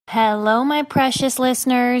Hello, my precious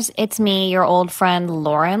listeners. It's me, your old friend,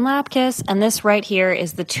 Lauren Lapkus, and this right here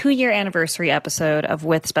is the 2-year anniversary episode of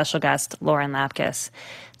With Special Guest Lauren Lapkus.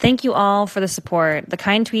 Thank you all for the support. The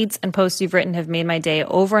kind tweets and posts you've written have made my day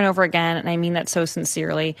over and over again, and I mean that so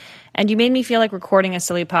sincerely. And you made me feel like recording a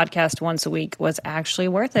silly podcast once a week was actually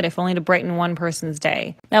worth it, if only to brighten one person's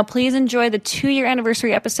day. Now, please enjoy the 2-year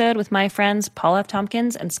anniversary episode with my friends Paul F.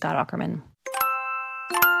 Tompkins and Scott Aukerman.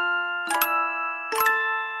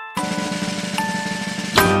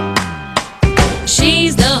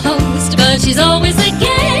 She's the host, but she's always a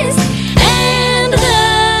guest. And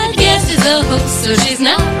the guest is the host, so she's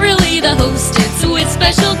not really the host. It's with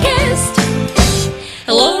special guest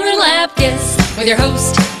Lauren Lapkus, with your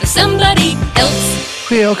host, somebody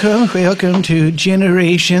else. Welcome to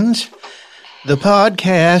Generations, the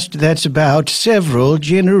podcast that's about several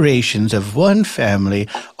generations of one family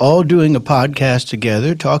all doing a podcast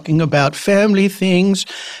together, talking about family things,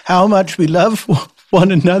 how much we love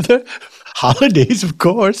one another, holidays, of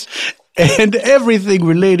course, and everything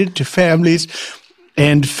related to families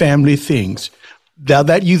and family things. Now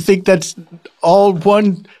that you think that's all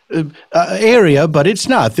one area, but it's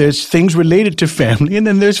not. There's things related to family, and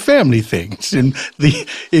then there's family things. And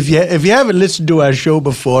if you haven't listened to our show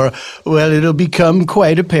before, well, it'll become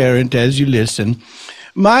quite apparent as you listen.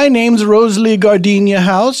 My name's Rosalie Gardenia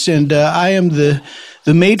House, and I am the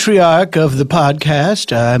matriarch of the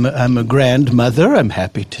podcast. I'm a grandmother, I'm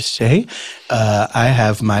happy to say. I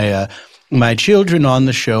have my children on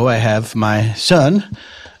the show. I have my son,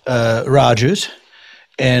 Rogers,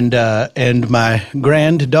 and my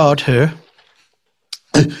granddaughter.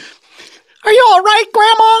 Are you all right,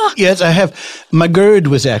 Grandma? Yes, I have. My GERD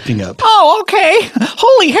was acting up. Oh, okay.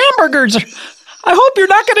 Holy hamburgers. I hope you're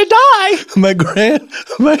not going to die.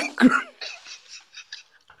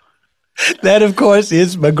 That, of course,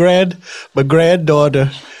 is my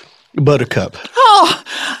granddaughter, Buttercup. Oh,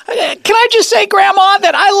 can I just say, Grandma,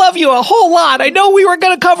 that I love you a whole lot. I know we were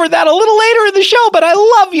going to cover that a little later in the show, but I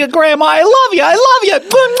love you, Grandma. I love you.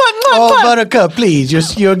 Oh, Buttercup, please.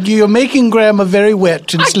 You're making Grandma very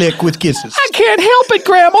wet and slick with kisses. I can't help it,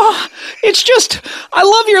 Grandma. It's just, I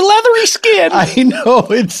love your leathery skin. I know.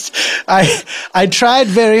 I tried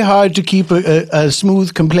very hard to keep a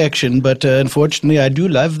smooth complexion, but unfortunately, I do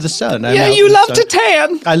love the sun. You love to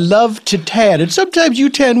tan. I love to tan, and sometimes you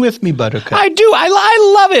tan with me, Buttercup. I do. I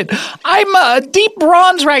love it. I'm deep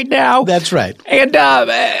bronze right now. That's right. And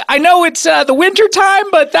I know it's the winter time,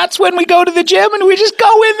 but that's when we go to the gym and we just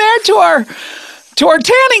go in there to our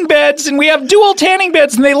tanning beds, and we have dual tanning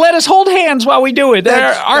beds, and they let us hold hands while we do it.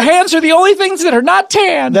 Our hands are the only things that are not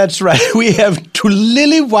tan. That's right. We have two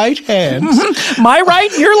lily white hands. My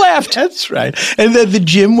right and your left. That's right. And then the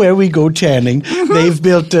gym where we go tanning, they've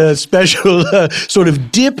built a special sort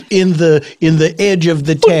of dip in the edge of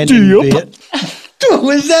the tanning bed.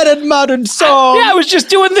 Was that a modern song? I was just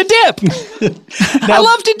doing the dip. Now, I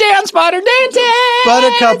love to dance modern dances.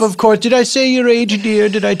 Buttercup, of course. Did I say your age, dear?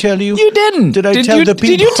 Did I tell you? You didn't. Did I tell the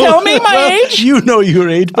people? Did you tell me my age? You know your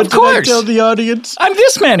age, but of course. Did I tell the audience? I'm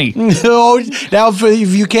this many. Now,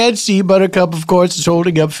 if you can't see, Buttercup, of course, is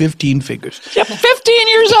holding up 15 fingers. Yep, 15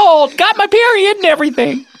 years old. Got my period and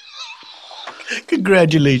everything.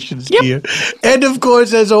 Congratulations, dear. And, of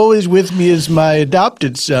course, as always, with me is my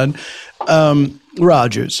adopted son,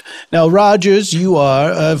 Rogers. Now, Rogers, you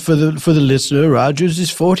are, for the listener, Rogers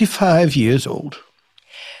is 45 years old.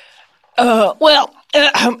 Yeah,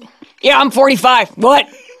 I'm 45. What?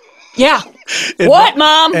 Yeah. What,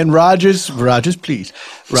 Mom? And Rogers, please.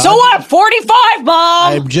 Rogers, so what? 45,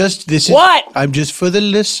 Mom. I'm just for the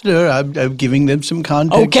listener. I'm giving them some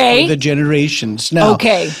context for the generations. Now,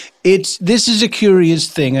 this is a curious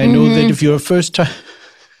thing. I know that if you're a first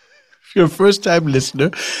time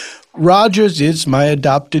listener, Rogers is my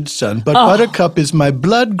adopted son, but Buttercup is my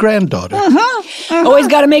blood granddaughter. Always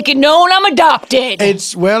got to make it known I'm adopted.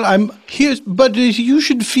 I'm here, but you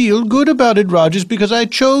should feel good about it, Rogers, because I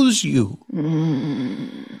chose you.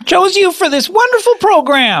 Chose you for this wonderful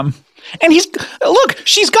program. And she's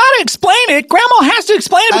got to explain it. Grandma has to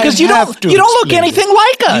explain it because you don't look anything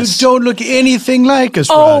like us. You don't look anything like us,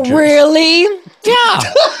 Oh, Rogers. really? Yeah.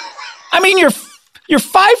 I mean, you're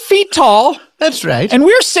 5 feet tall. That's right. And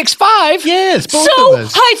we're 6'5". Yes, both so of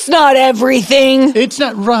us. height's not everything. It's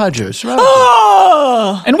not Rogers.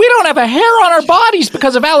 Oh. And we don't have a hair on our bodies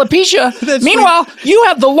because of alopecia. Meanwhile, you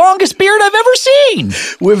have the longest beard I've ever seen.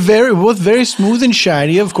 We're both very smooth and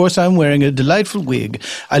shiny. Of course, I'm wearing a delightful wig.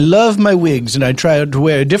 I love my wigs, and I try to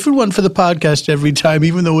wear a different one for the podcast every time,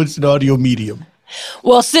 even though it's an audio medium.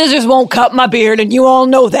 Well, scissors won't cut my beard, and you all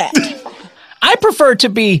know that. I prefer to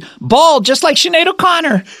be bald, just like Sinead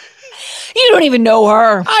O'Connor. You don't even know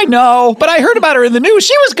her. I know, but I heard about her in the news.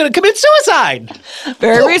 She was going to commit suicide.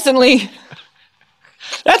 Very recently.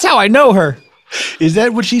 That's how I know her. Is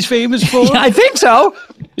that what she's famous for? I think so.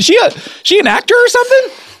 Is she an actor or something?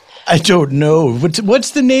 I don't know.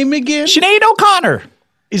 What's the name again? Sinead O'Connor.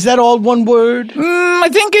 Is that all one word? I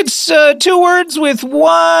think it's 2 words with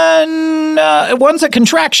one's a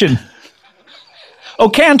contraction.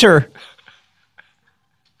 O'Canter.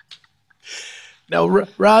 Now,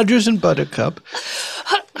 Rogers and Buttercup,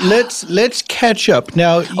 let's catch up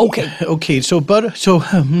now. Okay. So Collect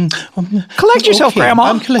yourself,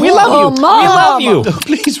 Grandma. We love you. Mom. We love you. Oh,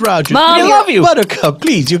 please, Rogers. Mom, we love you. Buttercup,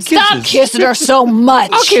 please. Your kisses. Stop kissing her so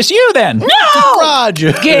much. I'll kiss you then. No!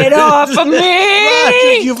 Roger. Get off of me!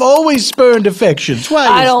 Roger, you've always spurned affections. Why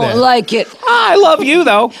I is don't that? like it. I love you,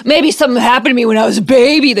 though. Maybe something happened to me when I was a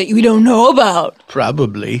baby that you don't know about.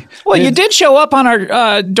 Probably. Well, you did show up on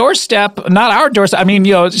our doorstep. Not our doorstep. I mean,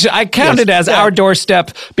 I counted as our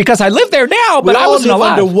doorstep because I live there now, but I wasn't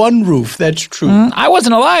alive. Under one roof. That's true. I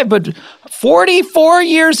wasn't alive, but 44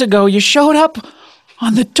 years ago, you showed up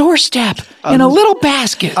on the doorstep in a little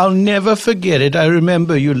basket. I'll never forget it. I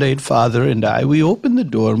remember your late father and I. We opened the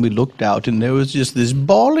door and we looked out, and there was just this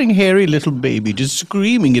bawling, hairy little baby just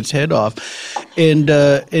screaming its head off.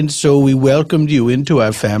 And so we welcomed you into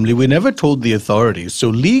our family. We never told the authorities. So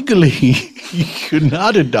legally, you're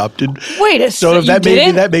not adopted. Wait a So if second.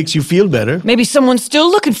 maybe that makes you feel better. Maybe someone's still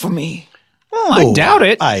looking for me. I doubt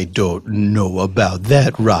it. I don't know about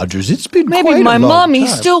that, Rogers. It's been Maybe quite my a long mommy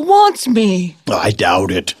time. still wants me. Oh, I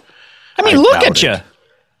doubt it. I mean, I look doubt at you. it.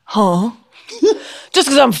 Huh? Just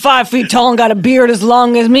because I'm 5 feet tall and got a beard as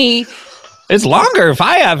long as me. It's longer if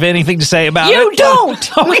I have anything to say about it. You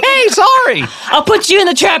don't! Okay, sorry. I'll put you in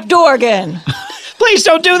the trap door again. Please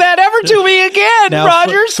don't do that ever to me again, Now,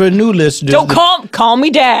 Rogers. For new listeners, Don't call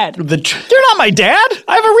me dad. You're not my dad.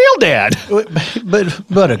 I have a real dad. But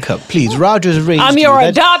Buttercup, please, Rogers raised I'm you. your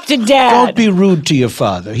That's- adopted dad. Don't be rude to your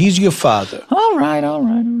father. He's your father. All right.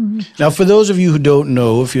 Now, for those of you who don't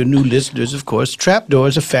know, if you're new listeners, of course, trapdoor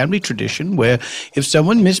is a family tradition where if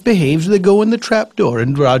someone misbehaves, they go in the trapdoor.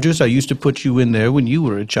 And Rogers, I used to put you in there when you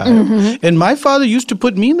were a child. Mm-hmm. And my father used to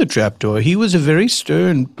put me in the trapdoor. He was a very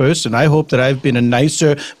stern person. I hope that I've been a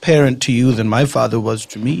nicer parent to you than my father was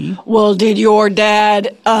to me. Well, did your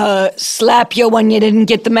dad slap you when you didn't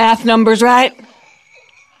get the math numbers right?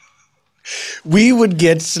 We would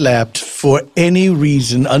get slapped for any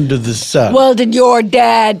reason under the sun. Well, did your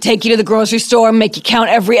dad take you to the grocery store and make you count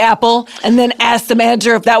every apple and then ask the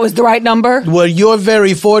manager if that was the right number? Well, you're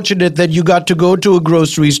very fortunate that you got to go to a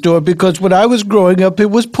grocery store because when I was growing up,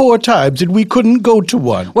 it was poor times and we couldn't go to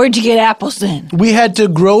one. Where'd you get apples then? We had to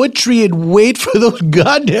grow a tree and wait for those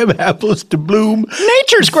goddamn apples to bloom.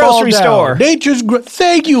 Nature's Fall grocery down. store.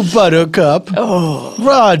 Thank you, Buttercup. Oh,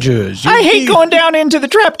 Rogers. I hate going down into the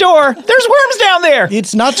trap door. There's worms down there.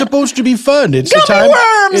 It's not supposed to be fun. It's Gummy the time.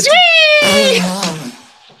 worms. Whee!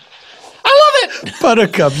 I love it.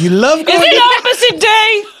 Buttercup, you love Is going. it opposite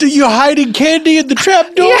day? You're hiding candy in the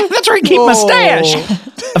trap door. Yeah, that's where I keep my stash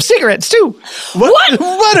of cigarettes too. What?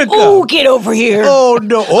 Buttercup. Oh, get over here. Oh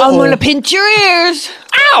no! I'm going to pinch your ears.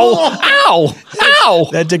 Ow! Ow! Ow!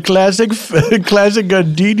 That's a classic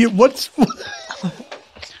gardenia. What's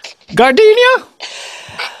Gardenia?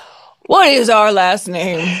 What is our last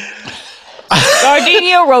name?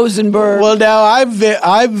 Gardenia Rosenberg. Well, now I'm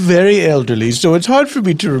very elderly, so it's hard for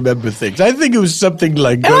me to remember things. I think it was something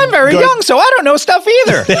like. And I'm very young, so I don't know stuff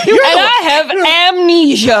either. And I have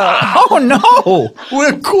amnesia. Oh no!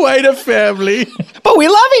 We're quite a family. But we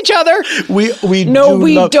love each other. We No, do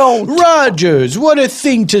we love- don't. Rogers, what a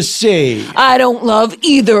thing to say. I don't love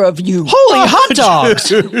either of you. Holy hot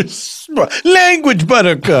dogs! Language,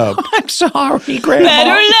 Buttercup. I'm sorry, Grandma.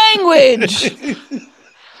 Better language.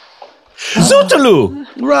 Zootaloo.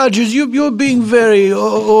 Rogers, you're being very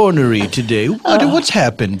ornery today. What's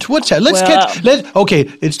happened? Okay,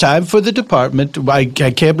 it's time for the department. I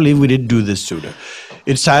can't believe we didn't do this sooner.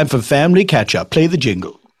 It's time for family catch-up. Play the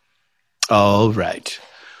jingle. All right.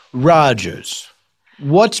 Rogers,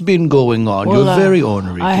 what's been going on? Well, you're very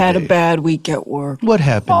ornery I had a today. bad week at work. What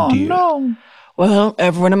happened, dear? No. Well,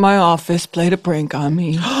 everyone in my office played a prank on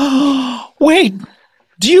me. Wait,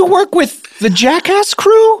 do you work with the Jackass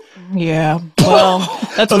crew? Yeah, well,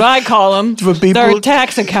 that's what I call them. For people- They're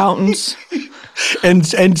tax accountants. And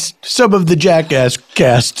some of the Jackass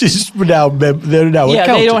cast is now they're now Yeah,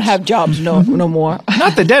 accountants. they don't have jobs no more.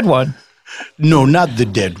 Not the dead one. No, not the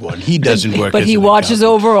dead one. He doesn't work. But as he an watches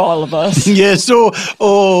accountant. over all of us. Yes.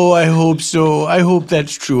 I hope so. I hope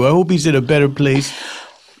that's true. I hope he's in a better place,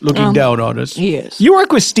 looking down on us. He is. You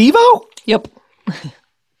work with Steve-O? Yep.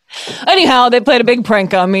 Anyhow, they played a big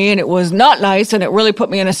prank on me, and it was not nice, and it really put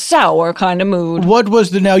me in a sour kind of mood. What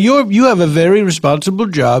was now you have a very responsible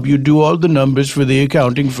job. You do all the numbers for the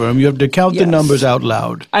accounting firm. You have to count the numbers out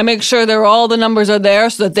loud. I make sure all the numbers are there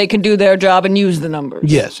so that they can do their job and use the numbers.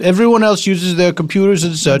 Yes, everyone else uses their computers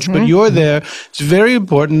and such, but you're there. It's very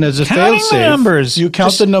important as a fail-safe. the numbers. You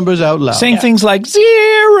count the numbers out loud. Saying things like 0.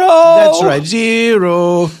 That's right,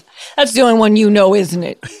 0. That's the only one you know, isn't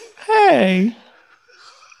it? Hey.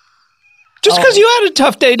 Just because you had a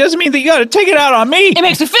tough day doesn't mean that you got to take it out on me. It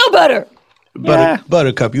makes me feel better.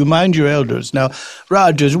 Buttercup, you mind your elders. Now,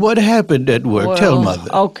 Rogers, what happened at work? Tell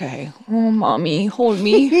Mother. Okay. Oh, Mommy, hold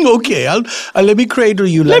me. Okay, I'll let me cradle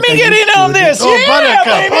you. Let me get in on this. Oh, yeah, Buttercup.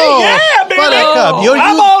 baby. Oh, Yeah, baby. Buttercup.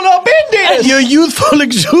 I'm all up in this. Your youthful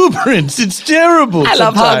exuberance. It's terrible. I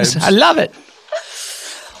love hugs. I love it.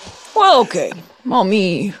 Well, okay.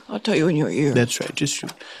 Mommy, I'll tell you in your ear. That's right. Just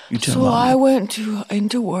you tell So Mom. I went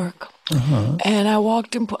into work, and I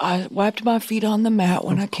wiped my feet on the mat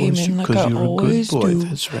when I came in, like I always do.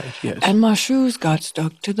 That's right. Yes. And my shoes got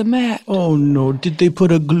stuck to the mat. Oh no! Did they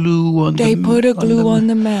put a glue on? They put a glue on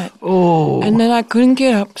the mat. Oh. And then I couldn't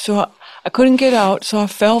get up, so I couldn't get out, so I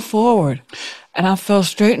fell forward, and I fell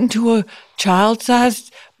straight into a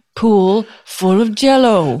child-sized pool full of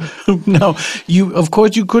Jell-O. Now, of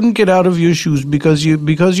course you couldn't get out of your shoes because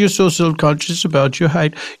you're so self-conscious about your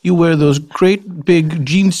height. You wear those great big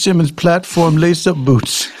Gene Simmons platform lace-up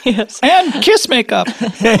boots. Yes. And kiss makeup.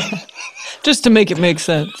 Just to make it make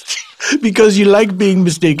sense. Because you like being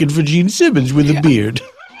mistaken for Gene Simmons with a beard.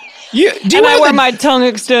 I wear my tongue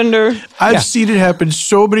extender. I've seen it happen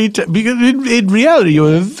so many times. Because in reality, you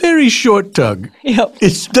have a very short tongue. Yep.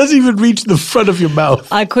 It doesn't even reach the front of your mouth.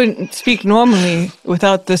 I couldn't speak normally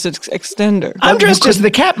without this extender. I'm dressed as the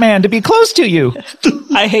Catman to be close to you.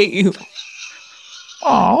 I hate you.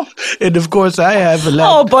 Aw. And of course, I have a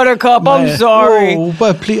Oh, Buttercup, I'm sorry. Oh,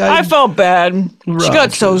 but please. I felt bad. She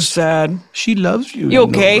got so Rogers. sad. She loves you. You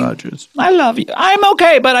okay? Rogers. I love you. I'm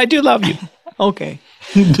okay, but I do love you. Okay.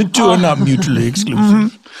 The two are not mutually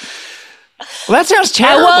exclusive. Well, that sounds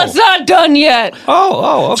terrible. Well, it's not done yet.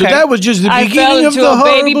 Oh, okay. So that was just the I fell beginning of into the a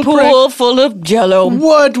horrible baby pool prank. full of Jell-O.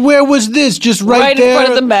 What? Where was this? Just right there? in front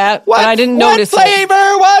of the mat. What? And I didn't what notice flavor?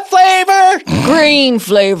 it. What flavor? Green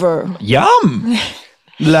flavor. Yum.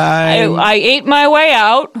 Lime. I ate my way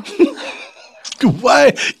out.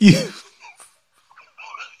 Why?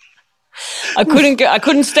 I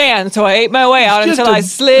couldn't stand, so I ate my way out It's just until I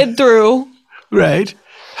slid through. Right.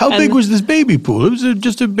 How And- big was this baby pool? It was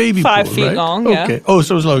just a baby 5 pool, feet right? long, yeah. Okay. Oh,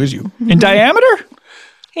 so as long as you. In diameter?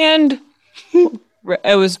 And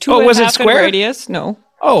it was two Oh, and was a it half in square? radius. No.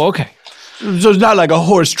 Oh, okay. So it's not like a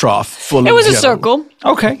horse trough full It of was a Jell-O. circle.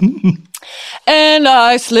 Okay. And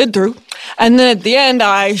I slid through. And then at the end,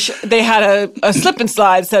 they had a slip and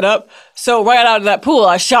slide set up. So right out of that pool,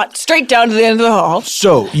 I shot straight down to the end of the hall.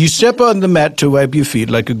 So you step on the mat to wipe your feet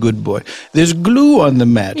like a good boy. There's glue on the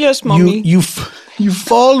mat. Yes, Mommy. You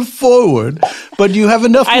fall forward, but you have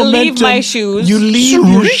enough I momentum. leave my shoes. You leave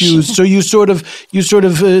your shoes, so you sort of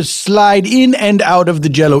slide in and out of the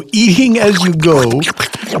Jell-O, eating as you go,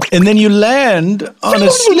 and then you land on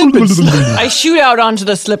a slip and slide. I shoot out onto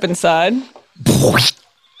the slip and slide.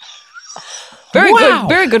 Wow.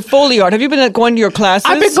 Very good Foley art. Have you been going to your classes?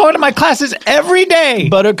 I've been going to my classes every day.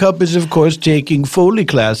 Buttercup is, of course, taking Foley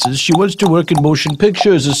classes. She wants to work in motion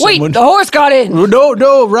pictures as Wait, someone. the horse got in.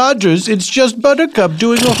 No, Rogers. It's just Buttercup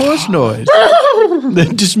doing a horse noise. The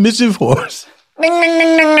dismissive horse.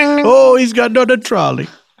 Oh, he's got on a trolley.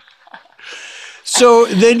 So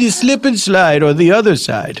then you slip and slide on the other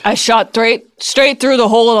side. I shot straight through the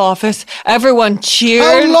whole office. Everyone cheered.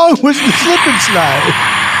 How long was the slip and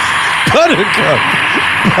slide? Buttercup.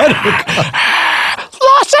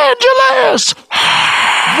 Los Angeles.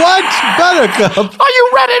 What? Buttercup? Are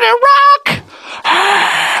you ready to rock?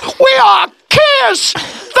 We are Kiss,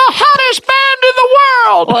 the hottest band in the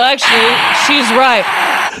world. Well, actually, she's right.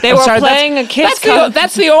 They were playing a Kiss concert.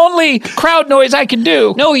 That's the only crowd noise I can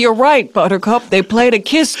do. No, you're right, Buttercup. They played a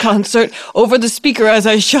Kiss concert over the speaker as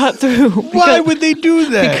I shot through. Why would they do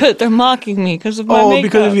that? Because they're mocking me because of my makeup.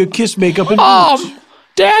 Because of your Kiss makeup and boots.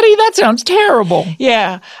 Daddy, that sounds terrible.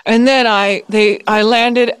 Yeah, and then I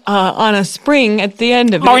landed on a spring at the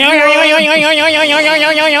end of it.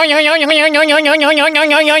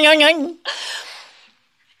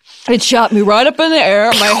 It shot me right up in the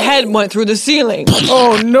air. My head went through the ceiling.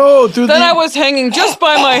 Oh no! Then I was hanging just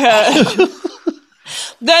by my head.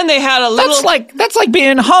 Then they had a little. That's like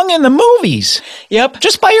being hung in the movies. Yep.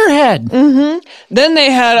 Just by your head. Then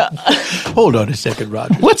they had. Hold on a second,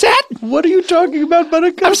 Roger. What's that? What are you talking about,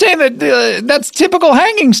 Buttercup? I'm saying that that's typical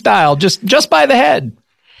hanging style, just by the head.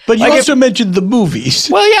 But you Like also mentioned the movies.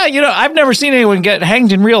 Well, yeah, I've never seen anyone get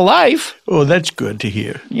hanged in real life. Oh, that's good to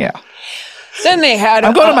hear. Yeah. Then they had.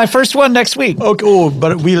 I'm going to my first one next week. Okay,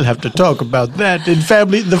 but we'll have to talk about that in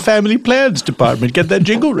the family plans department. Get that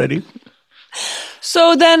jingle ready.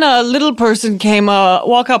 So then a little person came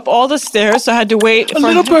walk up all the stairs, so I had to wait. A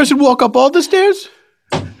little person walk up all the stairs?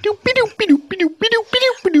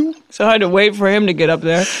 So I had to wait for him to get up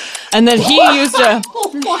there. And then he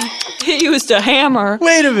used a hammer.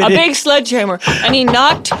 Wait a minute. A big sledgehammer. And he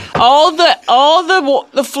knocked all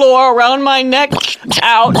the floor around my neck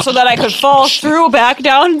out so that I could fall through back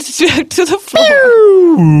down to the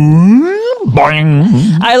floor.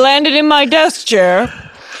 Boing. I landed in my desk chair,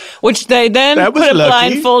 which they then put a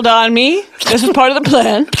blindfold on me. This was part of the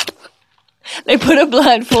plan. They put a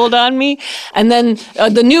blindfold on me, and then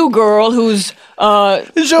the new girl, who's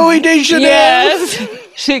Zoe Deschanel. yes,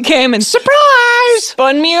 she came and surprise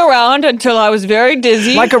spun me around until I was very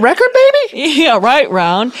dizzy, Like a record baby? yeah, right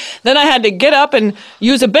round. Then I had to get up and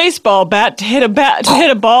use a baseball bat to hit a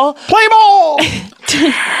ball. Play ball!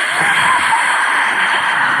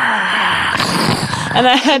 And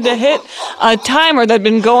I had to hit a timer that had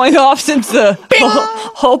been going off since the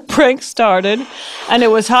whole prank started. And it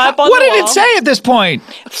was high up on What the did wall. it say at this point?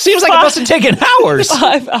 Seems like it must have taken hours.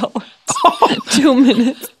 5 hours. 2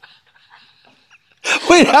 minutes.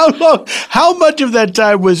 Wait, how long? How much of that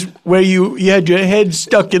time was where you had your head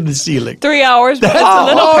stuck in the ceiling? 3 hours. Because That's the a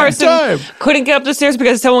little long person time. couldn't get up the stairs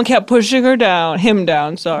because someone kept pushing him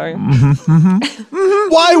down, sorry.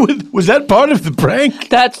 Why was that part of the prank?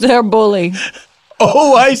 That's their bully.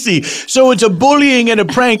 Oh, I see. So it's a bullying and a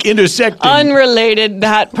prank intersecting. Unrelated,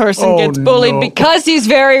 that person Oh, gets bullied no. because he's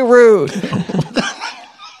very rude.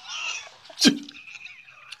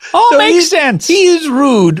 All So makes sense. He is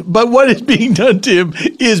rude, but what is being done to him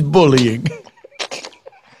is bullying.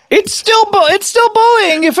 It's still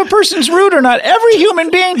bullying if a person's rude or not. Every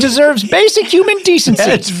human being deserves basic human decency.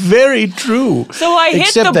 That's very true. So I hit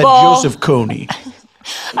Except the that ball. Joseph Coney.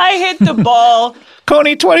 I hit the ball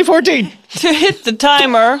Coney 2014. to hit the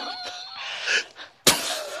timer.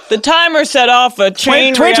 The timer set off a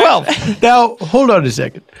chain 2012. Now, hold on a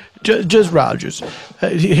second. Just Rogers.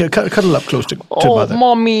 Here, cuddle up close to Oh, Mother.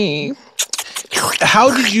 mommy.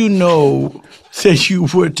 How did you know that you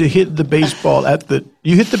were to hit the baseball at the...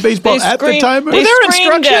 You hit the baseball at the timer? They there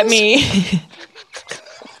screamed at instructions? me.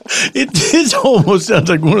 It almost sounds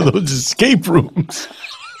like one of those escape rooms.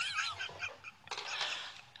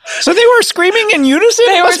 So they were screaming in unison?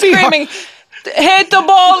 They It were must be hard. screaming, hit the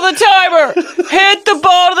ball to the timer! Hit the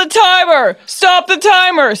ball to the timer! Stop the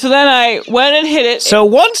timer! So then I went and hit it. So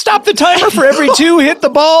one stop the timer for every two hit the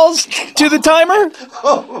balls to the timer?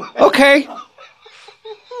 Okay.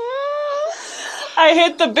 I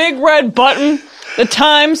hit the big red button. The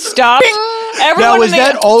time stopped. Everyone Now, in was the-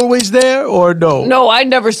 that always there or no? No, I'd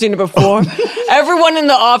never seen it before. Everyone in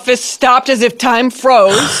the office stopped as if time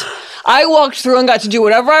froze. I walked through and got to do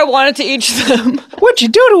whatever I wanted to each of them. What'd you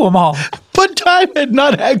do to them all? But time had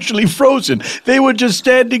not actually frozen. They were just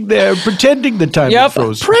standing there pretending the time had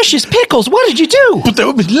frozen. Precious pickles, what did you do? But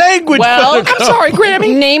there was language. Well, Buttercup. I'm sorry,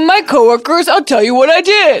 Grammy. Name my coworkers, I'll tell you what I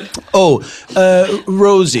did. Oh,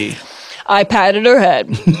 Rosie, I patted her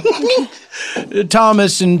head.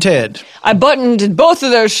 Thomas, and Ted. I buttoned both of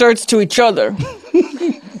their shirts to each other.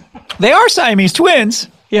 They are Siamese twins.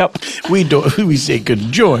 Yep. We say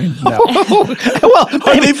conjoined now. Well,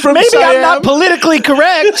 they from maybe I'm Siam? not politically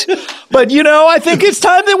correct, but I think it's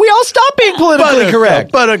time that we all stop being politically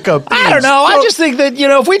correct. Buttercup. I don't know. I just think that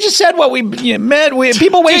if we just said what we meant,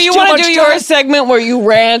 people Do waste you too want much to do time. your segment where you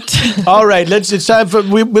rant? All right, it's time for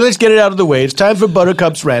let's get it out of the way. It's time for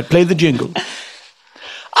Buttercup's rant. Play the jingle.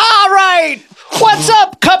 All right. What's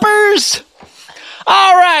up, cuppers?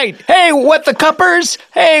 All right. Hey, what the cuppers?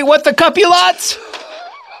 Hey, what the cupulots?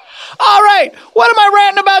 All right. What am I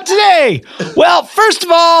ranting about today? Well, first of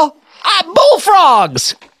all,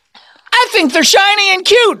 bullfrogs. I think they're shiny and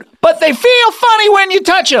cute, but they feel funny when you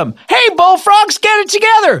touch them. Hey, bullfrogs, get it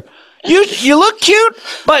together. You look cute,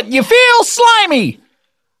 but you feel slimy.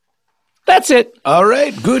 That's it. All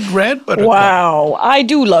right, good rant, Buttercup. Wow, I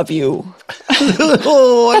do love you.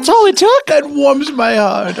 Oh, That's all it took. that warms my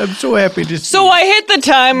heart. I'm so happy to see. So I hit the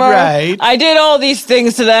timer. Right. I did all these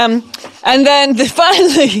things to them. And then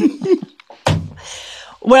finally,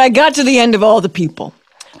 when I got to the end of all the people,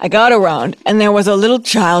 I got around and there was a little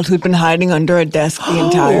child who'd been hiding under a desk the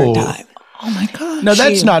entire time. Oh, my God. Now,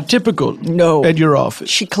 that's not typical No. at your office.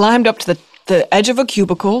 She climbed up to the edge of a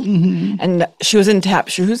cubicle and she was in tap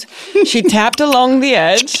shoes. She tapped along the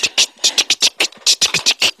edge.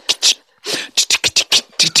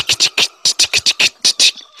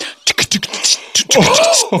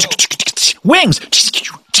 Wings.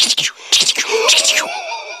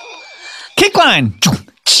 Kick line.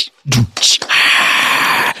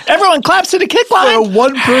 Everyone claps to the kick For a line.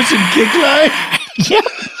 one-person kick line? Yep.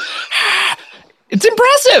 It's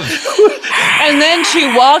impressive. And then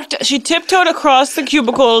she tiptoed across the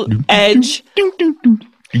cubicle edge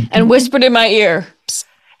and whispered in my ear, "Psst,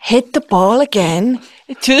 hit the ball again.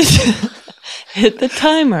 Hit the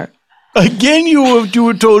timer." Again, you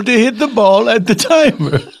were told to hit the ball at the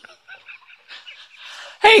timer.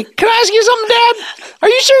 Hey, can I ask you something, Dad? Are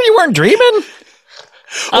you sure you weren't dreaming?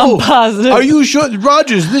 I'm positive. Are you sure?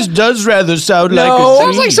 Rogers, this does rather sound like a Sounds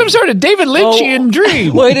dream. like some sort of David Lynchian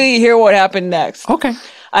dream. Wait till you hear what happened next. Okay.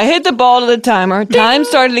 I hit the ball to the timer. Time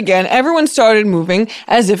started again. Everyone started moving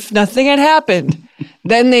as if nothing had happened.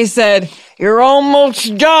 Then they said, "You're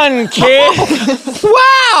almost done, kid."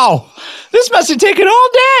 Wow! This must have taken all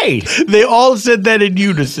day. They all said that in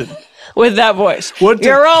unison. With that voice. What the-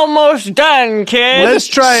 "You're almost done, kid." Let's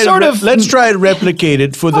try it. sort of- Let's try it. Replicate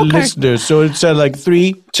it for the listeners. So it sounds like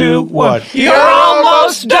 3, 2, 1. You're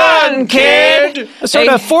almost done, kid. A sort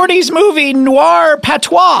of 40s movie noir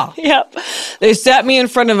patois. Yep. They sat me in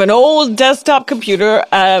front of an old desktop computer.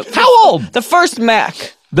 How old? The first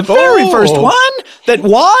Mac. The very first one that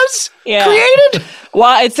was Yeah. created?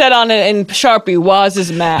 It said on it in Sharpie,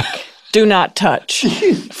 "Waz's Mac. Do not touch."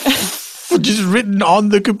 Just written on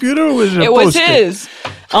the computer? Or was it a It was post-it? his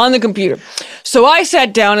on the computer. So I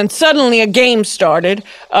sat down and suddenly a game started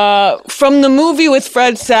from the movie with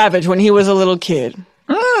Fred Savage when he was a little kid.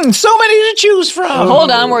 So many to choose from. Hold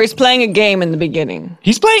on, where he's playing a game in the beginning.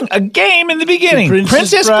 He's playing a game in the beginning. The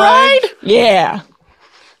Princess Bride? Bride? Yeah.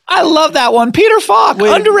 I love that one. Peter Falk,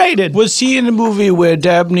 Wait, underrated. Was he in a movie where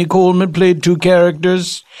Dabney Coleman played two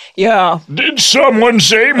characters? Yeah. Did someone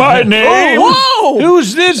say my name? Whoa!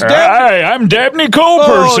 Who's this? Hi, I'm Dabney Oh,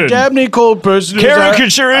 Coleperson. Dabney Coleperson. is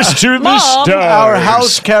Caricaturist to the Mom. stars. our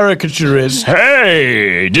house caricaturist.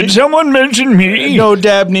 Hey, did someone mention me? No,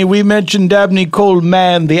 Dabney. We mentioned Dabney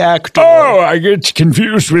Coleman, the actor. Oh, I get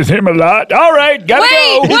confused with him a lot. All right, gotta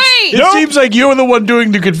Wait, go. wait! It Nope. seems like you're the one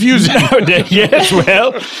doing the confusing. Yes,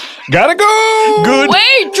 well, gotta go. Good.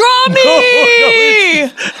 Wait, draw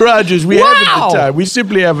me! Rogers, we haven't Wow. the time. We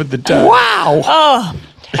simply haven't the time. Wow.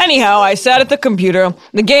 Anyhow, I sat at the computer.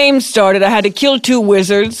 The game started. I had to kill 2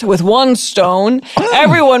 wizards with 1 stone.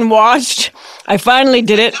 Everyone watched. I finally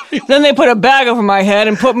did it. Then they put a bag over my head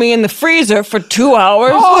and put me in the freezer for 2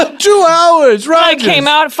 hours. Oh, 2 hours, I Rogers. came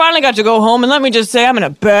out, finally got to go home, and let me just say I'm in a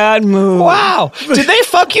bad mood. Wow. Did they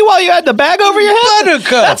fuck you while you had the bag over your head?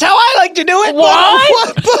 Buttercup. That's how I like to do it.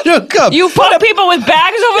 What? Buttercup. You put people with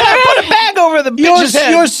bags over Yeah, their put head? a bag over the bitch's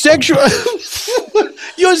head. You're sexual.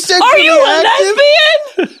 You're sexually Are you a active?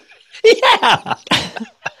 lesbian? Yeah.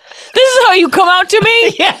 This is how you come out to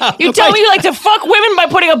me? Yeah. You tell me you like to fuck women by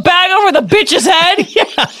putting a bag over the bitch's head? Yeah.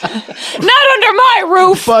 Not under my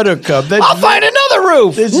roof. Buttercup. That's I'll find another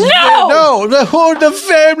roof. This is No! the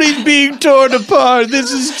family's being torn apart.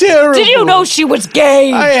 This is terrible. Did you know she was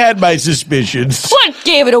gay? I had my suspicions. What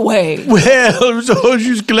gave it away? Well, so she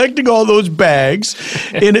was collecting all those bags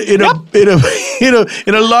in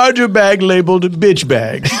a larger bag labeled bitch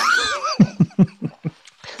bag.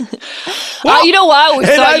 You know why I always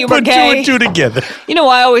And thought I you were put 2 gay? and 2 together. You know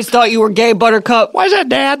why I always thought you were gay, Buttercup? Why's that,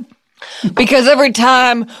 Dad? Because every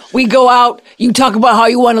time we go out, you talk about how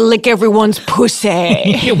you want to lick everyone's pussy.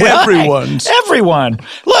 Everyone's. Everyone.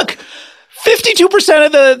 Look, 52%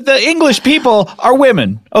 of the English people are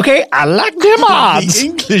women. Okay? I like them odds. The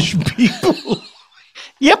English people.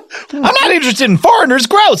 Yep. I'm not interested in foreigners.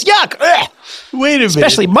 Gross. Yuck. Ugh. Wait a minute.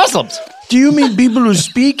 Especially Muslims. Do you mean people who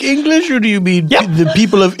speak English or do you mean Yep. the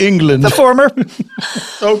people of England? The former.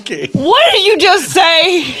 Okay. What did you just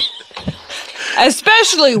say?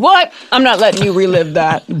 Especially what? I'm not letting you relive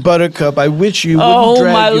that. Buttercup, I wish you wouldn't Oh,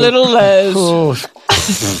 drag my your- little Les.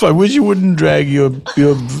 Oh, I wish you wouldn't drag your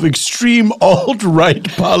extreme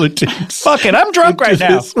alt-right politics. Fuck it. I'm drunk right into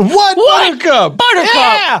now. this. What? Buttercup? Buttercup,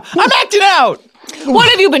 Yeah. I'm acting out. what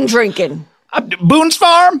have you been drinking? Boone's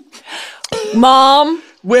Farm. Mom?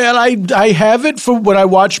 Well, I have it for when I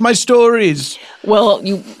watch my stories. Well,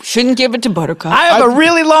 you shouldn't give it to Buttercup. I have a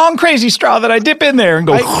really long crazy straw that I dip in there and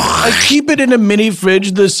go. I keep it in a mini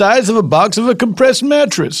fridge the size of a box of a compressed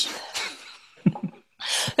mattress.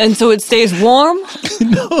 And so it stays warm?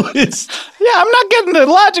 No, it's Yeah, I'm not getting the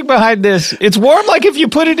logic behind this. It's warm like if you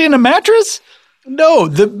put it in a mattress? no.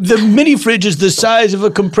 The mini fridge is the size of a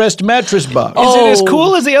compressed mattress box. Is it as Oh.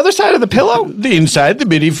 cool as the other side of the pillow? The inside the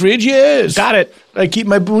mini fridge, yes. Got it. I keep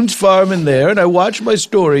my Boone's Farm in there, and I watch my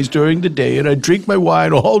stories during the day, and I drink my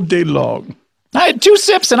wine all day long. I had 2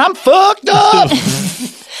 sips and I'm fucked up.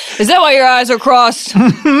 Is that why your eyes are crossed?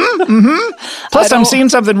 Plus, I'm seeing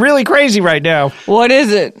something really crazy right now. What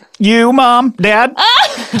is it? You, Mom, Dad.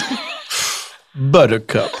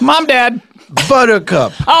 Buttercup. Mom, Dad.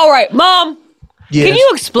 Buttercup. All right, Mom. Yes. Can you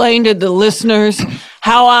explain to the listeners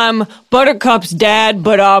how I'm Buttercup's dad,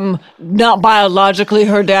 but I'm not biologically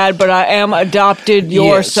her dad, but I am adopted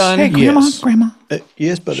your Yes. son? Hey, Yes. Grandma.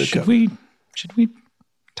 Yes, Buttercup. Should we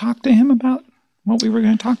talk to him about what we were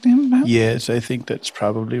going to talk to him about? Yes, I think that's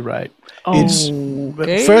probably right.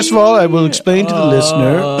 Okay. First of all, I will explain to the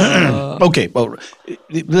listener. Okay, well,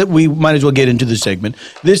 we might as well get into the segment.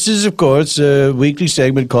 This is, of course, a weekly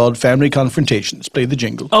segment called Family Confrontations. Play the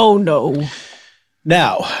jingle. Oh, no.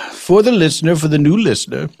 Now, for the new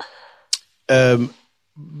listener,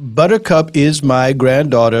 Buttercup is my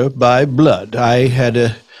granddaughter by blood. I had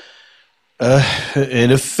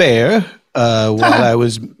an affair while I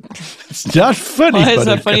was. It's not funny. Why is that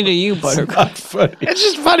Buttercup. funny to you, It's Buttercup? not funny. It's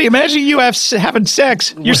just funny. Imagine you having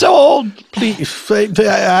sex. You're so old.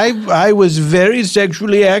 I was very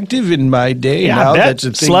sexually active in my day. Yeah, I now bet. that's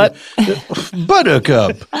a thing. Slut.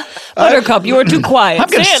 Buttercup. Buttercup, you are too quiet.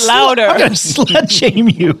 Say it louder. I'm going to slut shame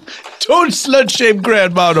you. Don't slut shame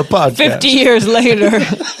grandma on a podcast. 50 years later.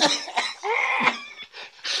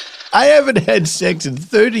 I haven't had sex in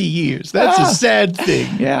 30 years. That's a sad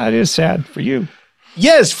thing. Yeah, it is sad for you.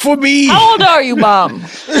 Yes, for me. How old are you, Mom?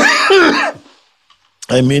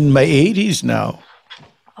 I'm in my 80s now.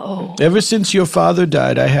 Oh. Ever since your father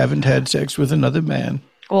died, I haven't had sex with another man.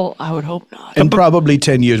 Well, I would hope not. And probably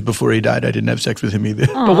 10 years before he died, I didn't have sex with him either.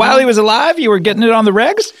 But while he was alive, you were getting it on the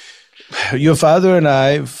regs? Your father and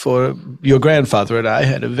I, your grandfather and I,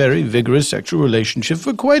 had a very vigorous sexual relationship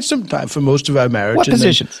for quite some time, for most of our marriage. What and then-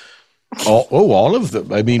 positions? all of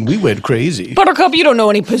them. I mean, we went crazy. Buttercup, you don't know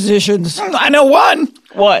any positions. I know one.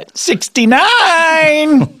 What? 69.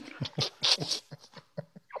 I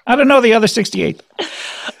don't know the other 68. Is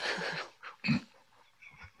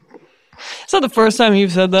that the first time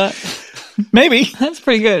you've said that? Maybe. That's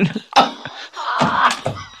pretty good.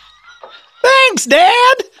 Thanks,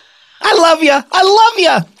 Dad. I love you. I love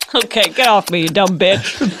you. Okay, get off me, you dumb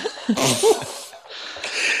bitch.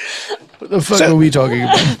 What the fuck are we talking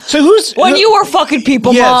about? So who's When you were fucking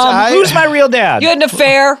people, Yes, Mom, who's my real dad? you had an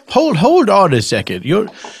affair. Hold on a second.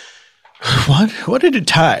 What at a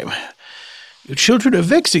time. Your children are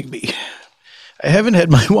vexing me. I haven't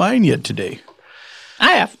had my wine yet today.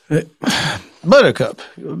 I have. Buttercup,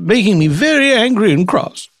 you're making me very angry and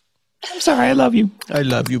cross. I'm sorry. I love you. I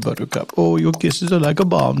love you, Buttercup. Oh, your kisses are like a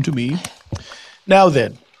balm to me. Now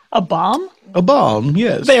then, A bomb? a balm,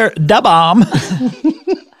 yes. They're da bomb.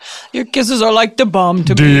 Your kisses are like the bomb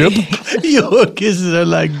to me. Your kisses are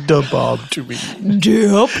like the balm to me.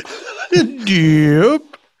 Dip. Dip.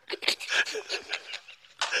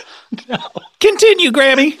 Continue,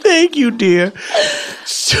 Grammy. Thank you, dear.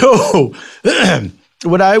 So,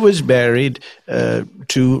 when I was married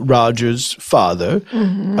to Roger's father,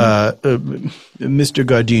 Mr.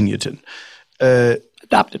 Gardeniaton,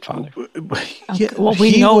 Adopted father. Well,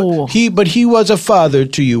 we know. But he was a father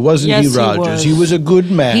to you, wasn't Yes, he, he Rogers? was. He was a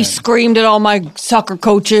good man. He screamed at all my soccer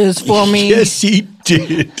coaches for me. Yes, he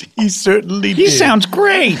did. He certainly did. He sounds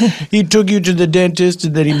great. He took you to the dentist,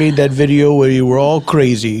 and then he made that video where you were all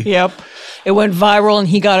crazy. Yep. It went viral and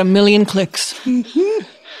he got 1 million clicks.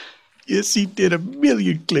 Yes, he did 1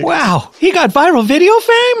 million clicks. Wow. He got viral video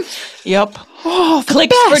fame? Yep. Oh, the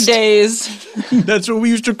Clicks best. for days. That's what we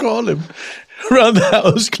used to call him. Around the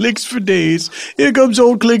house, clicks for days. Here comes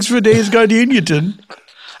old clicks for days, Gardeniaton.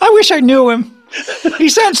 I wish I knew him. He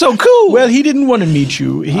sounds so cool. Well, he didn't want to meet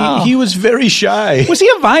you. He was very shy. Was he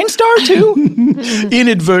a Vine star too?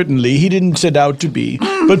 Inadvertently, he didn't set out to be.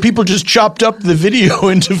 But people just chopped up the video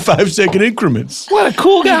into 5-second increments. What a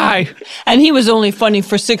cool guy. And he was only funny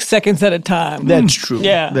for 6 seconds at a time. That's true.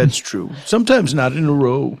 Yeah. That's true. Sometimes not in a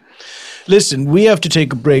row. Listen, we have to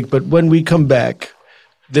take a break, but when we come back,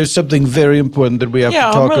 there's something very important that we have to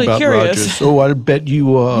I'm talk really about, curious. Rogers. Oh, I'll bet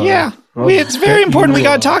you are. Yeah. I'll It's very bet important. you We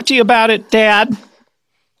got to are. talk to you about it, Dad.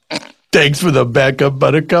 Thanks for the backup,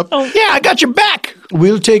 Buttercup. Oh, yeah, I got your back.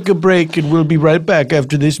 We'll take a break and we'll be right back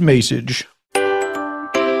after this message.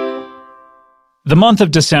 The month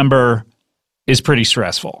of December is pretty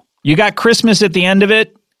stressful. You got Christmas at the end of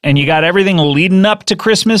it, and you got everything leading up to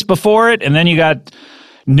Christmas before it, and then you got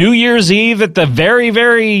New Year's Eve at the very,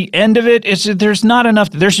 very end of it. There's not enough.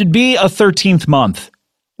 There should be a 13th month.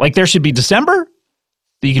 Like there should be December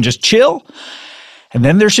that you can just chill, and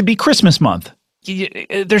then there should be Christmas month.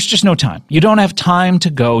 There's just no time. You don't have time to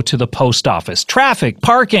go to the post office, traffic,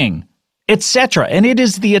 parking, etc. And it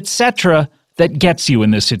is the etc. that gets you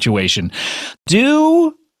in this situation.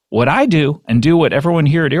 Do what I do and do what everyone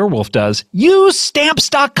here at Earwolf does. Use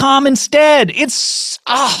Stamps.com instead. It's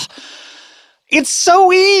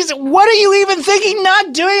so easy. What are you even thinking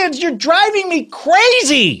not doing it? You're driving me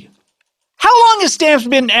crazy. How long has Stamps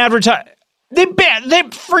been advertised? They've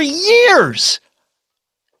been for years.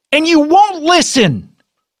 And you won't listen.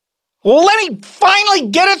 Well, let me finally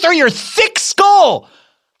get it through your thick skull.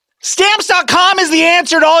 Stamps.com is the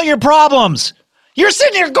answer to all your problems. You're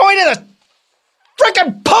sitting here going to the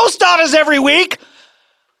frickin' post office every week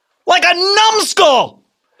like a numbskull.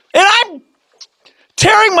 And I'm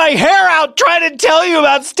tearing my hair out trying to tell you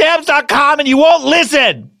about Stamps.com and you won't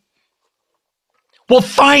listen. Well,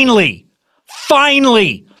 finally,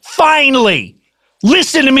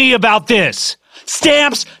 listen to me about this.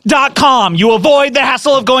 Stamps.com. You avoid the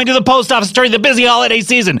hassle of going to the post office during the busy holiday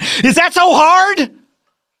season. Is that so hard?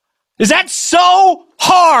 Is that so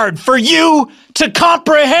hard for you to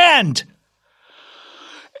comprehend?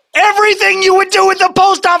 Everything you would do at the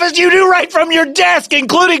post office, you do right from your desk,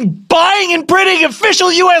 including buying and printing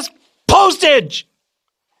official U.S. postage.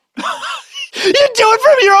 You do it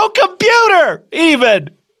from your own computer, even.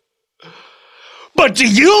 But do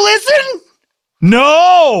you listen?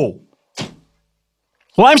 No.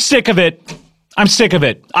 Well, I'm sick of it.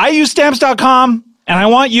 I use Stamps.com, and I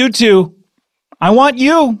want you to. I want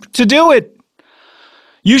you to do it.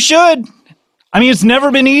 You should. I mean, it's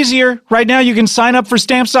never been easier. Right now, you can sign up for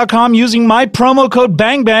Stamps.com using my promo code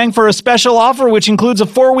BANGBANG for a special offer, which includes a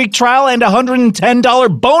 4-week trial and a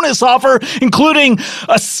 $110 bonus offer, including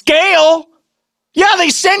a scale. Yeah, they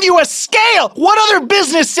send you a scale. What other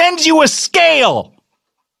business sends you a scale?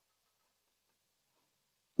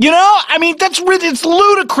 You know, I mean, it's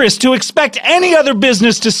ludicrous to expect any other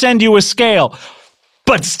business to send you a scale.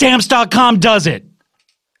 But Stamps.com does it.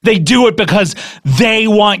 They do it because they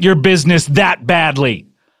want your business that badly.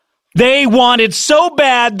 They want it so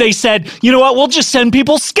bad, they said, you know what, we'll just send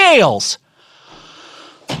people scales.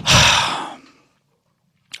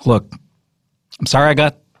 Look, I'm sorry I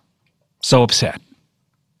got so upset.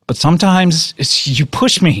 But sometimes you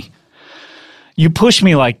push me. You push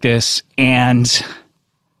me like this, and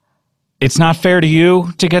it's not fair to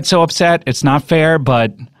you to get so upset. It's not fair,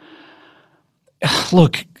 but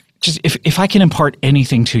look, just if I can impart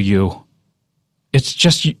anything to you, it's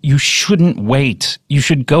just you shouldn't wait. You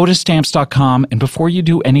should go to Stamps.com, and before you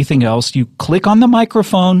do anything else, you click on the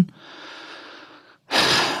microphone.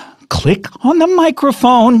 Click on the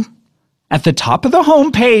microphone at the top of the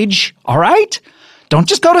homepage, all right? Don't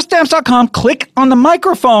just go to Stamps.com, click on the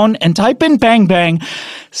microphone and type in bang bang.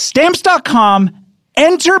 Stamps.com,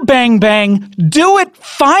 enter bang bang. Do it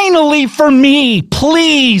finally for me,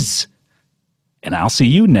 please. And I'll see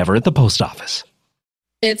you never at the post office.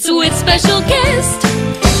 It's with special guest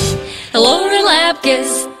Lauren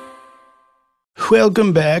Lapkus.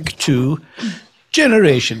 Welcome back to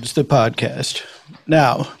Generations, the podcast.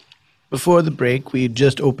 Now, before the break, we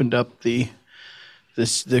just opened up the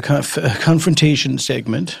confrontation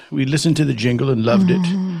segment. We listened to the jingle and loved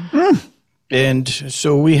it. And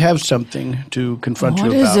so we have something to confront you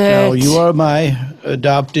about. Now, you are my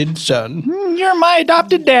adopted son. You're my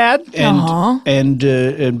adopted dad. And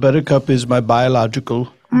Buttercup is my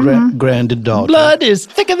biological granddaughter. Blood is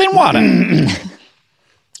thicker than water.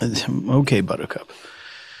 Okay, Buttercup.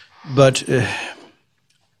 But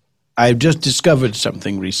I've just discovered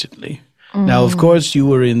something recently. Now, of course, you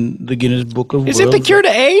were in the Guinness Book of World. Is it the cure to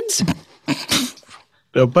AIDS?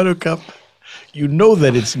 No, Buttercup, you know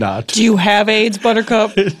that it's not. Do you have AIDS,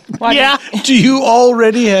 Buttercup? Yeah. Do you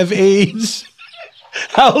already have AIDS?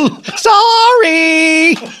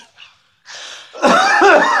 Sorry.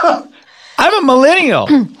 I'm a millennial.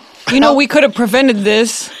 You know, we could have prevented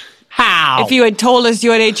this. How? If you had told us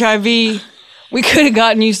you had HIV, we could have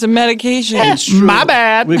gotten you some medication. My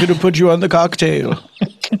bad. We're going to put you on the cocktail.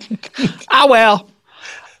 Well.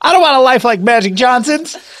 I don't want a life like Magic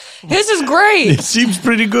Johnson's. This is great. It seems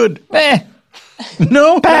pretty good.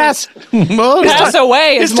 No? Pass. Well, Pass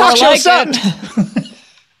away is His more talk show like son. it.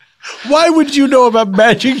 why would you know about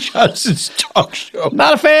Magic Johnson's talk show?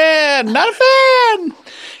 Not a fan.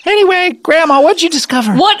 Anyway, Grandma, what'd you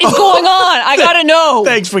discover? What is going on? I gotta know.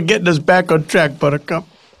 Thanks for getting us back on track, Buttercup.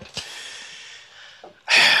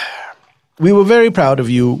 We were very proud of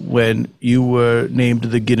you when you were named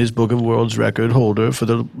the Guinness Book of World's Record holder for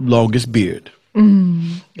the longest beard.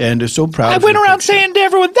 And so proud. I of went your around picture. saying to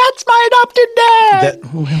everyone, that's my adopted dad.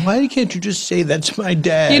 Why can't you just say that's my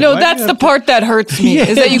dad? You know, Why do that's you the have to- part that hurts me,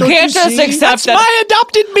 is that you don't can't you just see? accept That's that my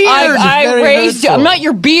adopted beard. I very raised you. hurtful. I'm not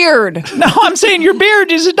your beard. No, I'm saying your beard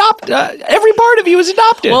is adopted. Every part of you is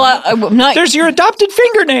adopted. Well, I'm not. There's your adopted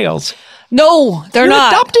fingernails. No, they're You're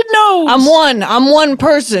not. adopted nose. I'm one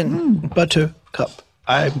person. Buttercup,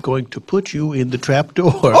 I'm going to put you in the trap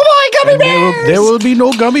door. Oh my, gummy bears! There will be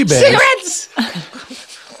no gummy bears. Cigarettes!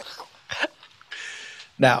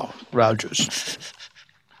 Now, Rogers,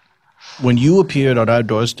 when you appeared on our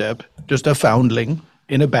doorstep, just a foundling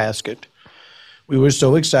in a basket, we were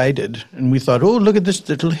so excited, and we thought, oh, look at this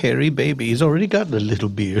little hairy baby. He's already got a little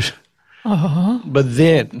beard. But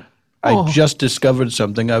then I just discovered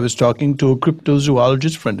something. I was talking to a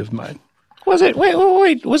cryptozoologist friend of mine. Was it?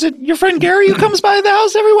 Wait. Was it your friend Gary who comes by the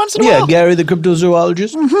house every once in a while? Yeah, Gary the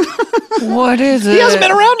cryptozoologist. What is it? He hasn't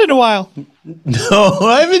been around in a while. No,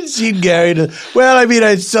 I haven't seen Gary.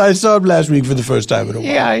 I saw him last week for the first time in a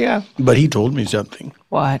while. Yeah. But he told me something.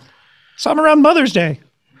 What? Saw him around Mother's Day.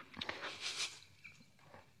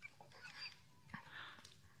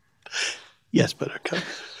 Yes, Buttercup.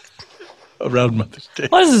 Around Mother's Day.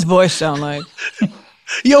 What does his voice sound like?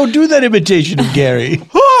 Yo, do that imitation of Gary.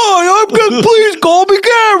 Hi, I'm good. Please call me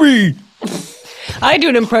Gary. I do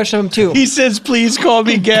an impression of him too. He says, please call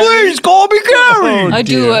me Gary. Please call me Gary. Oh, I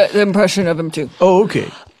do dear. an impression of him too. Oh,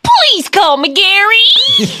 okay. Please call me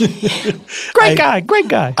Gary. Great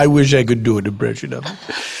guy. I wish I could do an impression of him.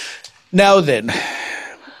 Now then,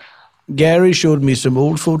 Gary showed me some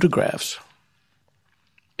old photographs.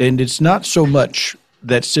 And it's not so much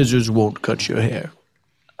that scissors won't cut your hair.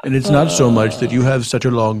 And it's not so much that you have such a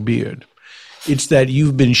long beard. It's that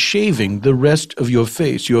you've been shaving the rest of your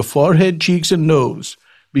face, your forehead, cheeks, and nose,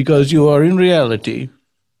 because you are in reality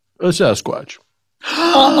a Sasquatch.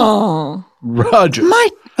 Roger. My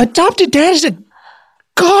adopted dad is a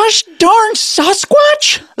gosh darn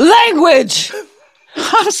Sasquatch? Language!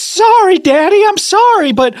 I'm sorry, Daddy. I'm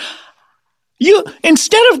sorry, but you,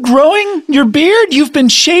 instead of growing your beard, you've been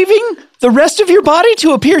shaving the rest of your body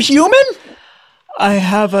to appear human? I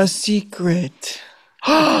have a secret.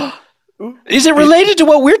 Is it related to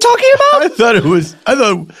what we're talking about? I thought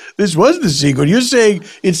this was the secret. You're saying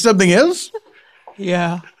it's something else?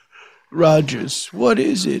 Yeah. Rogers, what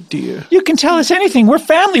is it, dear? You can tell us anything. We're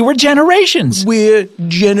family. We're generations. We're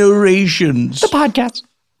generations. The podcast.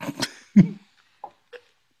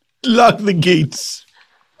 Lock the gates.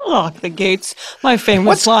 Lock the gates. My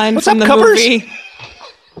famous line what's from up, the Cuppers? movie.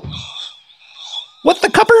 What the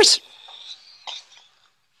cuppers?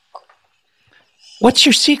 What's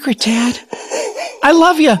your secret, Dad? I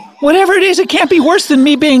love you. Whatever it is, it can't be worse than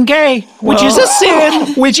me being gay, which is a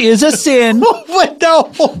sin. Which is a sin. What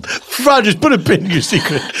now? Rogers, put a pin in your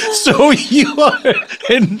secret. So you are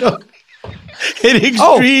an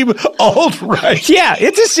extreme alt-right. Yeah,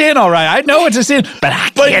 it's a sin, all right. I know it's a sin, but I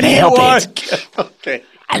can't help it. Okay.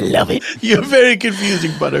 I love it. You're very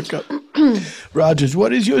confusing, Buttercup. Rogers,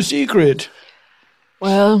 what is your secret?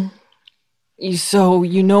 Well,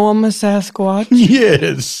 you know I'm a Sasquatch?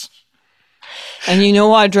 Yes. And you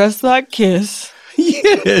know I dress like Kiss?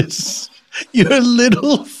 Yes. You're a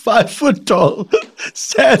little 5-foot-tall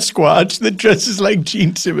Sasquatch that dresses like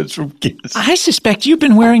Gene Simmons from Kiss. I suspect you've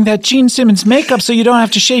been wearing that Gene Simmons makeup so you don't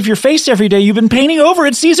have to shave your face every day. You've been painting over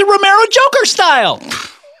it Cesar Romero Joker style.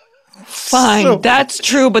 Fine, that's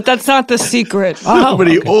true, but that's not the secret. So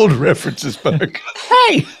many old references, Buttercup.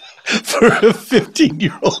 Hey, For a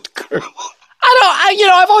 15-year-old girl.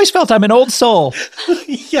 I've always felt I'm an old soul.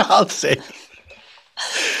 Yeah, I'll say.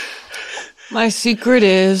 My secret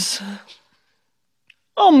is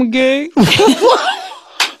I'm gay.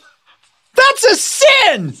 That's a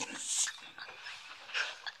sin.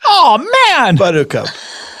 Oh, man. Buttercup.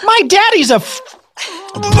 My daddy's a... Boy,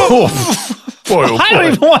 oh, I don't boy.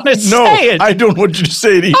 even want to say it. I don't want you to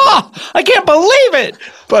say it either. Oh, I can't believe it.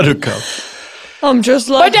 Buttercup. I'm just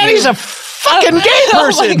My like daddy's you. a fucking gay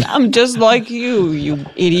person. I'm just like you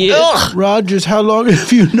idiot. Rogers, how long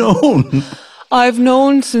have you known? I've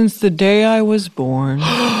known since the day I was born.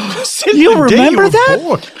 You remember that?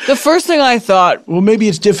 Born. The first thing I thought, Well, maybe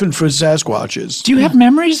it's different for Sasquatches. Do you have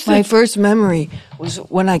memories? my first memory was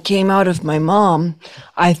when I came out of my mom.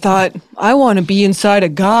 I thought, I want to be inside a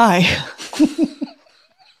guy.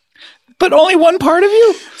 But only one part of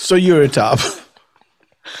you? So you're a top.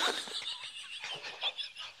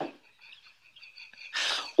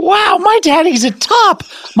 Wow, my daddy's a top.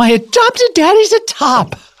 My adopted daddy's a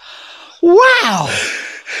top. Wow.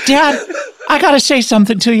 Dad, I gotta say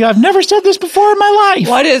something to you. I've never said this before in my life.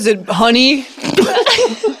 What is it, honey?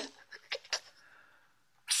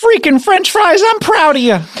 Freaking French fries, I'm proud of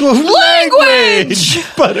you.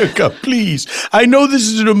 Language! Buttercup, please. I know this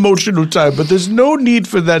is an emotional time, but there's no need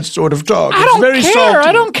for that sort of talk. I It's don't very care. salty.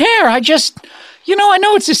 I don't care. I just, I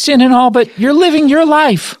know it's a sin and all, but you're living your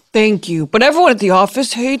life. Thank you. But everyone at the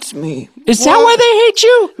office hates me. Is that why they hate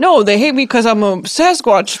you? No, they hate me because I'm a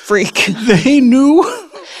Sasquatch freak. They knew?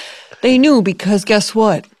 They knew because guess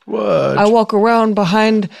what? What? I walk around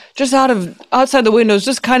behind, just outside the windows,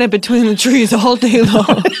 just kind of between the trees all day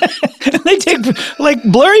long. They take like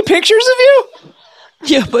blurry pictures of you?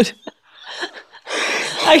 Yeah, but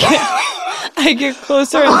I get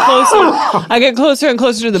closer and closer. I get closer and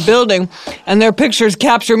closer to the building, and their pictures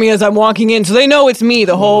capture me as I'm walking in, so they know it's me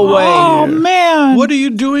the whole way. Oh, man. What are you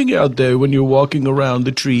doing out there when you're walking around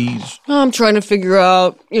the trees? I'm trying to figure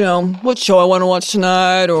out, what show I want to watch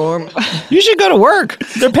tonight, or... You should go to work.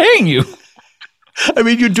 They're paying you. I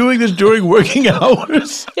mean, you're doing this during working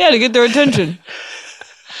hours? Yeah, to get their attention.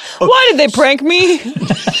 Why did they prank me?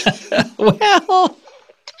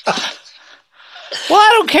 Well,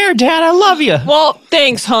 I don't care, Dad. I love you. Well,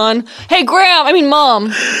 thanks, hon. Hey,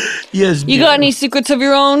 Mom. Yes, You got any secrets of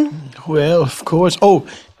your own? Well, of course. Oh,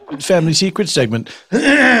 family secret segment.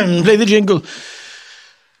 Play the jingle.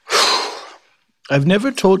 I've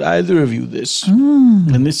never told either of you this,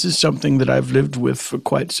 and this is something that I've lived with for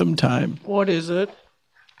quite some time. What is it?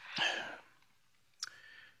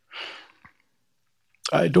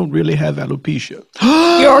 I don't really have alopecia.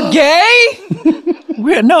 You're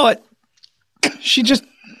gay? No, she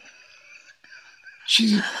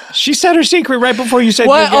said her secret right before you said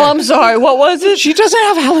What? you're gay. Oh, I'm sorry. What was it? She doesn't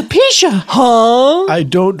have alopecia. Huh? I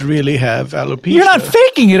don't really have alopecia. You're not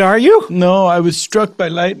faking it, are you? No, I was struck by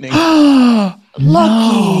lightning.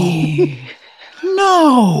 Lucky.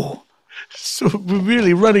 No. So we're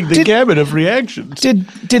really running the gamut of reactions. Did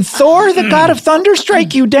Thor, the god of thunder,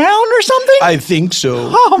 strike you down or something? I think so.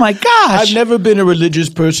 Oh, my gosh. I've never been a religious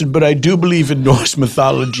person, but I do believe in Norse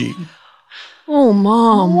mythology. Oh,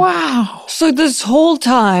 Mom. Wow. So this whole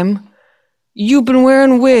time, you've been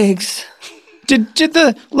wearing wigs. Did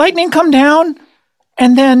the lightning come down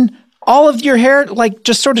and then all of your hair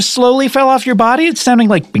just sort of slowly fell off your body? It's sounding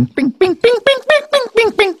like bing, bing, bing, bing, bing, bing, bing, bing,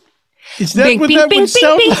 bing. Is that what that would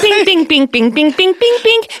sound like? Bing, bing, bing, bing, bing, bing,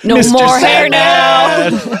 bing. No Mr. more hair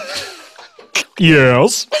Sandman. now.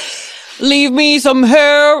 Yes. Leave me some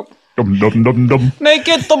hair. Dum dum dum dum. Make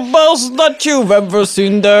it the best that you've ever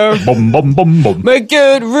seen there. Bum bum bum bum. Make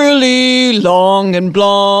it really long and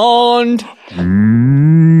blonde.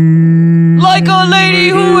 Like a lady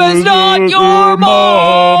who is not your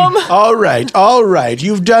mom. All right.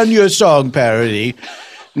 You've done your song parody.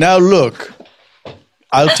 Now look,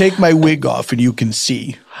 I'll take my wig off and you can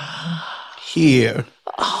see. Here.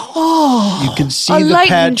 Oh, you can see a the lightning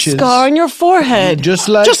patches. Scar on your forehead. Just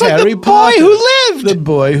like the Harry boy Potter. who lived. The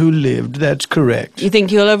boy who lived, that's correct. You think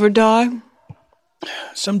he'll ever die?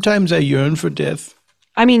 Sometimes I yearn for death.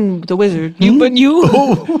 I mean, the wizard. But you.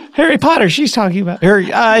 Oh, Harry Potter, she's talking about.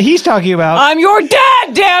 He's talking about. I'm your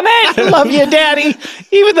dad, damn it! I love you, Daddy,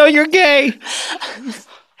 even though you're gay.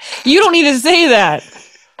 You don't need to say that.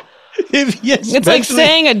 Yes, It's like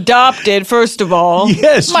saying adopted, first of all.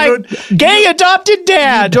 Yes, My gay adopted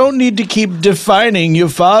dad. You don't need to keep defining your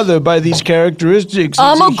father by these characteristics.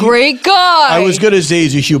 I'm a great guy. I was going to say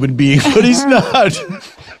he's a human being, but he's not.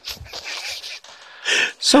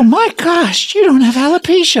 So, my gosh, you don't have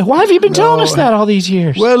alopecia. Why have you been telling us that all these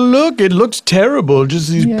years? Well, look, it looks terrible. Just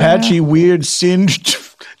these patchy, weird, singed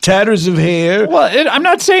tatters of hair. Well, I'm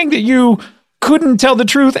not saying that you couldn't tell the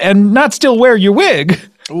truth and not still wear your wig.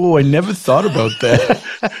 Oh, I never thought about that.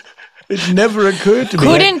 It never occurred to me.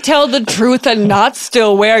 Couldn't tell the truth and not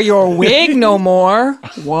still wear your wig no more.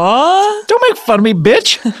 What? Don't make fun of me,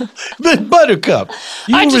 bitch. But Buttercup,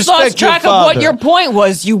 you I just respect lost track your of father. what your point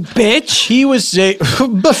was, you bitch. He was saying,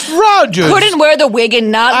 but Rogers. Couldn't wear the wig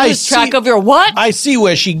and not lose track of your what? I see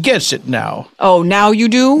where she gets it now. Oh, now you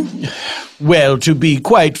do? Well, to be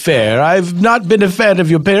quite fair, I've not been a fan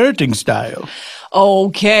of your parenting style.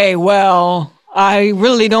 Okay, well, I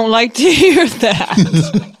really don't like to hear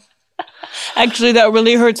that. Actually, that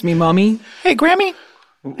really hurts me, Mommy. Hey, Grammy,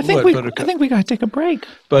 I think we gotta take a break.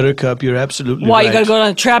 Buttercup, you're absolutely Why, right. you gotta go down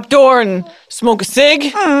the trap door and smoke a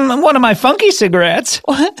cig? One of my funky cigarettes.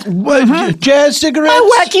 What? What? Jazz cigarettes?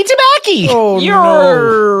 My wacky tobacco. Oh,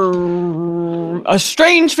 You're a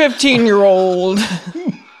strange 15-year-old.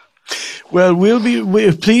 Well,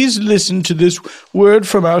 please listen to this word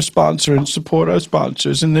from our sponsor and support our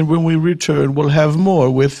sponsors. And then when we return, we'll have more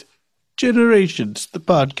with Generations, the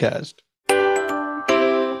podcast.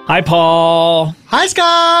 Hi, Paul. Hi,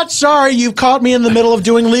 Scott. Sorry, you caught me in the middle of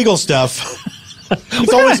doing legal stuff.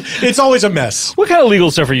 It's always a mess. What kind of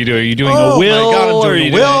legal stuff are you doing? Are you doing Oh, a will? my God, I'm or doing are a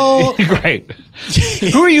you will. Great.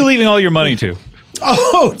 Who are you leaving all your money to?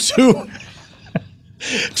 Oh, to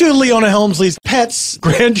to Leona Helmsley's pets,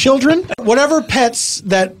 grandchildren, whatever pets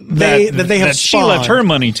that they have that she left her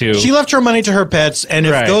money to. She left her money to her pets, and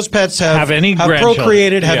if those pets have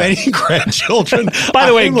procreated, have any grandchildren. By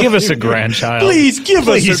the way, give us a grandchild. Please give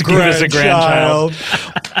us a grandchild.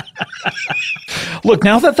 Look,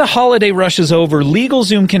 now that the holiday rush is over,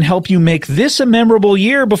 LegalZoom can help you make this a memorable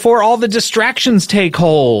year before all the distractions take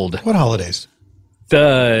hold. What holidays?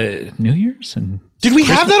 The New Year's and Did we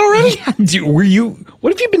have that already? Yeah.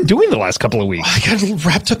 What have you been doing the last couple of weeks? I got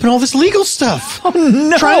wrapped up in all this legal stuff. Oh,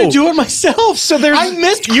 no. Trying to do it myself. So I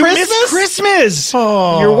missed Christmas? You missed Christmas.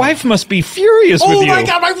 Oh. Your wife must be furious with you. Oh, my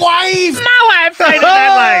God, my wife. My wife faded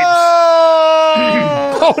that lights.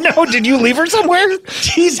 Oh, no. Did you leave her somewhere?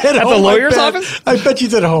 She's at home. At the lawyer's office? I bet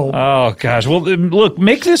she's at home. Oh, gosh. Well, look,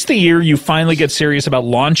 make this the year you finally get serious about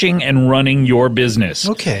launching and running your business.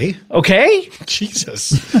 Okay. Okay?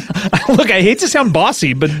 Jesus. Look, I hate to sound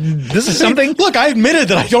bossy, but this is something. Look, I admitted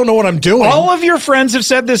that I don't know what I'm doing. All of your friends have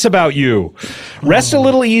said this about you. Rest a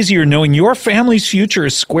little easier knowing your family's future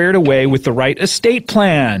is squared away with the right estate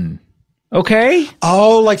plan. Okay?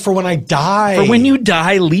 Oh, like for when I die. For when you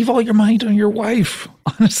die, leave all your money to your wife.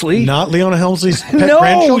 Honestly. Not Leona Helmsley's pet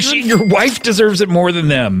grandchildren? No, your wife deserves it more than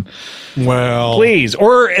them. Well. Please.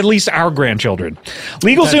 Or at least our grandchildren.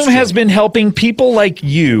 LegalZoom has been helping people like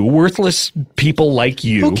you, worthless people like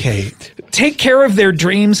you. Okay. Take care of their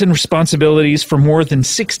dreams and responsibilities for more than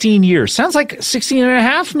 16 years. Sounds like 16 and a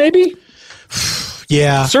half, maybe?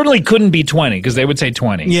 Yeah. Certainly couldn't be 20, because they would say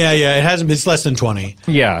 20. Yeah, it hasn't been. It's less than 20.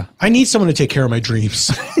 Yeah. I need someone to take care of my dreams.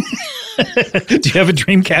 Do you have a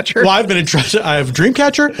dream catcher? Well, I've been entrusted. I have a dream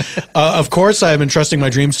catcher. Of course, I have been entrusting my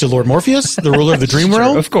dreams to Lord Morpheus, the ruler of the dream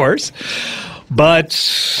realm. Of course. But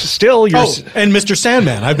still, you're... Oh, and Mr.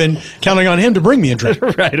 Sandman. I've been counting on him to bring me a dream.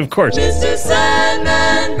 Right, of course. Mr.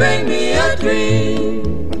 Sandman, bring me a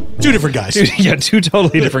dream. Two different guys. Two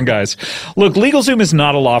totally different guys. Look, LegalZoom is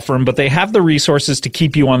not a law firm, but they have the resources to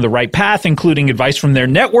keep you on the right path, including advice from their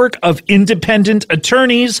network of independent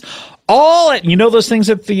attorneys. All at, you know those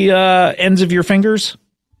things at the ends of your fingers?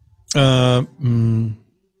 My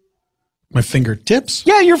fingertips?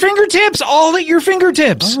 Yeah, your fingertips. All at your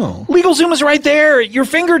fingertips. Oh. LegalZoom is right there at your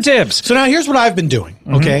fingertips. So now here's what I've been doing,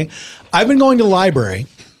 okay? I've been going to the library,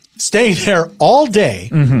 staying there all day,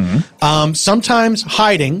 sometimes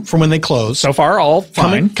hiding from when they close. So far, all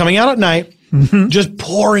fine. Coming out at night, just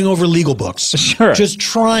poring over legal books. Sure. Just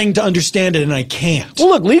trying to understand it, and I can't. Well,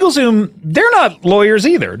 look, LegalZoom, they're not lawyers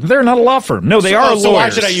either. They're not a law firm. No, they are lawyers. So why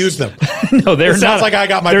should I use them? No, they're not. Sounds like I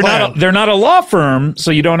got my plan. They're not a law firm,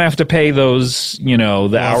 so you don't have to pay those,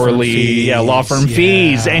 the hourly law firm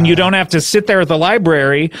fees. And you don't have to sit there at the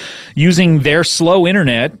library using their slow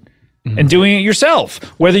internet and doing it yourself.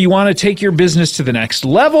 Whether you want to take your business to the next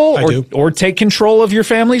level or take control of your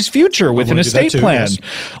family's future with an estate plan. Yes.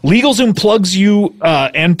 LegalZoom plugs you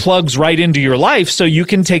and plugs right into your life so you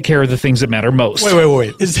can take care of the things that matter most.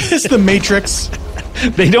 Wait. Is this the Matrix?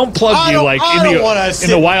 They don't plug you like in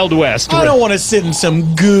the Wild West. I don't want to sit in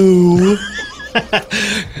some goo.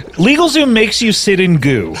 LegalZoom makes you sit in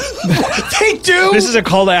goo. They do? This is a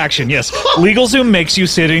call to action, yes. LegalZoom makes you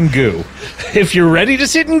sit in goo. If you're ready to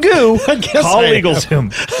sit in goo, call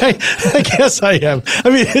LegalZoom. I guess I am.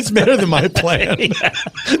 I mean, it's better than my plan.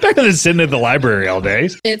 Better than sitting at the library all day.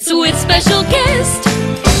 It's with special guest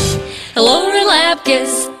Lauren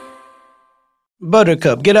Lapkus.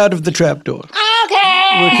 Buttercup, get out of the trapdoor. Okay.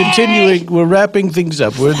 We're continuing. We're wrapping things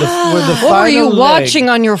up. We're the final What were you leg. watching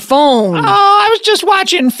on your phone? Oh, I was just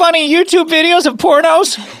watching funny YouTube videos of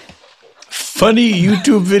pornos. Funny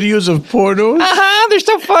YouTube videos of pornos? They're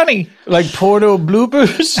so funny. Like porno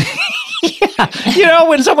bloopers? Yeah.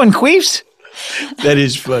 When someone queefs. That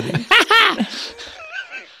is funny.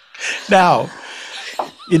 Now,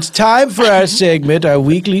 it's time for our segment, our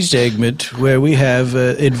weekly segment, where we have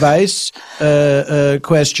advice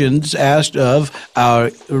questions asked of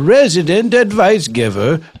our resident advice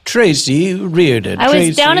giver, Traci Readen. I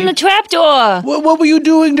was down in the trapdoor. What were you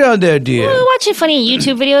doing down there, dear? We were watching funny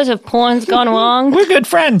YouTube videos of porns gone wrong. We're good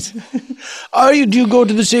friends. Do you go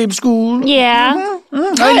to the same school? Yeah.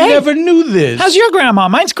 I never knew this. How's your grandma?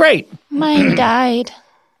 Mine's great. Mine died.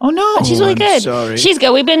 Oh, no. But she's really good. sorry. She's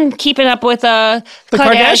good. We've been keeping up with the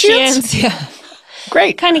Kardashians? Yeah.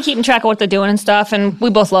 Great. Kind of keeping track of what they're doing and stuff, and we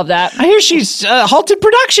both love that. I hear she's halted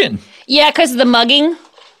production. Yeah, because of the mugging.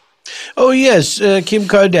 Oh, yes. Kim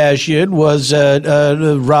Kardashian was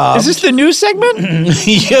robbed. Is this the news segment?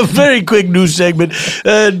 Yeah, very quick news segment.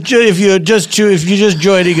 If you're just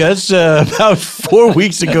joining us, about 4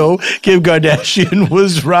 weeks ago, Kim Kardashian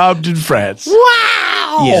was robbed in France. Wow.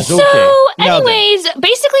 Wow. Yes, So, Now then. anyways,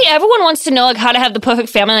 basically everyone wants to know like how to have the perfect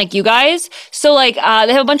family like you guys. So, like, they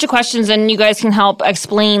have a bunch of questions, and you guys can help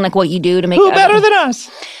explain like what you do to make. Who better than us?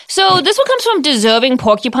 So this one comes from Deserving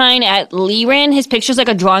Porcupine at Readen. His picture's like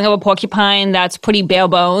a drawing of a porcupine that's pretty bare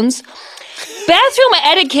bones. Bathroom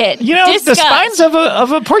etiquette. You know, Discuss. the spines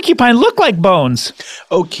of a porcupine look like bones.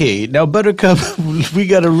 Okay, now Buttercup, we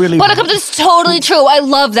got to really. Buttercup, that's totally true. I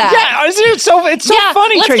love that. Yeah, it's so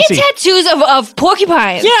funny, let's Traci. get tattoos of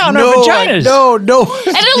porcupines. Yeah, on our vaginas. No. And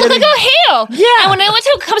it'll look like a hair. Yeah. And when anyone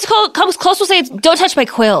comes close, we'll say, don't touch my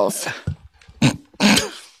quills.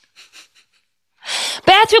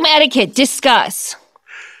 Bathroom etiquette. Discuss.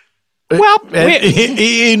 Well,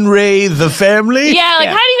 in Ray the family. Yeah, like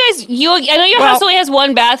Yeah. how do you guys? I know your house only has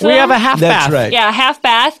one bathroom. we have a half That's bath. right. Yeah, a half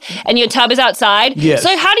bath, and your tub is outside. Yes. So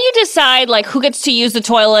like, how do you decide like who gets to use the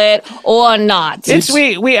toilet or not?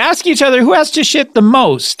 We ask each other who has to shit the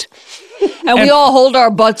most. And we all hold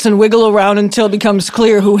our butts and wiggle around until it becomes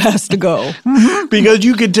clear who has to go. Because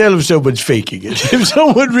you can tell if someone's faking it. If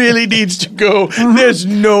someone really needs to go, there's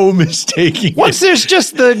no mistaking Once it. there's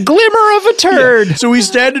just the glimmer of a turd. So we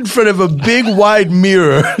stand in front of a big wide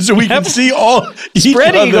mirror so we can see all each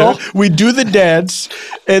Spread other. eagle. We do the dance,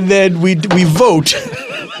 and then we vote.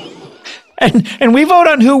 And we vote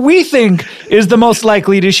on who we think is the most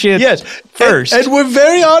likely to shit Yes, first. and we're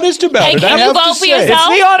very honest about Hey, it. can I you have to vote for say. yourself?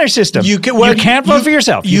 It's the honor system. You can't vote for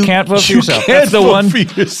yourself. You can't vote for yourself. Can't That's the vote one. for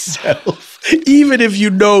yourself, even if you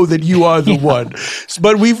know that you are the one.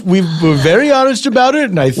 But we're very honest about it,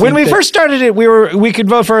 and I think When we that- first started it, we could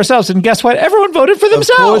vote for ourselves, and guess what? Everyone voted for themselves.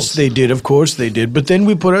 Of course they did. But then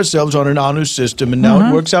we put ourselves on an honor system, and now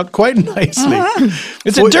it works out quite nicely.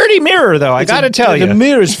 It's a dirty mirror, though. I got to tell you. The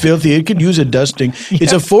mirror is filthy. It could use a dusting.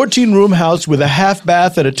 It's a 14-room house with a half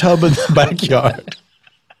bath and a tub in the backyard.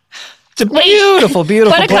 It's a beautiful,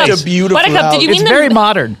 beautiful Buttercup, place. a beautiful Buttercup, house. did you It's mean very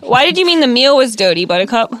modern. Why did you mean the meal was dirty,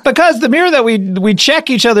 Buttercup? Because the mirror that we check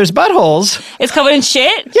each other's buttholes. It's covered in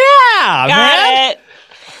shit? Yeah, Got man. it.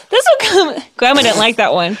 This will come. Grandma didn't like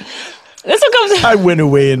that one. This one comes. I went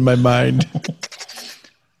away in my mind.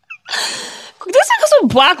 This one comes from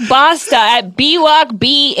Blockbuster at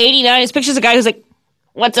BWalkB89. His picture's a guy who's like,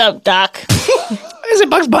 "What's up, Doc?" Is it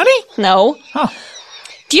Bugs Bunny? No. Oh.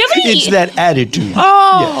 Do you have any? It's that attitude.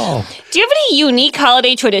 Oh. Do you have any unique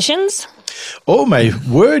holiday traditions? Oh, my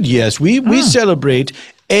word, yes. We celebrate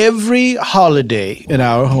every holiday in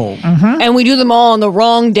our home. And we do them all on the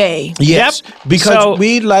wrong day. Yes, Yep. because So-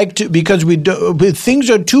 we like to, because we do, things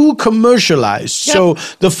are too commercialized. Yep. So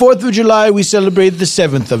the 4th of July, we celebrate the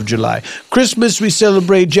 7th of July. Christmas, we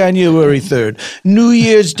celebrate January 3rd. New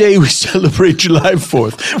Year's Day, we celebrate July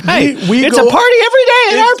 4th. Hey, We it's go- a party every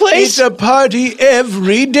day in our place. It's a party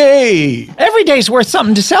every day. Every day's worth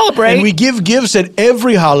something to celebrate. And we give gifts at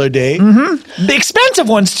every holiday. the expensive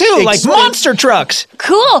ones, too, like monster trucks.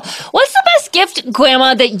 Cool. What's the best gift,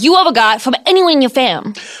 Grandma, that you ever got from anyone in your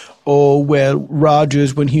fam? Oh, well,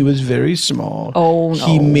 Rogers, when he was very small,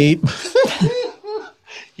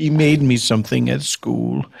 he made me something at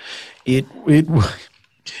school. It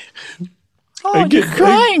Oh, you're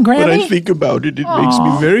crying, Granny. When I think about it, it makes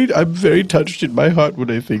me I'm very touched in my heart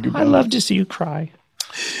when I think about I it. love to see you cry.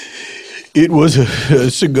 It was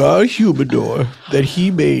a cigar humidor that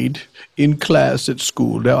he made in class at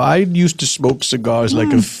school. Now, I used to smoke cigars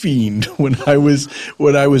like a fiend when I was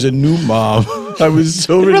a new mom. I was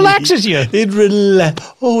so relieved. relaxes you. It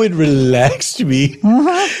relaxed me.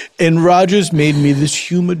 And Rogers made me this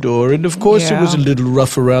humidor, and of course it was a Yeah. little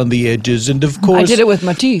rough around the edges, and of course I did it with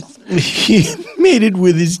my teeth. he made it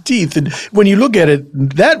with his teeth. And when you look at it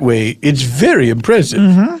that way, it's very impressive.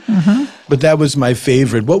 But that was my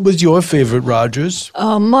favorite. What was your favorite, Rogers?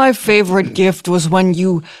 My favorite gift was when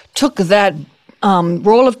you took that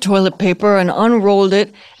roll of toilet paper and unrolled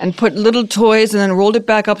it and put little toys and then rolled it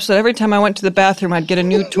back up so that every time I went to the bathroom, I'd get a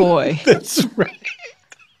new toy. That's right.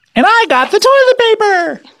 And I got the toilet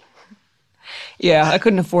paper. Yeah, I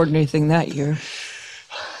couldn't afford anything that year.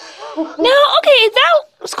 No, okay, that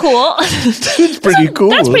was cool. It's pretty cool.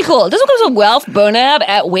 That's pretty cool. This one comes from Ralph Burnab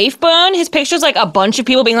at Wafeburn. His picture's like a bunch of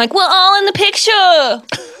people being like, we're all in the picture.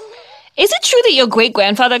 Is it true that your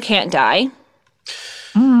great-grandfather can't die?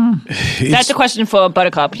 That's a question for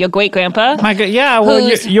Buttercup. Your great-grandpa? My God, yeah, well,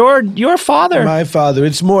 Who's- your father. My father.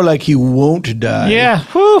 It's more like he won't die. Yeah.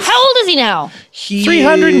 Whew. How old is he now? He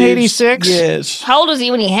 386? is- Yes. How old was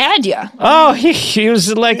he when he had you? Oh, he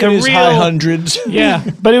was like In a his real high hundreds. Yeah,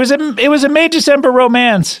 but it was a May December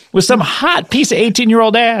romance with some hot piece of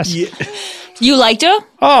 18-year-old ass. Yeah. You liked her?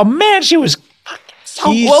 Oh man, she was.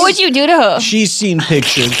 He's- What would you do to her? She's seen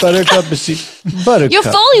pictures. Buttercup has seen. Buttercup. Your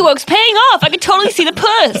Foley work's paying off. I could totally see the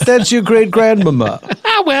puss. That's your great grandmama.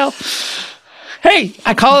 well. Hey,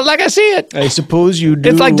 I call it like I see it. I suppose you do.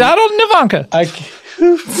 It's like Donald and Ivanka.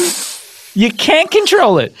 You can't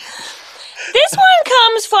control it. This one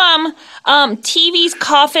comes from TV's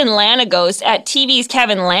Coffin Lanagos at TV's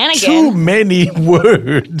Kevin Lanigan. Too many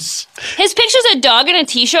words. His picture's a dog in a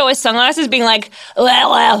t-shirt with sunglasses being like,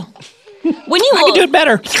 well. When you I can do it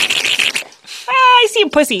better. I see a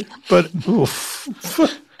pussy. But, oof.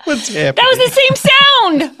 What's happening? That was the same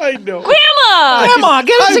sound. I know. Grandma,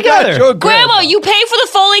 get it together. Grandma, you pay for the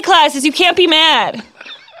Foley classes. You can't be mad.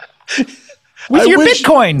 With your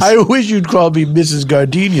bitcoins. I wish you'd call me Mrs.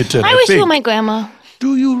 Gardenia tonight. I wish you were my grandma.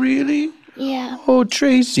 Do you really? Yeah. Oh,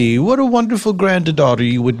 Tracy, what a wonderful granddaughter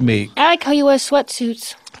you would make. I like how you wear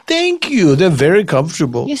sweatsuits. Thank you. They're very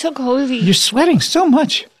comfortable. You're so cozy. You're sweating so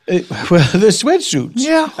much. Well, they're sweatsuits.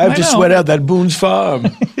 Yeah, I have to know. sweat out that Boone's Farm.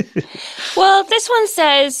 Well, this one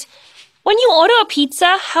says, when you order a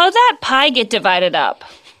pizza, how'd that pie get divided up?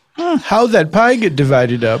 How'd that pie get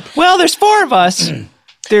divided up? Well, there's 4 of us.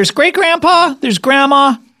 There's great-grandpa, there's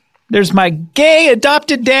grandma, there's my gay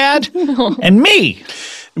adopted dad, and me.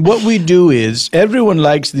 What we do is everyone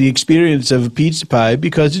likes the experience of a pizza pie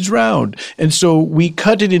because it's round. And so we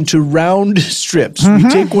cut it into round strips. We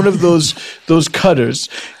take one of those cutters.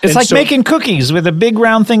 It's like making cookies with a big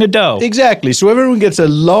round thing of dough. Exactly. So everyone gets a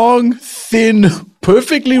long, thin,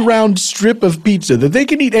 perfectly round strip of pizza that they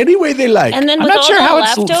can eat any way they like. And then I'm with not all sure the how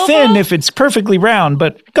it's leftover? thin if it's perfectly round,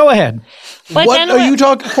 but go ahead. But what then are you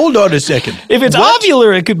talking? Hold on a second. If it's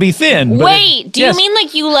ovular, it could be thin. but Wait, do yes. you mean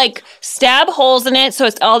like you like stab holes in it so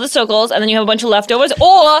it's all the circles and then you have a bunch of leftovers?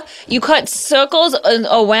 Or you cut circles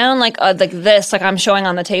around like this, like I'm showing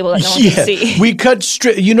on the table that no one can see? We cut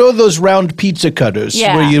straight. You know those round pizza cutters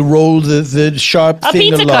Yeah. where you roll the sharp A thing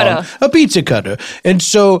pizza along. cutter. A pizza cutter. And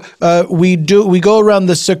so we go around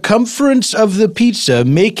the circumference of the pizza,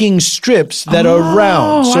 making strips that are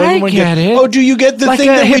round. So I everyone get it. Oh, do you get the like thing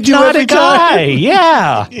a that we do every hypnotic time? eye.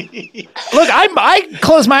 Yeah. Look, I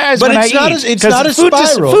close my eyes But when it's I not eat. it's not a 'cause food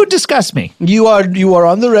spiral. food disgusts me. You are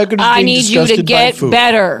on the record as I being need you to disgusted by get food.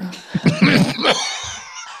 better.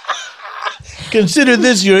 Consider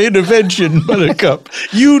this your intervention, Buttercup.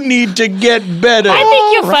 You need to get better. I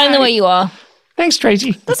think you're fine the way you are. Thanks,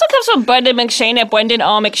 Tracy. This one comes from Brendan McShane at Brendan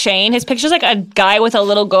R. McShane. His picture's like a guy with a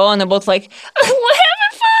little girl, and they're both like, we're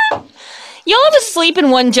having fun. Y'all ever sleep in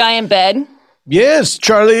one giant bed? Yes,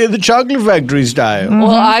 Charlie and the Chocolate Factory style.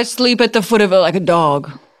 Well, I sleep at the foot of it like a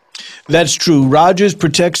dog. That's true. Rogers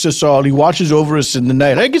protects us all. He watches over us in the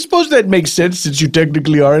night. I suppose that makes sense since you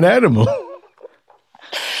technically are an animal.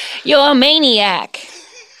 You're a maniac.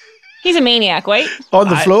 He's a maniac, right? On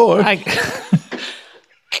the floor.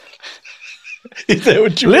 Is that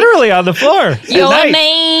what you Literally on the floor. You're at a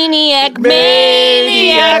night.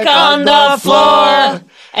 maniac on the floor.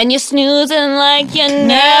 And you're snoozing like you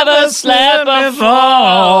never slept before.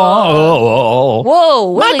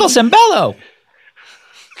 Whoa. Michael Sembello.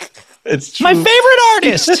 It's true. My favorite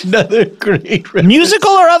artist. Another great reference.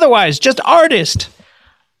 Musical or otherwise, just artist.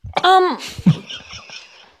 I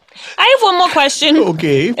have one more question.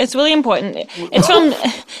 Okay. It's really important. It's from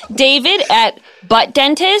David at Butt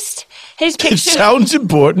Dentist. His It picture. sounds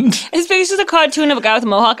important. His picture's a cartoon of a guy with a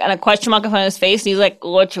mohawk and a question mark in front of his face. And he's like,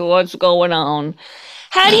 what's going on?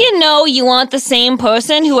 How do you know you want the same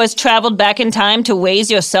person who has traveled back in time to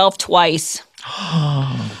raise yourself twice?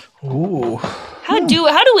 Ooh. How do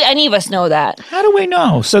any of us know that? How do we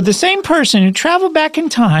know? So the same person who traveled back in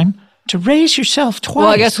time to raise yourself twice. Well,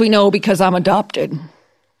 I guess we know because I'm adopted.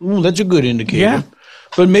 Ooh, that's a good indicator. Yeah.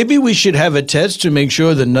 But maybe we should have a test to make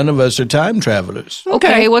sure that none of us are time travelers.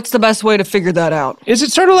 Okay, what's the best way to figure that out? Is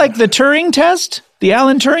it sort of like the Turing test? The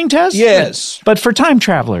Alan Turing test? Yes. But for time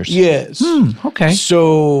travelers? Yes. Okay.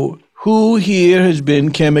 So, who here has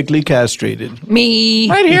been chemically castrated? Me.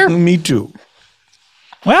 Right here. Me too.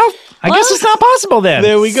 Well, I guess it's not possible then.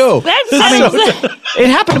 There we go. That sounds. It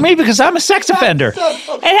happened to me because I'm a sex offender.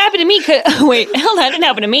 It happened to me. Wait, hell, that didn't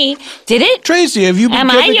happen to me. Did it? Tracy, have you been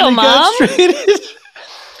Am I chemically your mom? castrated?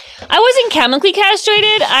 I wasn't chemically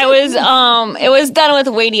castrated. I was. It was done with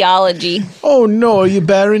radiology. Oh no, are you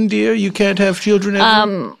barren, dear? You can't have children ever?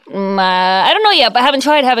 I don't know yet, but I haven't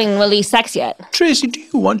tried having really sex yet. Tracy, do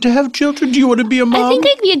you want to have children? Do you want to be a mom? I think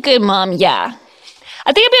I'd be a good mom. Yeah,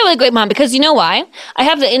 I think I'd be a really great mom because you know why? I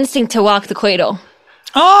have the instinct to rock the cradle.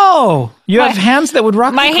 Oh, you have hands that would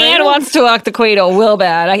rock My the hand cradle? wants to rock the cradle real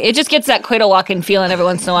bad. It just gets that cradle walking feeling every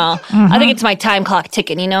once in a while. I think it's my time clock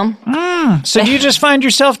ticking, you know? So do you just find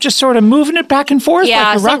yourself just sort of moving it back and forth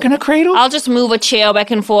like you're rocking a cradle? I'll just move a chair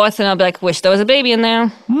back and forth and I'll be like, wish there was a baby in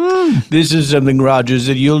there. This is something, Rogers,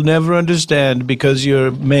 that you'll never understand because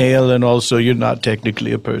you're male and also you're not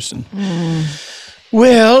technically a person.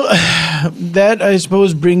 Well, that, I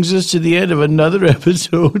suppose, brings us to the end of another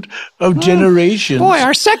episode of Generations. Boy,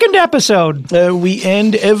 our second episode. We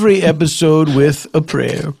end every episode with a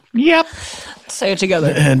prayer. Yep. Say it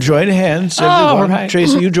together. And join hands, everyone. All right.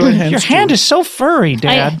 Tracy, you join hands. Your hand is so furry,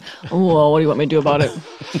 Dad. Well, what do you want me to do about it?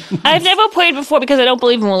 I've never prayed before because I don't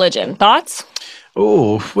believe in religion. Thoughts?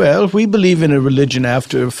 Oh, well, we believe in a religion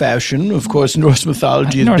after fashion. Of course, Norse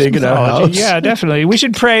mythology is big in our house. Yeah, definitely. We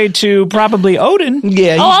should pray to probably Odin.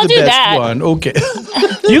 Yeah, he's I'll the do best that. one. Okay.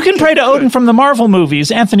 You can pray to Odin from the Marvel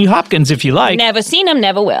movies, Anthony Hopkins, if you like. Never seen him,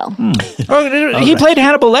 never will. He played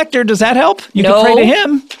Hannibal Lecter. Does that help? You No. can pray to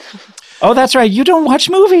him. Oh, that's right. You don't watch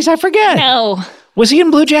movies. I forget. No. Was he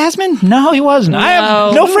in Blue Jasmine? No, he wasn't. I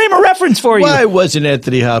have no frame of reference for you. Why wasn't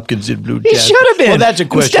Anthony Hopkins in Blue He Jasmine? should have been. Well, that's a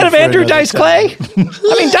question Instead of for Andrew another Dice time. Clay.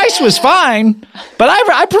 I mean, Dice was fine, but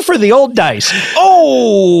I prefer the old Dice.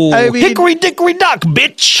 Oh, I mean- hickory dickory dock,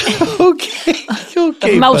 bitch.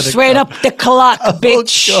 Okay, Mouse right up the clock,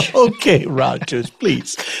 bitch. Okay, Rogers,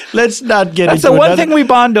 please. Let's not get That's into the one another- thing we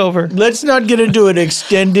bond over. Let's not get into an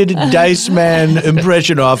extended Dice Man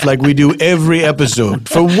impression off like we do every episode.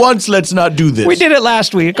 For once, let's not do this. We did it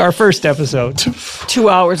last week, our first episode. 2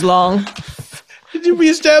 hours long. Did we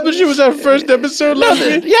establish it was our first episode last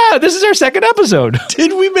week? Yeah, this is our second episode.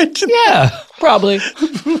 Did we mention that? Yeah. Probably.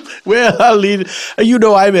 Well, I'll leave. You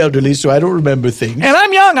know I'm elderly, so I don't remember things. And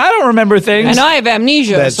I'm young. I don't remember things. And I have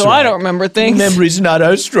amnesia, That's so I right. don't remember things. Memory's not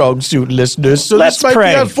our strong suit, listeners. So Let's this might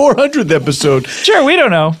pray. be our 400th episode. Sure, we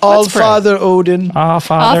don't know. All Let's pray. Father Odin, Our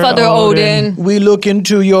Father, Father Odin, we look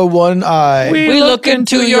into your one eye. we look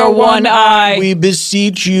into your one eye. We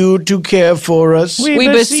beseech you to care for us. We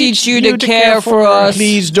beseech you to care for us.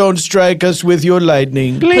 Please don't strike us with your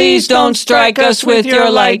lightning. Please don't strike us with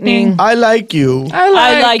your lightning. I like you.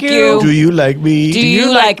 I like you. Do you like me? Do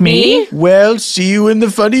you like me? Well, see you in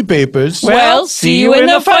the funny papers. Well, see you in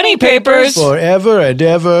the funny papers. Forever and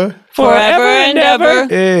ever. Forever and ever.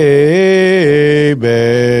 Amen.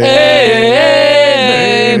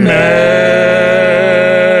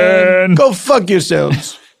 Amen. Go fuck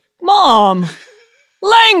yourselves. Mom,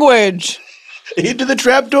 language. Into the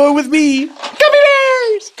trapdoor with me. Gummy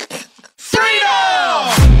bears.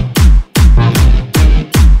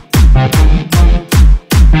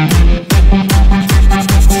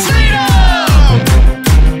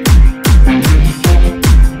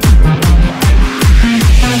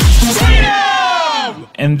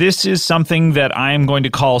 And this is something that I am going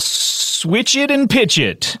to call Switch It and Pitch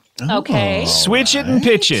It. Okay. Switch it and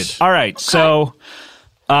pitch it. All right. So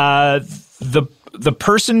the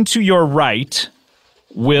person to your right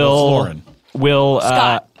Lauren. will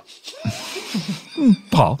Scott.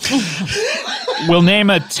 Paul will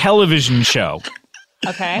name a television show.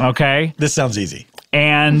 Okay. Okay. This sounds easy.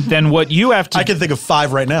 And then what you have to I can think of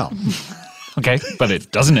 5 right now. Okay, but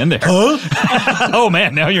it doesn't end there. Oh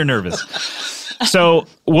man, now you're nervous. So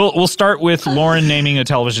we'll start with Lauren naming a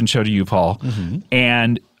television show to you, Paul,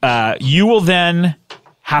 and you will then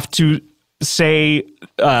have to say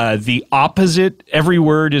the opposite. Every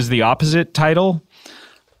word is the opposite title.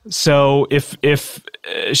 So if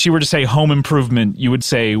she were to say home improvement, you would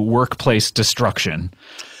say workplace destruction.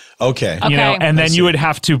 Okay. You know, Okay. and then you would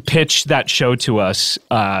have to pitch that show to us,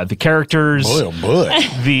 the characters, Boy, oh boy.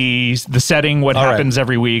 the setting, what All right. happens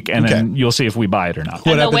every week, and then you'll see if we buy it or not. What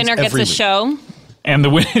And the happens winner gets every a week? show. And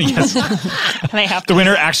the winner, yes, They have the to.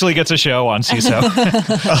 winner actually gets a show on CISO.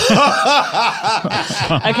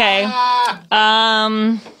 Okay.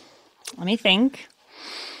 Let me think.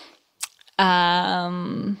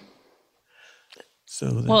 So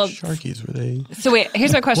the Well, Sharkies, were they? So wait,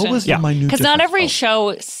 here's my question. What was Yeah. the minute Because not difference? every Oh,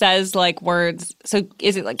 show says like words. So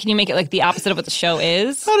is it like, can you make it like the opposite of what the show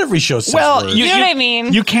is? Not every show says Well, words. You know what I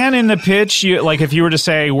mean? You can in the pitch, like if you were to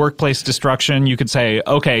say workplace destruction, you could say,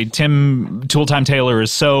 okay, Tim Tooltime Taylor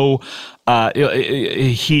is so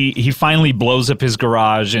he finally blows up his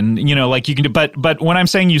garage, and you know, like you can do. But when I'm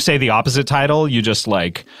saying you say the opposite title, you just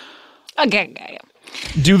like Okay.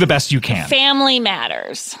 do the best you can. Family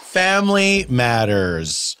Matters. Family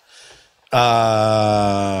Matters.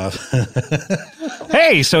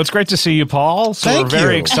 Hey, so it's great to see you, Paul. So Thank we're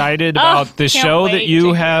very you. excited about this can't show wait that you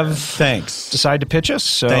to have Thanks. decided to pitch us.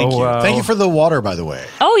 So Thank you. Thank you for the water, by the way.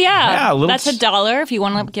 Oh yeah. Yeah, a little That's $1 if you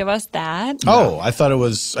want to give us that. Oh, I thought it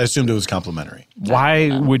was. I assumed it was complimentary.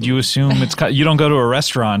 why would you assume it's you don't go to a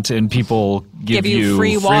restaurant and people give you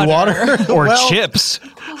free water. Water or Well, chips?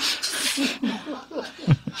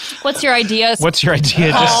 What's your idea? What's your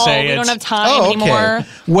idea? Just say we it. don't have time Oh, okay. anymore.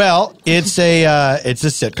 Well, it's a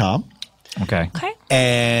sitcom, Okay. Okay.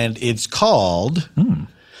 and it's called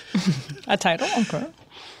A title? Okay.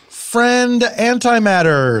 Friend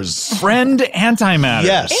Antimatters. Friend Antimatters.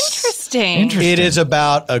 Yes. Interesting. It is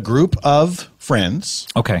about a group of friends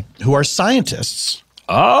Okay. who are scientists.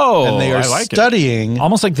 Oh, And they are I like studying.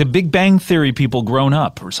 Almost like the Big Bang Theory people grown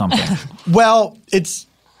up or something. Well, it's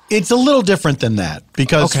a little different than that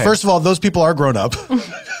because, Okay. first of all, those people are grown up.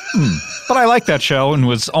 But I like that show and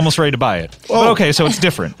was almost ready to buy it. But okay, so it's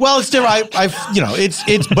different. Well, it's different. But it's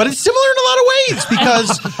similar in a lot of ways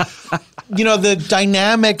because, the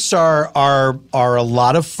dynamics are a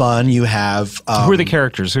lot of fun. You have Who are the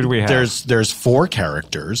characters? Who do we have? There's 4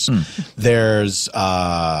 characters. There's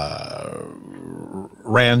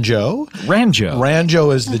Ranjo.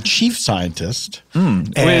 Ranjo is the chief scientist.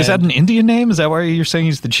 Wait, is that an Indian name? Is that why you're saying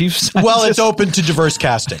he's the chief scientist? Well, it's open to diverse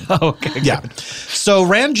casting. Okay. Yeah. So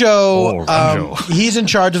Ranjo, he's in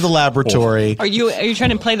charge of the laboratory. Are you trying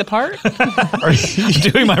to play the part? Are you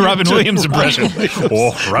doing my Robin Williams impression.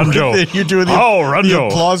 Ranjo. You're doing the Ranjo.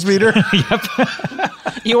 applause meter?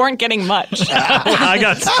 You weren't getting much. I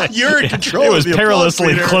got You're in control. It was of the applause perilously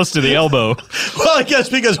meter. close to the elbow. Well, I guess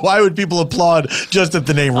because why would people applaud just at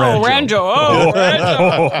the name Ranjo? Ranjo.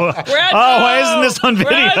 Oh, why isn't this on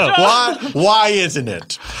video? Ranjo. Why isn't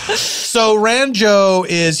it? So Ranjo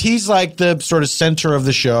he's like the sort of center of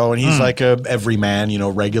the show, and he's like a everyman,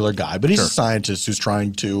 regular guy. But he's a scientist who's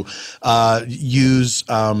trying to use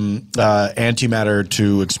antimatter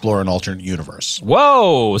to explore an alternate universe.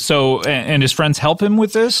 Whoa. So, and his friends help him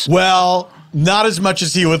with this? Well, not as much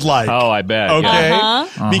as he would like. Oh, I bet. Okay,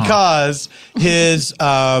 Yeah. because his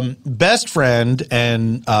best friend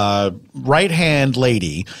and right-hand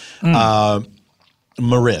lady,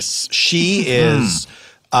 Maris, she is,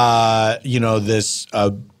 this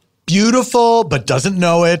beautiful but doesn't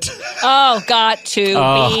know it. Oh, got to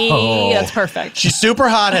be. That's perfect. She's super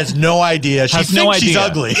hot, has no idea. She thinks she's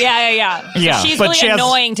ugly. Yeah. Yeah, She's but really she has-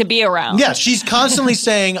 annoying to be around. Yeah, she's constantly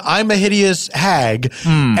saying, I'm a hideous hag.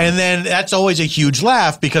 And then that's always a huge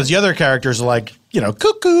laugh because the other characters are like,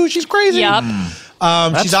 cuckoo, she's crazy. Yep.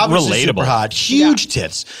 She's obviously super relatable. hot. Huge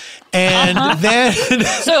tits. And then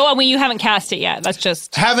So you haven't cast it yet. That's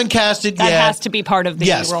just haven't cast it that yet. has to be part of the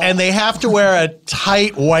Yes, role. and they have to wear a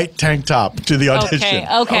tight white tank top to the audition.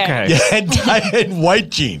 Okay. Yeah, and white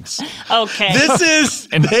jeans. Okay. This is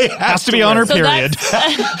And they has to be on her So period.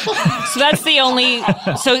 So that's the only.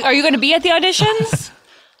 So are you going to be at the auditions?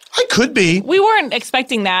 I could be. We weren't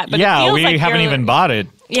expecting that, but it Yeah, feels we like haven't you're- even bought it.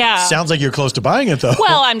 Yeah. Sounds like you're close to buying it though.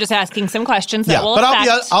 Well, I'm just asking some questions that yeah, will but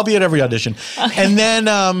affect. I'll be at every audition. Okay. And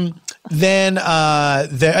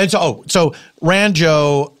so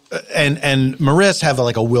Ranjo and Maris have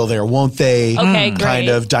a will they or won't they Okay, kind great.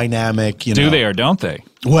 of dynamic. Do they or don't they?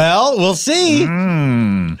 Well, we'll see.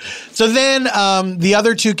 So then the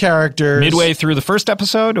other 2 characters Midway through the first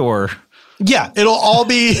episode or? Yeah, it'll all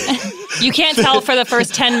be You can't tell for the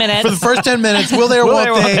first 10 minutes. for the first 10 minutes. Will they or Will won't they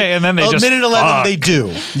or won't they? they? And then they just minute 11 fuck. they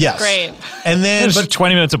do. Yes. Great. And then There's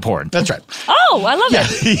 20 minutes of porn. that's right. Oh, I love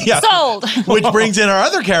it. Yeah. Sold. Which brings in our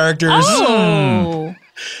other characters. Oh.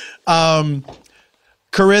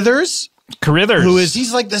 Carithers. Carithers.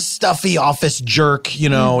 He's like the stuffy office jerk, He's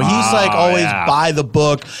like always by the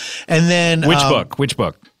book. And then Which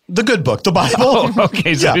book? The good book, the Bible. Oh,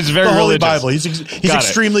 okay, so he's very the Holy religious. Bible. He's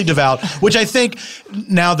extremely devout, which I think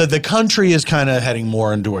now that the country is kind of heading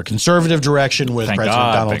more into a conservative direction with President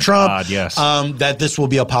Donald Trump, yes. that this will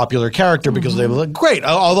be a popular character because they will look great.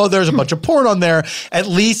 Although there's a bunch of porn on there, at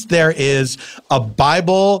least there is a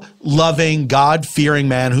Bible-loving, God-fearing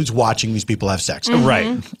man who's watching these people have sex.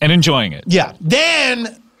 Right, and enjoying it. Yeah.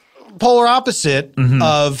 Then, polar opposite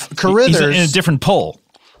of Carithers. He's in a different pole.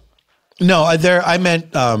 No, I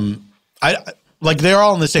meant they're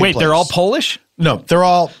all in the same place. Wait, they're all Polish? No, they're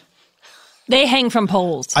all. They hang from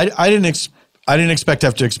poles. I didn't expect to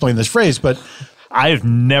have to explain this phrase, but I've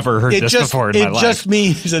never heard this before in my life. It just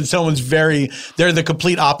means that someone's they're the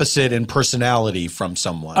complete opposite in personality from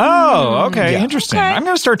someone. Oh, okay, Yeah. interesting. Okay. I'm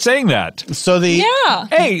going to start saying that. So Yeah.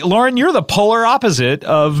 Hey, Lauren, you're the polar opposite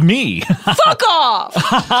of me. Fuck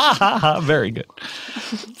off. Very good.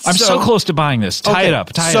 I'm so close to buying this. Tie it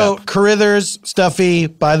up. So Carithers, stuffy,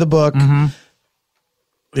 by the book.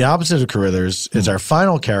 The opposite of Carithers is our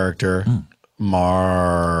final character,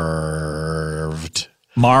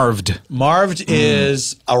 Marved. Marved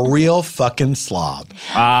is a real fucking slob.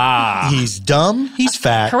 He's dumb. He's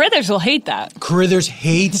fat. Carithers will hate that. Carithers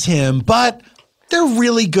hates him, but they're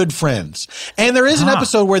really good friends. And there is an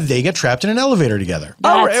episode where they get trapped in an elevator together.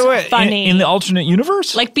 That's funny. In the alternate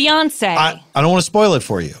universe? Like Beyonce. I don't want to spoil it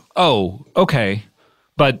for you. Oh, okay.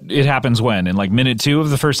 But it happens when? In like minute 2 of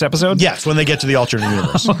the first episode? Yes, when they get to the alternate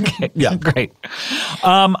universe. Okay. Yeah. Great.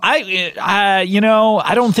 I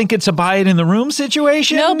don't think it's a buy it in the room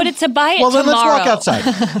situation. No, but it's a buy it Well, then tomorrow. let's walk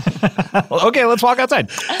outside. Okay, let's walk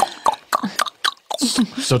outside.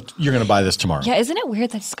 So you're going to buy this tomorrow. Yeah, isn't it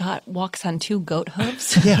weird that Scott walks on 2 goat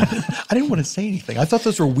hooves? Yeah. I didn't want to say anything. I thought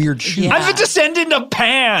those were weird shoes. Yeah. I'm a descendant of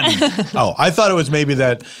Pan. Oh, I thought it was maybe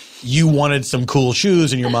that you wanted some cool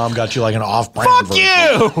shoes and your mom got you like an off-brand Fuck version.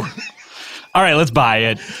 you. All right, let's buy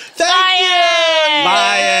it. Thank you.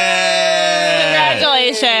 Buy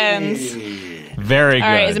it. Congratulations. Very good.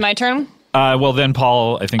 All right, is it my turn? Well, then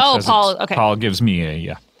Paul, I think. Oh, says Paul, it's- okay. Paul gives me a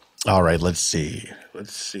yeah. All right, let's see.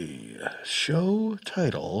 Show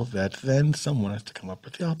title that then someone has to come up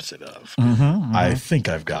with the opposite of. I think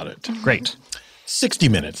I've got it. Great. 60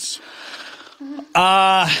 Minutes.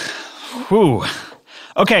 Whew.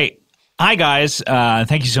 Okay. Hi, guys.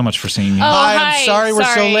 Thank you so much for seeing me. Hi, hi, I'm sorry we're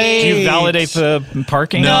so sorry. late. Do you validate the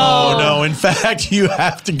parking? No. In fact, you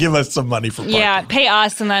have to give us some money for parking. Yeah, pay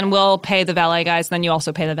us, and then we'll pay the valet guys, and then you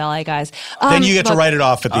also pay the valet guys. Then you get to look, write it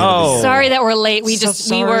off at the end of the year. Sorry that we're late. We were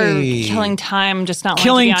sorry. killing time, just not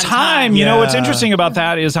Killing wanting to be on time. You know what's Yeah. interesting about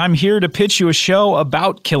that is I'm here to pitch you a show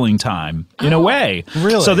about killing time in a way.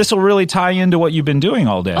 Really? So this will really tie into what you've been doing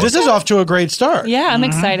all day. This is off to a great start. Yeah, I'm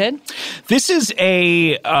excited. This is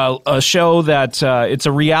a show that it's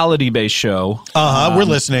a reality-based show. We're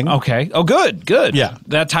listening. Okay. Oh, good. Yeah.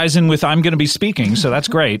 That ties in with I'm going to be speaking, so that's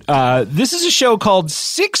great. This is a show called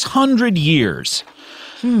 600 Years.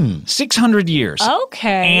 600 Years.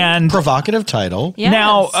 Okay. And Provocative title. Yes.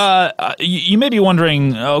 now, you may be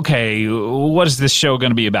wondering, okay, what is this show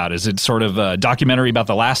going to be about? Is it sort of a documentary about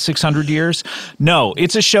the last 600 years? No,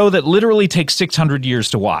 it's a show that literally takes 600 years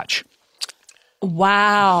to watch.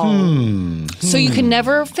 Wow. So you can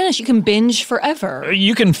never finish. You can binge forever.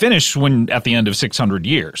 You can finish at the end of 600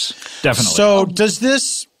 years. Definitely. So does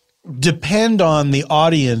this depend on the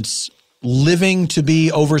audience living to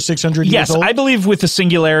be over 600 years Yes, old? I believe with the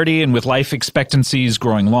singularity and with life expectancies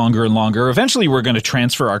growing longer and longer, eventually we're going to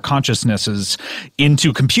transfer our consciousnesses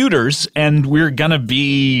into computers, and we're going to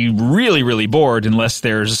be really, really bored unless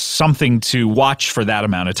there's something to watch for that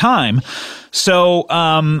amount of time. So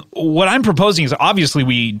what I'm proposing is obviously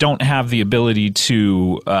we don't have the ability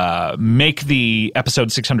to make the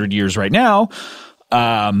episode 600 years right now.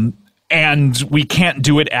 And we can't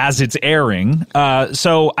do it as it's airing.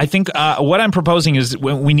 So I think what I'm proposing is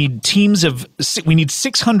we need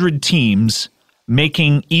 600 teams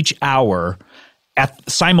making each hour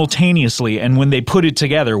simultaneously. And when they put it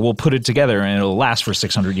together, we'll put it together and it'll last for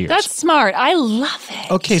 600 years. That's smart. I love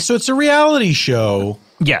it. Okay, so it's a reality show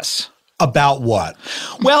Yes. about what?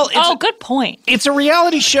 Well, Good point. it's a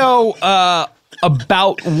reality show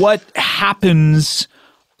about what happens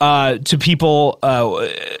to people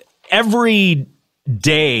every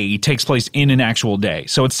day takes place in an actual day.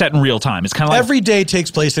 So it's set in real time. It's kind of like Every day takes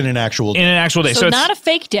place in an actual in an actual day. So it's not a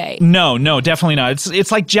fake day. No, definitely not.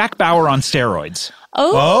 It's like Jack Bauer on steroids.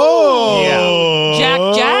 Oh.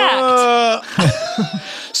 Jacked.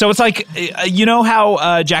 So it's like you know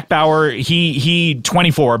how Jack Bauer he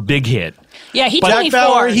 24 big hit. Yeah, he Jack 24.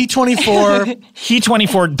 Bauer, he 24. He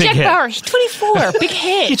 24 big Jack hit. Bauer, he 24. Big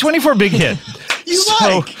hit. He 24 big hit. You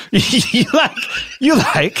So, you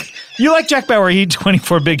like Jack Bauer, he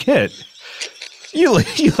 24 big hit. You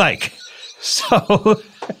like.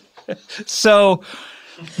 So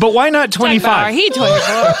but why not 25? Jack Bauer, he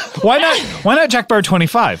 24. Why not Jack Bauer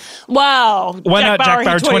 25? Wow. Why not Jack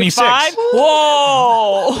Bauer he 26? 25?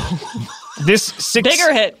 Whoa. This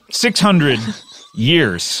Bigger hit. 600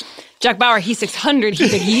 years. Jack Bauer, he 600. He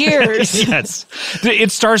big years. Yes.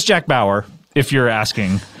 It stars Jack Bauer, if you're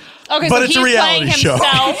asking. Okay, But so it's he's a reality playing show.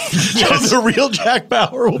 himself. So the real Jack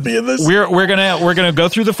Bauer will be in this. We're gonna go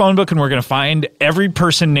through the phone book and we're gonna find every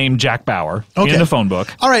person named Jack Bauer in the phone book.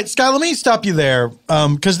 All right, Scott, let me stop you there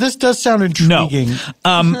because this does sound intriguing.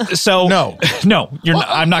 So No. you're not,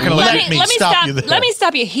 I'm not gonna let me stop you there. Let me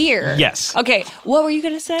stop you here. Yes. Okay, what were you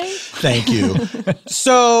going to say? Thank you.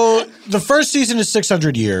 So the first season is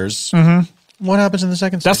 600 years. Mm-hmm. What happens in the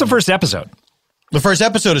second season? That's the first episode. The first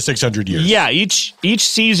episode is 600 years. Yeah, each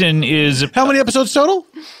season is How many episodes total?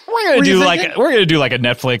 we're gonna Were you do thinking? we're gonna do like a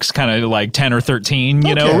Netflix kind of like 10 or 13,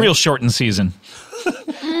 you know, Okay. real shortened season.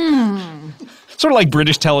 Sort of like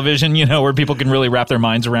British television, you know, where people can really wrap their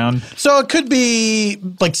minds around. So it could be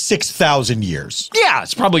like 6,000 years. Yeah,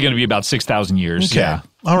 it's probably going to be about 6,000 years. Okay. Yeah.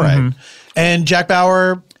 All right. And Jack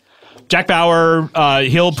Bauer, Jack Bauer,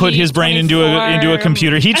 he'll put He his brain into 24. a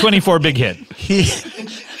computer. He 24 big hit. he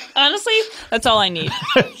Honestly, that's all I need.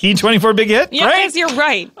 E24 big hit, Yeah, right? because you're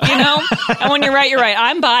right, you know? And when you're right, you're right.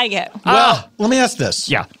 I'm buying it. Well, let me ask this.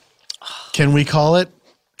 Yeah. Can we call it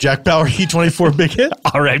Jack Bauer E24 big hit?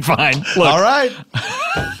 All right, fine. Look, All right.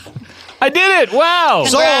 I did it. Wow.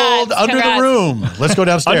 Sold under Congrats. the room. Let's go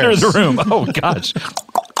downstairs. Under the room. Oh, gosh.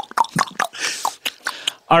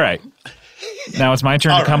 All right. Now it's my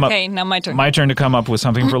turn to come up. Okay, now my turn. My turn to come up with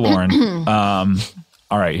something for Lauren.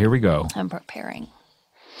 All right, here we go. I'm preparing.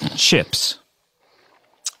 Chips.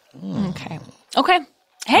 Okay.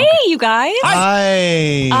 Hey, you guys.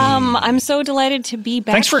 Hi. I'm so delighted to be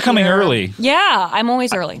back. Thanks for coming here. early. Yeah, I'm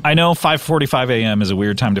always early. I know 5:45 a.m. is a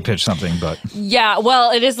weird time to pitch something, but Yeah,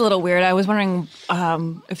 well, it is a little weird. I was wondering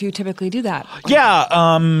if you typically do that.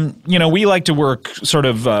 yeah, we like to work sort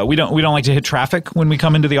of. We don't like to hit traffic when we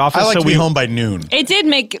come into the office. I like so to be home by noon. It did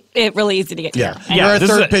make it really easy to get Yeah. here. Yeah, We're at this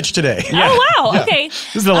is third a- pitch today. Oh, wow. Okay.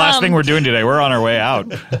 This is the last thing we're doing today. We're on our way out.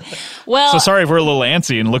 Well, So sorry if we're a little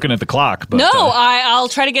antsy and looking at the clock. But, no, I'll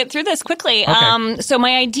try to get through this quickly. So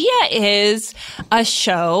my idea is a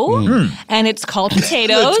show, and it's called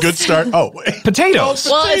Potatoes. It's a good start. Oh, potatoes.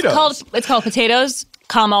 Well, it's called Potatoes,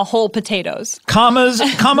 whole potatoes.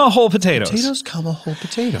 Comma, whole potatoes. potatoes, comma, whole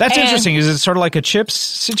potato. That's And- interesting. Is it sort of like a chips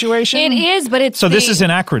situation? It is, but it's So this is an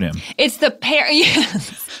acronym. It's the pair.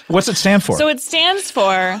 Yes. What's it stand for? So it stands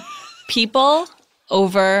for people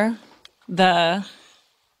over the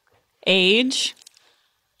age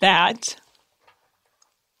that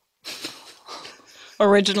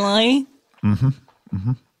originally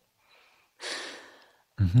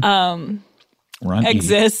We're on E.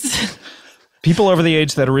 exists People over the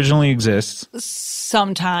age that originally exists,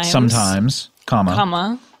 sometimes,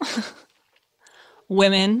 comma.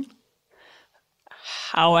 women,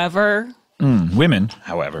 however, Women,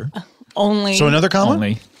 however, only So another comma?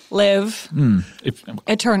 only. live If,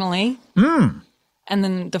 eternally. And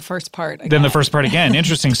then the first part again. then the first part again.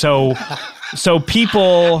 Interesting. So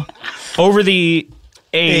people over the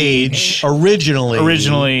age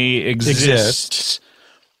originally exists.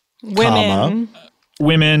 women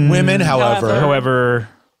Women, however. However,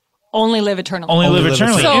 only live eternally. only live live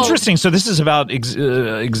eternally. eternally. Interesting. So this is about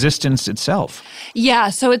existence itself. Yeah,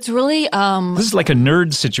 so it's really This is like a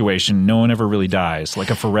nerd situation. No one ever really dies, like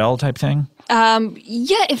a Pharrell type thing.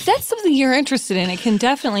 yeah, if that's something you're interested in, it can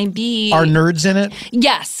definitely be. Are nerds in it?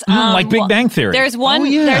 Yes, like Big Bang Theory. There's one.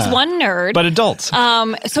 yeah. There's one nerd. But adults.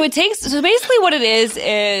 So basically what it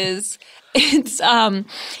is it's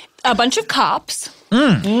a bunch of cops,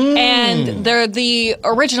 and they're the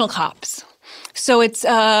original cops. So it's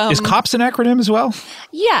is COPS an acronym as well?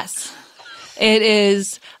 yes, it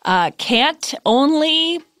is can't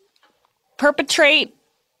only perpetrate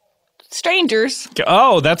strangers.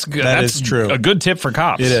 Oh, that's good. That That's is true. A good tip for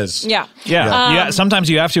cops. It is. Yeah. Yeah. Sometimes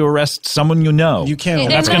you have to arrest someone you know. You can't.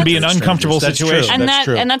 And That's going to be an that's- uncomfortable That's true. situation. And That's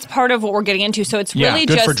true. that's part of what we're getting into. So it's Yeah, really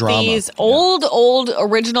good for just drama. these old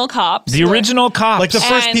original cops. The original cops. Like the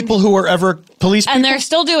first And- people who were ever police people? And they're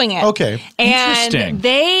still doing it. Okay. And Interesting.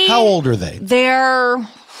 they How old are they? They're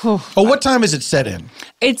Oh, what time is it set in?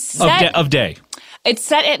 it's of, set of day. it's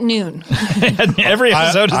set at noon. Every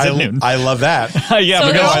episode is at noon. I love that. yeah, So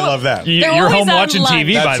because they're I love that. you're always home on watching lunch.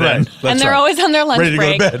 TV by That's then. right. That's and they're right. always on their lunch Ready to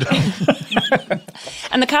break. go to bed.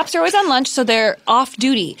 And the cops are always on lunch, so they're off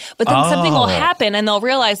duty. But then something will happen, and they'll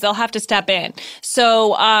realize they'll have to step in.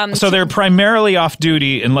 So, So they're primarily off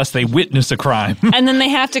duty unless they witness a crime. and then they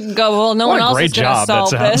have to go. Well, no What one a else great is going to job that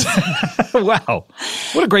solve this. sounds. Wow.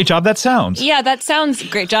 What a great job that sounds. Yeah, that sounds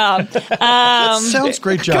great job. Sounds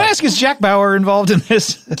great job. Can I ask, is Jack Bauer involved in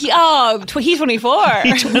this? He's 24.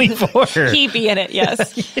 24. He'd be in it, yes.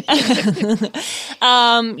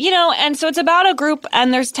 And so it's about a group,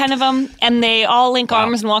 and there's 10 of them, and they all link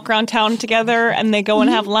arms and walk around town together, and they go and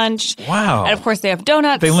have lunch. Wow. And of course, they have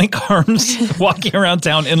donuts. They link arms walking around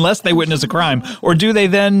town unless they witness a crime. Or do they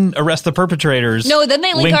then arrest the perpetrators? No, then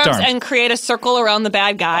they link linked arms and create a circle around the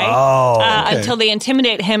bad guy okay. until they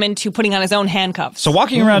intimidate him into putting on his own handcuffs. So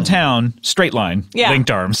walking around town, straight line, Yeah. linked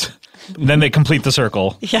arms. Then they complete the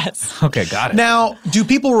circle. Yes. Okay, got it. Now, do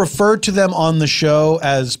people refer to them on the show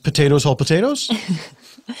as potatoes, whole potatoes?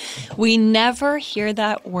 We never hear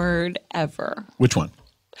that word ever. Which one?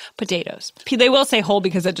 Potatoes. They will say whole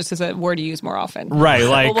because that just is a word you use more often. Right,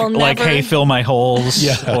 like, But we'll like, never- hey, fill my holes.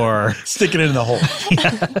 Yeah. Or Stick it in the hole.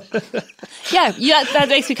 Yeah, that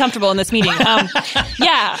makes me comfortable in this meeting.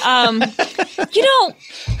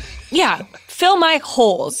 Fill my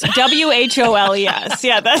holes. WHOLES.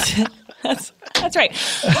 Yeah, that's right.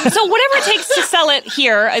 So whatever it takes to sell it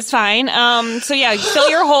here is fine. Fill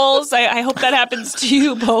your holes. I hope that happens to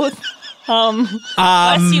you both.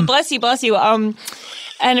 Bless you.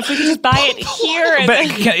 And if we could just buy it here. And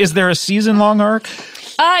But is there a season-long arc?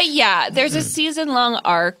 Yeah, there's a season-long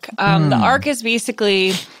arc. The arc is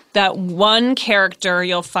basically that one character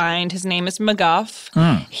you'll find. His name is McGuff.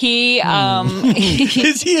 He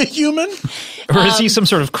Is he a human? Or is he some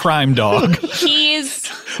sort of crime dog? he's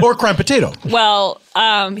Or crime potato?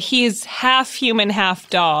 he's half human, half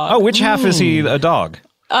dog. Oh, which half is he a dog?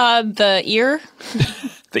 The ear.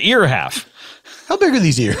 The ear half. How big are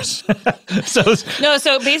these ears? So No,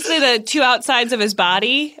 so basically the two outsides of his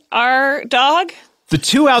body are dog. the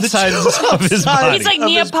two outsides of his body. It's like Of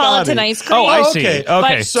his Neapolitan body. ice cream. Oh, I see. okay. Okay.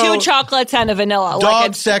 But So- two chocolates and a vanilla. Dog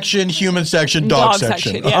like a section, human section, dog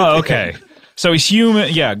section. Yeah. Oh, okay. So he's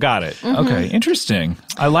human. Yeah, got it. Mm-hmm. Okay, interesting.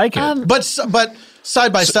 I like it. But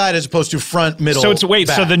side by side as opposed to front, middle, So it's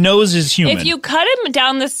back. so the nose is human. If you cut him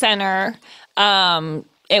down the center,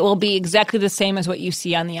 it will be exactly the same as what you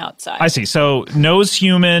see on the outside. I see. So nose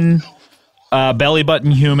human, belly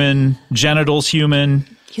button human, genitals human.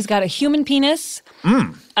 He's got a human penis,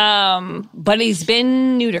 but he's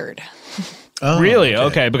been neutered. Oh, Really?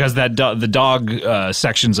 Okay, because the dog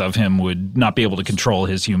sections of him would not be able to control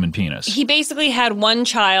his human penis. He basically had one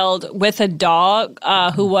child with a dog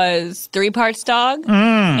who was 3 parts dog,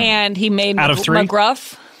 and he made Out of 3?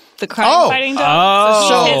 McGruff the crime-fighting dog.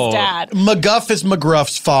 So he's his dad. McGuff is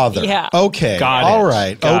McGruff's father. Yeah. Okay. Got it. All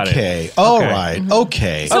right. Got it. Okay. All Okay. right.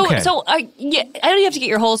 Okay. So, Okay. yeah, I know you have to get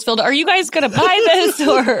your holes filled. Are you guys going to buy this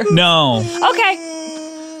or? No. Okay.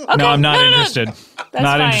 No, I'm not No. interested. That's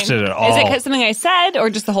Not fine. interested at all. Is it something I said or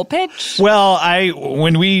just the whole pitch? Well,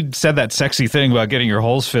 when we said that sexy thing about getting your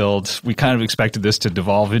holes filled, we kind of expected this to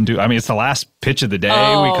devolve into. I mean, it's the last pitch of the day.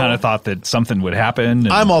 Oh. We kind of thought that something would happen.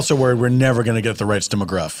 and- I'm also worried we're never going to get the rights to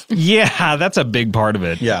McGruff. yeah, that's a big part of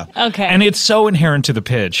it. Yeah. Okay. And it's so inherent to the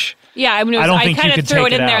pitch. Yeah, I mean, I don't think kind you of could threw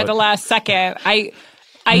take it in it there out. at the last second. I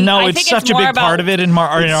No, think it's such a more big about, part of it in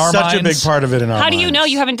our Such minds. a big part of it in our How do you minds. know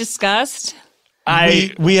you haven't discussed?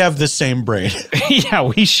 We have the same brain. Yeah,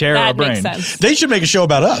 we share a That brain. makes sense. They should make a show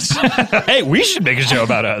about us. Hey, we should make a show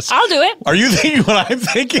about us. I'll do it. Are you thinking what I'm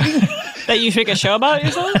thinking? That you make a show about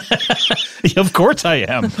yourself? Of course I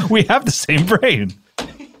am. We have the same brain.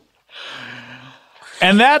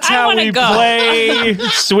 And that's I how wanna we go. play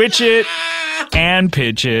Switch It and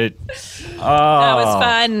Pitch It. That was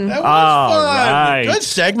fun. That was All fun. right. Good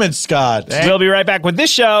segment, Scott. We'll be right back with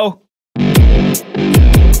this show.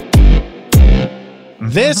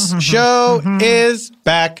 This show is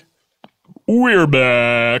back. We're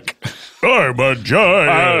back. I'm a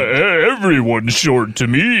giant. Everyone's short to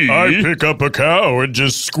me. I pick up a cow and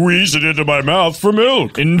just squeeze it into my mouth for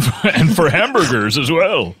milk. And for hamburgers as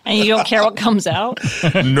well. And you don't care what comes out?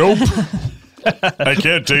 Nope. I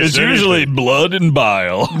can't taste It's usually anything. blood and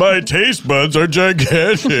bile. My taste buds are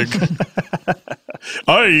gigantic.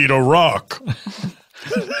 I eat a rock.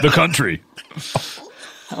 The country.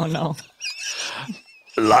 Oh, no.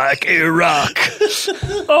 Like a rock.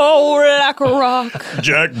 Oh, like a rock.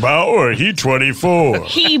 Jack Bauer, he 24.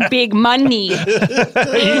 He big money. All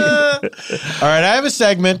right, I have a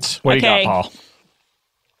segment. What do you Okay. got, Paul?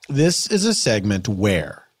 This is a segment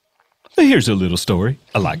where Here's a little story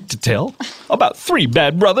I like to tell about 3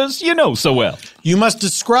 bad brothers you know so well. you must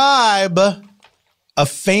describe a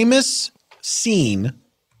famous scene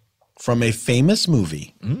from a famous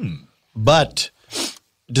movie, but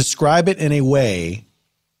describe it in a way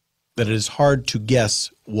that it is hard to guess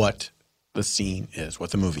what the scene is,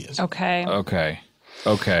 what the movie is. Okay. Okay.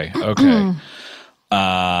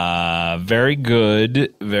 Very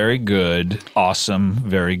good. Very good. Awesome.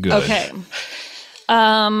 Very good. Okay.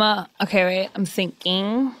 Okay, wait. I'm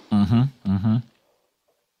thinking.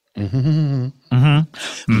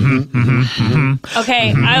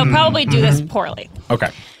 Okay, I'll probably do this poorly. Okay.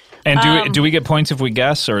 And do we get points if we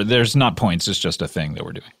guess, or there's not points? It's just a thing that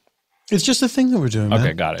we're doing. It's just a thing that we're doing, man.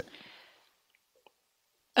 Okay, got it.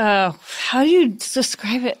 How do you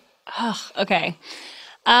describe it? Oh, okay.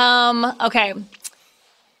 Okay.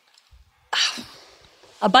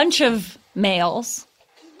 A bunch of males.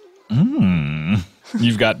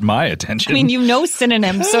 You've got my attention. I mean, you know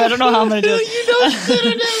synonyms, so I don't know how I'm going to do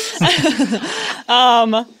it.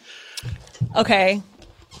 Okay.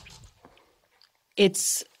 I'm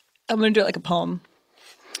going to do it like a poem.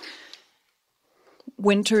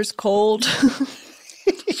 Winter's cold.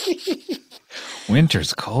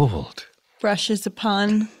 Winter's cold. Brushes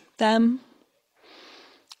upon them.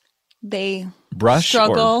 They Brush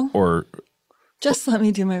struggle. or Just let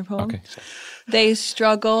me do my poem. okay. They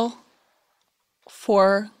struggle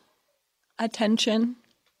for attention.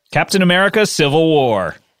 Captain America: Civil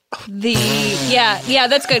War. Yeah,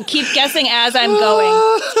 that's good. Keep guessing as I'm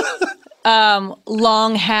going.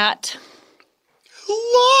 Long hat.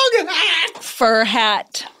 Long hat. Fur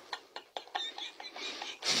hat.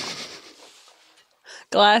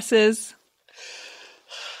 Glasses.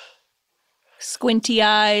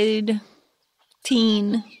 Squinty-eyed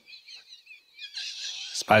teen.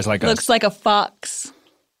 Spies like Looks us. like a fox.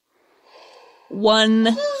 One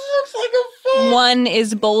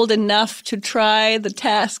is bold enough to try the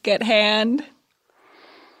task at hand.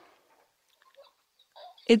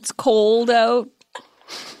 It's cold out.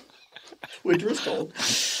 Winter is cold.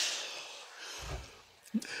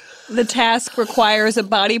 The task requires a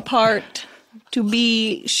body part to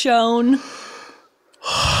be shown. Do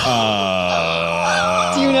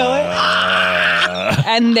you know it?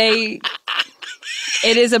 And it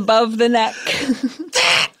is above the neck.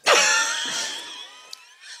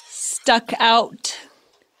 Stuck out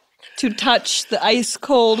to touch the ice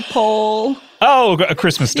cold pole. Oh, A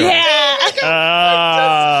Christmas Story. Yeah!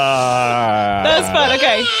 That was fun.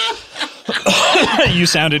 Okay. You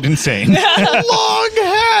sounded insane. Long hat.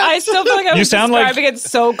 I still feel like I was describing it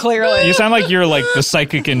so clearly. You sound like you're like the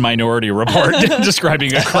psychic in Minority Report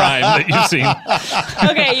describing a crime that you've seen.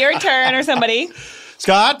 Okay, your turn or somebody.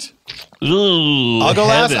 Scott? Ooh, I'll go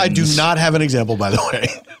last. I heavens. do not have an example, by the way.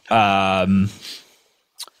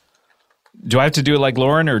 Do I have to do it like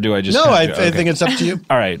Lauren, or do I just... No, I okay. think it's up to you.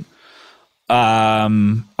 All right.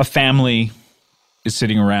 A family is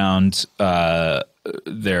sitting around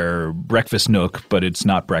their breakfast nook, but it's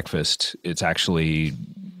not breakfast. It's actually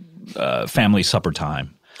family supper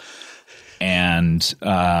time. And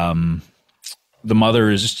the mother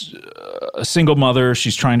is a single mother.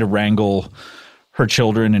 She's trying to wrangle her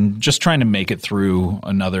children and just trying to make it through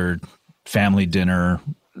another family dinner.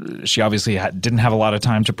 She obviously didn't have a lot of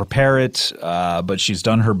time to prepare it, but she's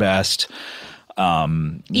done her best.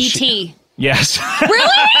 E.T. Yes. Really?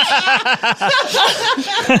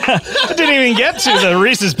 I didn't even get to the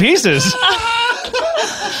Reese's Pieces.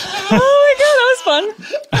 Oh my god, that was fun.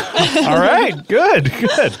 All right, good.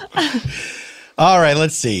 All right,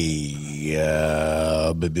 let's see.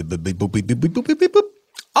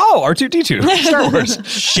 Oh, R2-D2, Star Wars.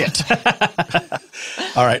 Shit.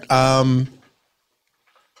 All right.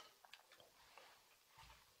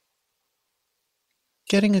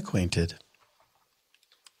 Getting acquainted.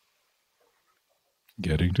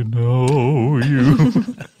 Getting to know you.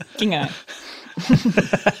 King Eye.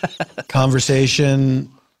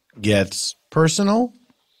 Conversation gets personal,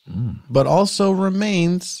 but also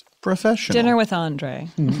remains professional. Dinner with Andre.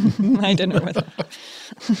 My dinner with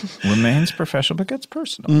Remains professional, but gets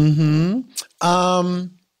personal.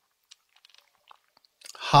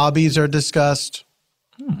 Hobbies are discussed.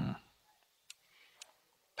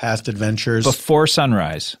 Past adventures. Before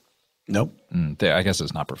sunrise. Nope. I guess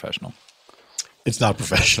it's not professional. It's not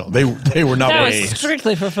professional. They were not. That was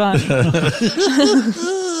strictly for fun.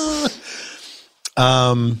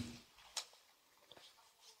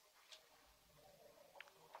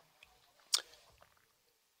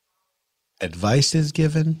 Advice is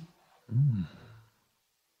given.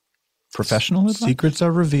 Professional advice? Secrets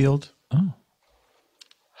are revealed.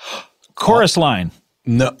 Chorus line.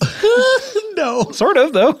 No. No. Sort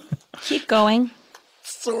of, though. Keep going.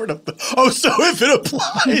 Sort of. Oh, so if it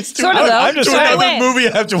applies to, Sort of, though. I'm just to saying. another Wait. movie,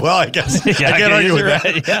 I have to, well, I guess. I can't argue with that.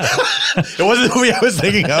 Right, yeah. It wasn't the movie I was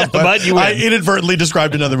thinking of, but you win. I inadvertently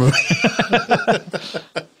described another movie.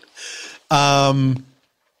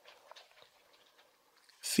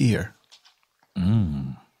 Fear.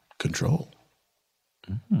 Control.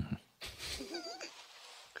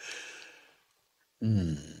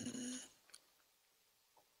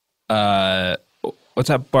 What's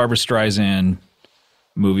that Barbara Streisand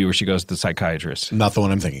movie where she goes to the psychiatrist? Not the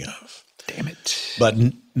one I'm thinking of. Damn it. But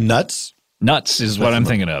nuts? Nuts is what I'm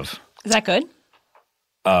thinking of. Is that good?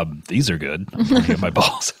 These are good. I'm looking at my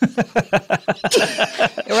balls.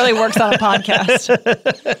 It really works on a podcast.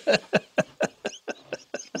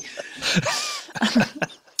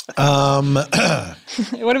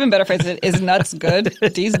 It would have been better if I said, is nuts good?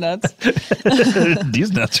 These nuts.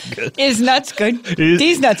 These nuts are good. Is nuts good?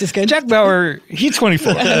 These nuts is good. Jack Bauer, he's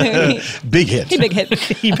 24. Big hit. Big hit.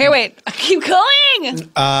 Okay, wait. Keep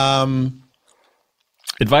going.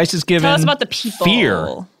 Advice is given. Tell us about the people.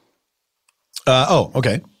 Fear.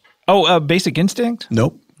 Okay. Oh, Basic Instinct?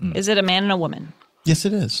 Nope. Is it a man and a woman? Yes,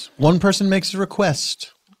 it is. One person makes a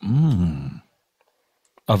request.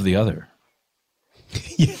 Of the other.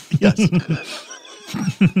 Yes.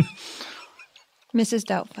 Mrs.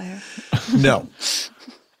 Doubtfire. No.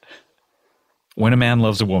 When a man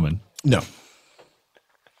loves a woman. No.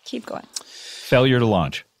 Keep going. Failure to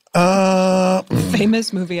launch.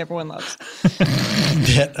 Famous movie everyone loves.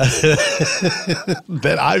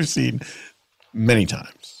 That I've seen many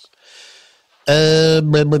times. This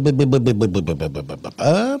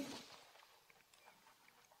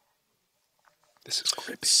is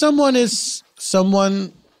creepy. Someone is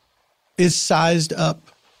sized up.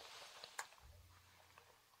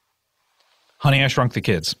 Honey, I Shrunk the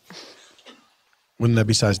Kids. Wouldn't that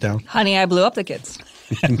be sized down? Honey, I Blew Up the Kids.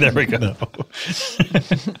 There we go.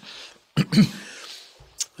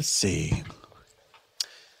 Let's see.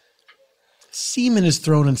 Semen is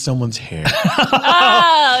thrown in someone's hair.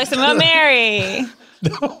 Oh, it's about Mary.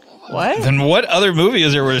 What? Then what other movie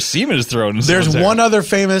is there where semen is thrown in There's someone's hair? one other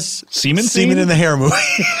famous Semen in the hair movie.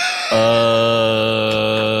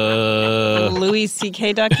 Louis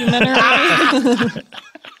C.K. documentary.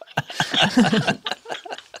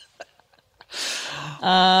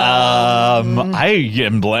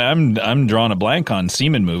 I'm drawing a blank on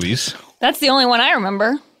semen movies. That's the only one I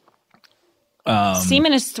remember.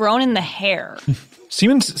 Semen is thrown in the hair.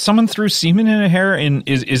 Someone threw semen in a hair.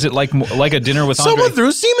 Is it like a dinner with Andre? Someone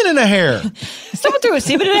threw semen in a hair. Someone threw a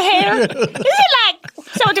semen in a hair? Is it like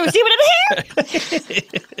someone threw a semen in a hair?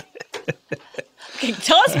 Okay,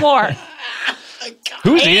 tell us more.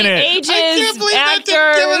 Who's in it? Ages, I can't believe actors.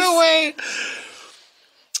 that they give it away.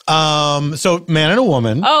 So man and a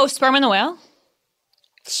woman. Oh, Sperm and the Whale?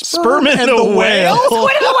 Sperm and the whale.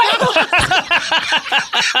 Squid and the Whale.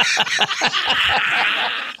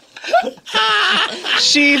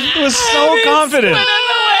 She was so confident. Squid and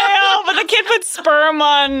the Whale, but the kid put sperm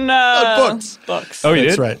on books. Oh, he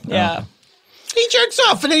That's did? right. Yeah. He jerks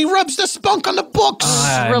off and then he rubs the spunk on the books. I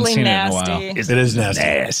haven't really seen it in a while. nasty. It is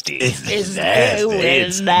nasty. It's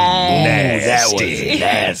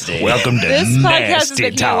nasty. Welcome to This podcast is Nasty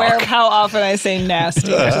making me aware of Talk. how often I say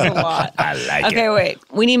nasty, which is a lot. I like Okay, wait.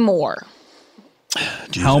 We need more.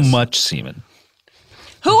 How much semen?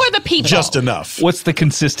 Who are the people? Just enough. What's the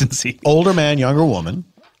consistency? Older man, younger woman.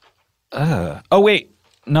 Oh, wait.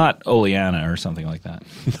 Not Oleana or something like that.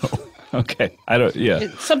 No. Okay. I don't, yeah.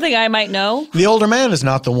 It's something I might know. The older man is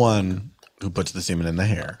not the one who puts the semen in the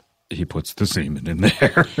hair. He puts the semen in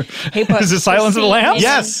there. He puts Is it Silence of the semen Lambs? in-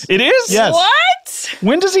 Yes. It is? Yes. What?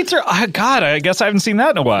 When does he throw? God, I guess I haven't seen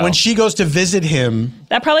that in a while. When she goes to visit him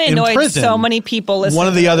That probably in annoyed prison, so many people listening. one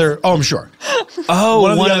of the other, I'm sure. one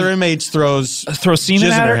One of the other inmates throws semen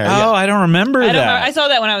jizz at in her? her hair. Oh, Yeah. I don't remember I don't know. that. I saw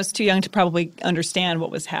that when I was too young to probably understand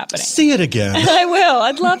what was happening. See it again. I will.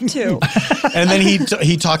 I'd love to. And then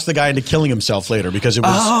he talks the guy into killing himself later because it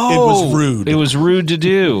was rude. It was rude to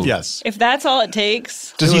do. Yes. If that's all it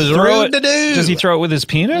takes, Does It he was throw rude it? to do. Does he throw it with his it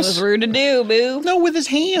penis? was rude to do, boo. No, with his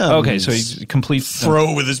hand. Okay, so he completes.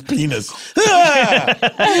 throw with his penis.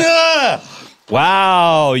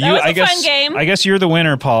 Wow, you. was a I guess. fun game. I guess you're the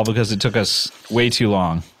winner, Paul, because it took us way too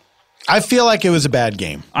long. I feel like it was a bad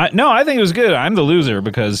game. No, I think it was good. I'm the loser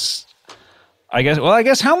because I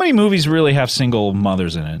guess how many movies really have single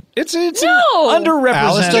mothers in it? It's No. underrepresented.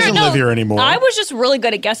 Alice doesn't live here anymore. I was just really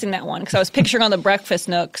good at guessing that one because I was picturing on the breakfast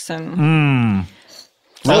nooks, and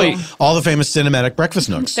Really, all the famous cinematic breakfast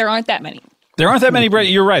nooks. there aren't that many. there aren't that many.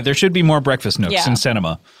 You're right. There should be more breakfast nooks Yeah. in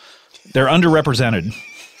cinema. They're underrepresented.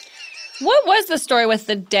 What was the story with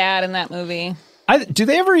the dad in that movie? Do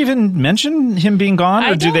they ever even mention him being gone, or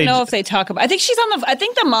I do don't they? know if they talk about. I think she's on the. I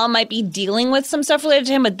think the mom might be dealing with some stuff related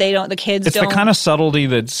to him, but they don't. The kids It's don't. the kind of subtlety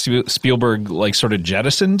that Spielberg sort of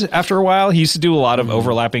jettisoned after a while. He used to do a lot of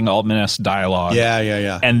overlapping Altman-esque dialogue.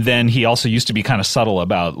 Yeah. And then he also used to be kind of subtle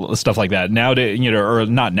about stuff like that. Nowadays, or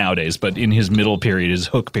not nowadays, but in his middle period, his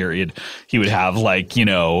hook period, he would have a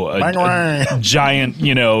giant,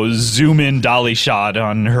 zoom in dolly shot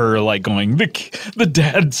on her, going the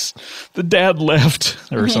dad left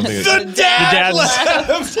or something. The dad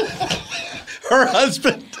left. Her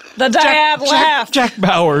husband. the dad left. Jack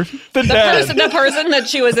Bauer, the dad. The person that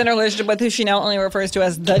she was in a relationship with, who she now only refers to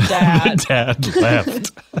as the dad. The dad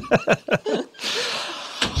left.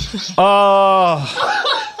 Oh.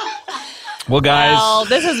 Well, guys. Well,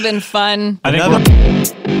 this has been fun. I think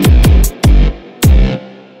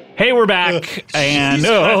Hey, we're back. And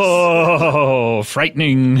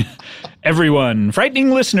frightening everyone.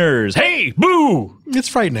 Frightening listeners. Hey, boo! It's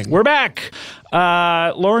frightening. We're back.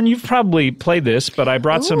 Lauren, you've probably played this, but I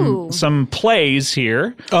brought some plays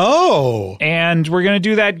here. Oh. And we're going to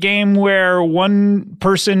do that game where one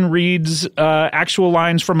person reads actual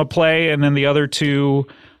lines from a play and then the other two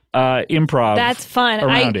improv. That's fun.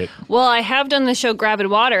 Around it. Well, I have done the show Grab and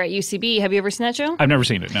Water at UCB. Have you ever seen that show? I've never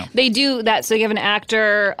seen it, no. They do that. So you have an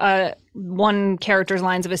actor, one character's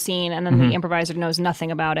lines of a scene, and then the improviser knows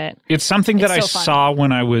nothing about it. It's something that I so fun. saw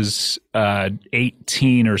when I was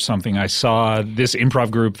 18 or something. I saw this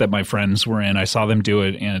improv group that my friends were in. I saw them do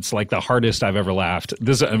it, and it's like the hardest I've ever laughed.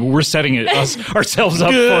 We're setting ourselves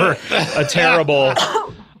up for a terrible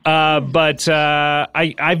But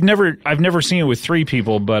I've never seen it with 3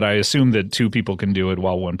 people, but I assume that 2 people can do it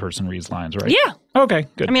while one person reads lines, right? Yeah. Okay,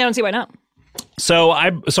 good. I mean, I don't see why not. So I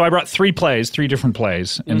brought 3 different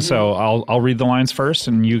plays, and so I'll read the lines first,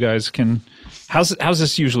 and you guys can. How's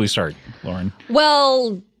this usually start, Lauren?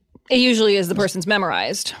 Well, it usually is the person's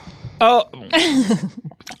memorized. Oh,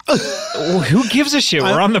 who gives a shit?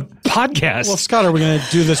 We're on the podcast. Well, Scott, are we going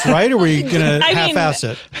to do this right, or are we going to half-ass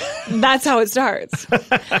it? That's how it starts. No,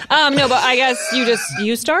 but I guess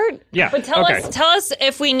you start. Yeah. But tell us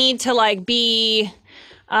if we need to be.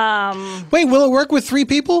 Wait, will it work with 3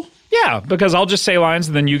 people? Yeah, because I'll just say lines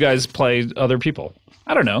and then you guys play other people.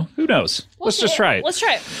 I don't know. Who knows? Let's just try it. Let's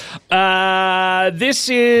try it. This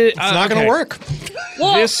is. It's not going to work.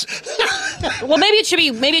 Well, well, maybe it should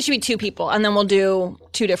be 2 people, and then we'll do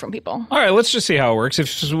 2 different people. All right, let's just see how it works. If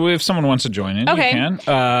someone wants to join in, okay. You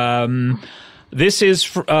can. This is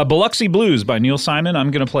Biloxi Blues by Neil Simon.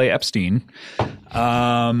 I'm going to play Epstein.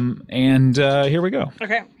 And here we go.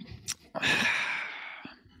 Okay.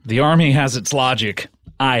 The Army has its logic.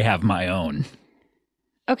 I have my own.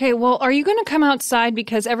 Okay, well, are you going to come outside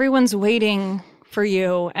because everyone's waiting for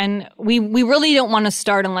you, and we really don't want to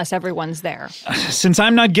start unless everyone's there. Since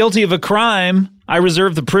I'm not guilty of a crime, I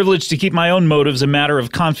reserve the privilege to keep my own motives a matter of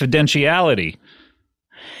confidentiality.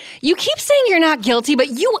 You keep saying you're not guilty, but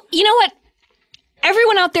you know what?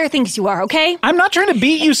 Everyone out there thinks you are, okay? I'm not trying to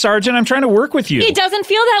beat you, Sergeant. I'm trying to work with you. It doesn't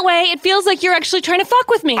feel that way. It feels like you're actually trying to fuck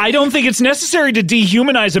with me. I don't think it's necessary to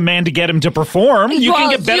dehumanize a man to get him to perform. You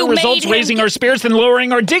can get better results raising our spirits than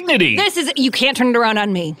lowering our dignity. You can't turn it around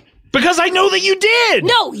on me. Because I know that you did.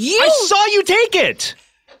 No, you. I saw you take it.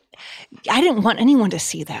 I didn't want anyone to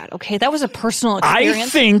see that, okay? That was a personal experience. I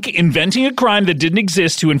think inventing a crime that didn't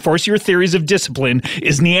exist to enforce your theories of discipline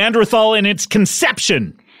is Neanderthal in its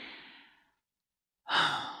conception.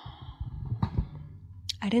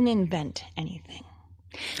 I didn't invent anything.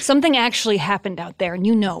 Something actually happened out there, and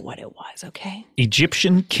you know what it was, okay?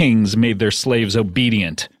 Egyptian kings made their slaves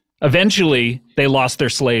obedient. Eventually, they lost their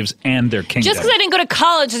slaves and their kingdom. Just because I didn't go to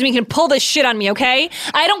college doesn't mean you can pull this shit on me, okay?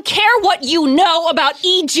 I don't care what you know about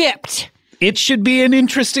Egypt. It should be an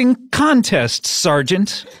interesting contest,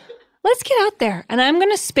 Sergeant. Let's get out there, and I'm going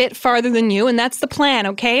to spit farther than you, and that's the plan,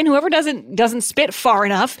 okay? And whoever doesn't spit far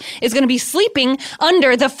enough is going to be sleeping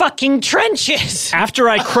under the fucking trenches. After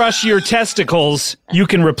I crush your testicles, you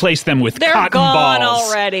can replace them with They're cotton gone balls.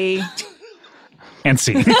 already. And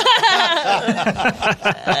see. That's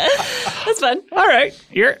fun. All right.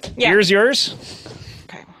 Here's yours.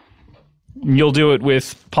 Okay. You'll do it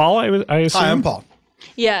with Paul, I assume? Hi, I'm Paul.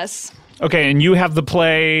 Yes. Okay, and you have the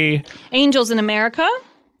play... Angels in America.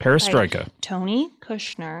 Perestroika. Tony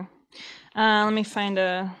Kushner. Let me find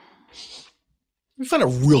a... We found a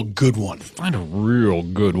real good one. Find a real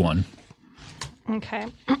good one. Okay.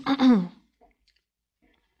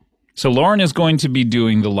 So Lauren is going to be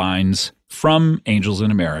doing the lines from Angels in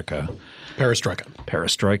America.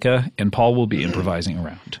 Perestroika. And Paul will be improvising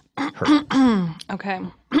around her. Okay.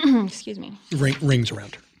 Excuse me. Rings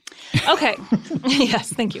around her. Okay.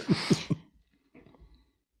 Yes, thank you.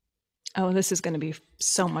 Oh, this is going to be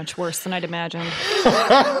so much worse than I'd imagined.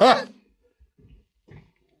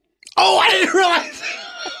 Oh, I didn't realize.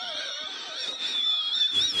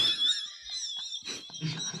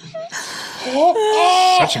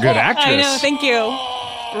 Such a good actress. I know, thank you.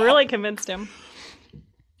 Really convinced him.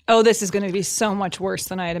 Oh, this is going to be so much worse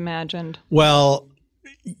than I had imagined. Well,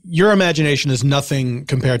 your imagination is nothing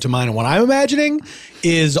compared to mine, and what I'm imagining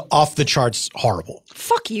is off the charts horrible.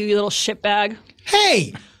 Fuck you, you little shitbag.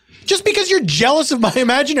 Hey, just because you're jealous of my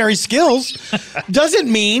imaginary skills doesn't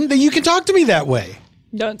mean that you can talk to me that way.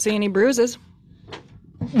 Don't see any bruises.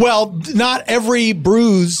 Well, not every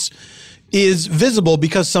bruise is visible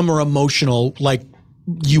because some are emotional, like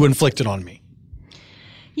you inflicted on me.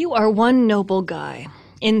 You are one noble guy.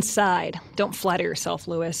 Inside. Don't flatter yourself,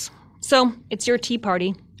 Lewis. So, it's your tea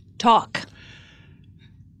party. Talk.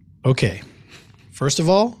 Okay. First of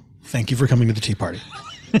all, thank you for coming to the tea party.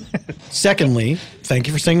 Secondly, thank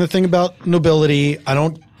you for saying the thing about nobility. I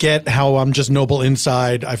don't get how I'm just noble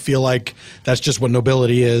inside. I feel like that's just what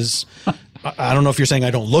nobility is. I don't know if you're saying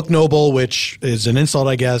I don't look noble, which is an insult,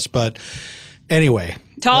 I guess, but anyway.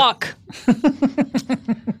 Talk.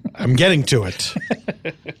 I'm getting to it.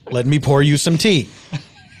 Let me pour you some tea.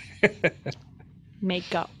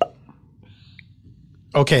 Make up.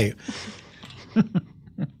 Okay.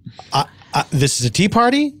 This is a tea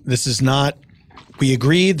party. This is not... We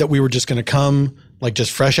agreed that we were just going to come like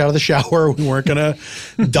just fresh out of the shower. We weren't going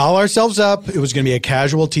to doll ourselves up. It was going to be a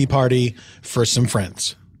casual tea party for some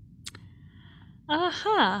friends.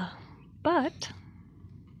 Uh-huh. But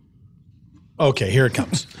Okay, here it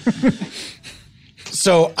comes.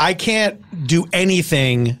 So I can't do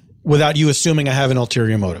anything without you assuming I have an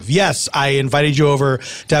ulterior motive. Yes, I invited you over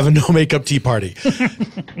to have a no makeup tea party.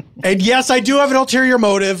 And yes, I do have an ulterior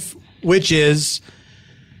motive, which is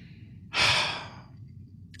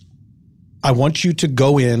I want you to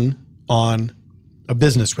go in on a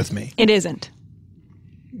business with me. It isn't.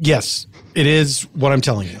 Yes, it is what I'm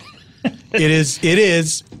telling you. It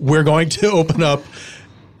is. We're going to open up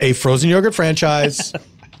a frozen yogurt franchise,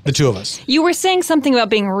 the two of us. You were saying something about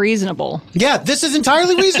being reasonable. Yeah, this is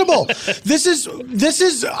entirely reasonable. This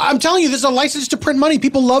is, I'm telling you, this is a license to print money.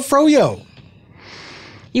 People love Froyo.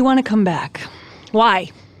 You want to come back. Why?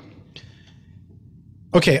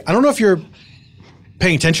 Okay, I don't know if you're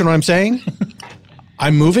paying attention to what I'm saying.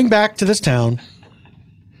 I'm moving back to this town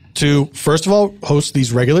to, first of all, host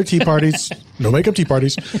these regular tea parties, no makeup tea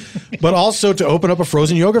parties, but also to open up a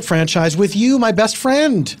frozen yogurt franchise with you, my best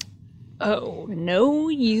friend. Oh, no,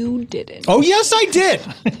 you didn't. Oh, yes, I did.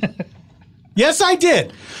 Yes, I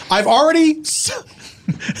did. I've already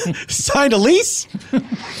signed a lease.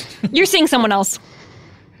 You're seeing someone else.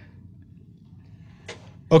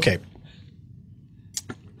 Okay.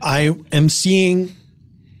 I am seeing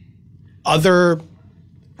other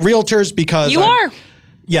realtors because You are.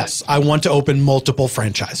 Yes, I want to open multiple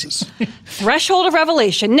franchises. Threshold of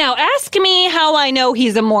revelation. Now, ask me how I know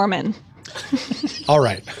he's a Mormon. All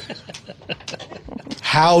right.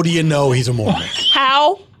 How do you know he's a Mormon?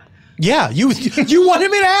 How? Yeah, you wanted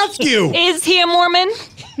me to ask you. Is he a Mormon?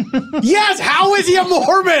 Yes, how is he a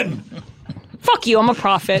Mormon? Fuck you, I'm a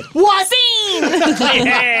prophet. What? Scene!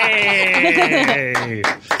 Hey!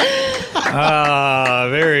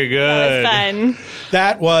 Very good. Fun.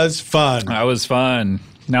 That was fun. That was fun.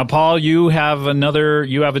 Now, Paul, you have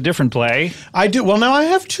a different play. I do. Well, now I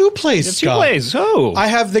have two plays, Two Scott. plays. Oh. I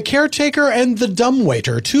have The Caretaker and The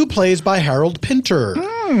Dumbwaiter, two plays by Harold Pinter.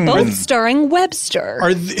 Both starring Webster.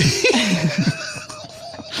 Are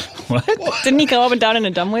What? Didn't he go up and down in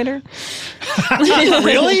a dumbwaiter?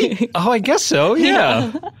 really? Oh, I guess so.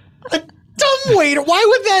 Yeah. Dumbwaiter? Why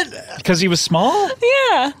would that? Because he was small?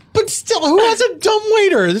 Yeah. But still, who has a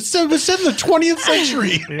dumbwaiter? This was set in the 20th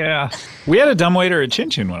century. Yeah. We had a dumbwaiter at Chin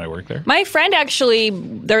Chin when I worked there. My friend actually,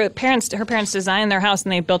 her parents designed their house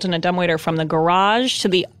and they built in a dumbwaiter from the garage to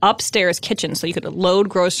the upstairs kitchen so you could load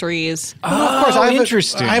groceries. Well, of course, I have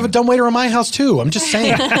interesting. I have a dumbwaiter in my house too. I'm just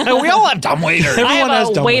saying. We all have dumbwaiters. I Everyone has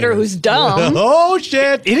have a dumbwaiters. waiter who's dumb. Oh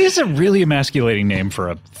shit! It is a really emasculating name for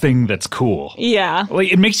a thing that's cool. Yeah.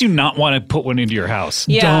 Like, it makes you not want to put one into your house.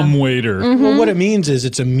 Yeah. Dumb waiter. Well, what it means is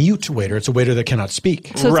it's a mute waiter. It's a waiter that cannot speak.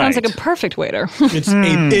 So it sounds Right. like a perfect waiter. It's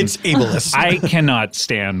it's ableist. I cannot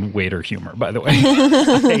stand waiter humor, by the way.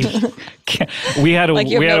 We had a Like,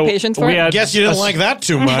 you have we no had a- patience for we it? had Guess you didn't like that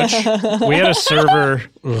too much. We had a server.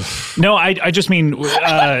 No, I just mean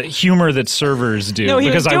humor that servers do. No, he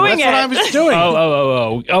was doing That's what I was doing.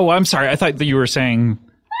 Oh, I'm sorry. I thought that you were saying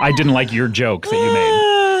I didn't like your joke that you made.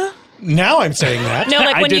 Now I'm saying that. No,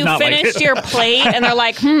 like I when did you not like finished it. your plate and they're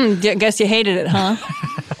like, guess you hated it, huh?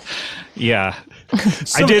 Yeah.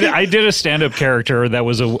 I did a stand-up character that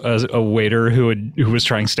was a waiter who was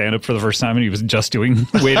trying stand-up for the first time, and he was just doing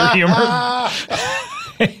waiter humor.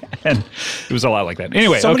 And it was a lot like that.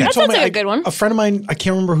 Anyway, Somebody okay. told me, like a good one. A friend of mine, I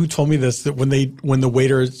can't remember who told me this, that when the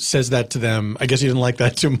waiter says that to them, I guess he didn't like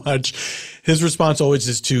that too much. His response always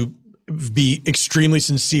is to be extremely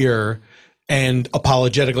sincere and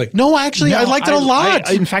apologetic. Like, no, actually, I liked it a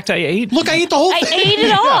lot. In fact, I ate. Look, I ate the whole I thing. ate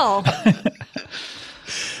it all.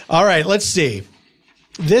 All right, let's see.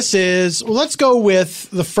 Let's go with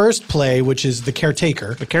the first play, which is The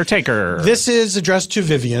Caretaker. The Caretaker. This is addressed to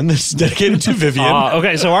Vivian. This is dedicated to Vivian.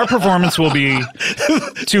 Okay, so our performance will be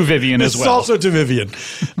to Vivian This as is well. also to Vivian.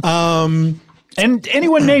 And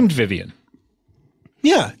anyone named Vivian.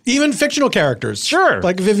 Yeah, even fictional characters. Sure.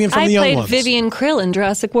 Like Vivian from I The Young played Ones. Vivian Krill in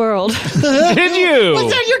Jurassic World. Did you?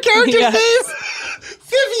 Was that your character's Yeah. name?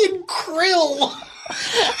 Vivian Krill.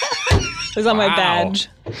 It was on my Wow. badge.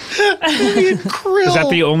 Vivian Krill. Is that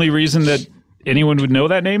the only reason that anyone would know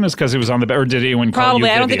that name? Is because it was on the or did anyone call you Probably.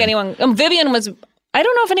 I don't think Vivian? anyone. Vivian was. I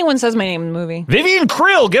don't know if anyone says my name in the movie. Vivian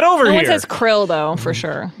Krill, get over No here. one says Krill, though, for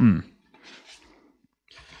sure.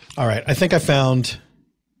 All right, I think I found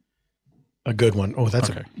a good one. Oh, that's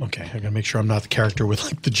okay. I gotta make sure I'm not the character with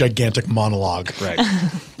like the gigantic monologue. Right.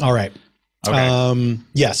 All right. Okay.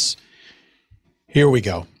 Yes. Here we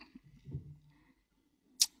go.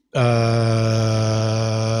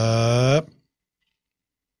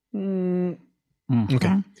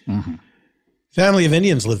 Okay. Family of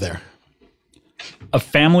Indians live there. A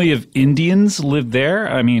family of Indians lived there.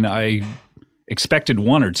 I mean, expected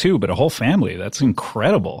one or two, but a whole family. That's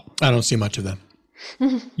incredible. I don't see much of them.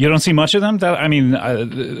 You don't see much of them?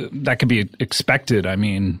 That could be expected. I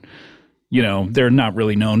mean, they're not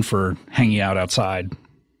really known for hanging out outside.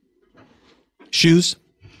 Shoes?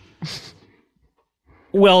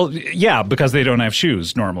 Well, yeah, because they don't have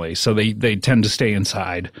shoes normally, so they tend to stay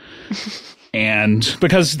inside. And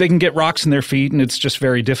because they can get rocks in their feet, and it's just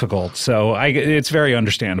very difficult. So it's very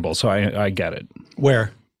understandable. So I get it.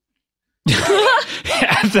 Where?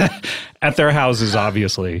 At their houses,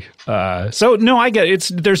 obviously. So no, I get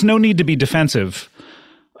it. There's no need to be defensive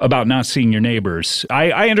about not seeing your neighbors.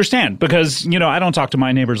 I understand because I don't talk to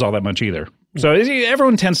my neighbors all that much either. So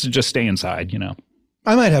everyone tends to just stay inside.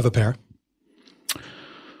 I might have a pair.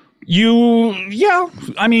 You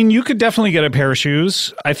could definitely get a pair of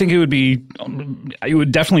shoes. I think it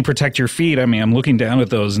would definitely protect your feet. I mean, I'm looking down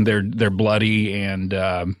at those and they're bloody and,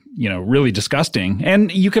 really disgusting.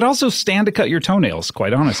 And you could also stand to cut your toenails,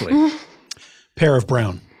 quite honestly. Pair of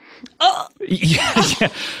brown. Yeah.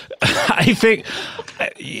 I think,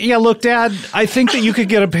 look, Dad, I think that you could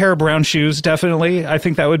get a pair of brown shoes, definitely. I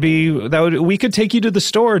think we could take you to the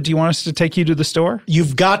store. Do you want us to take you to the store?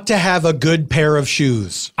 You've got to have a good pair of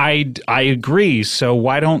shoes. I agree. So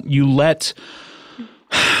why don't you let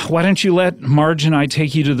Marge and I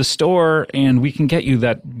take you to the store and we can get you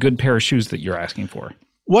that good pair of shoes that you're asking for?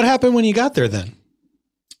 What happened when you got there then?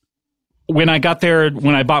 When I got there,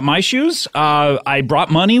 when I bought my shoes, I brought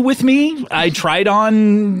money with me. I tried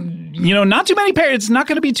on, not too many pairs. It's not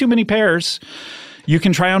going to be too many pairs. You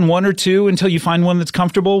can try on one or two until you find one that's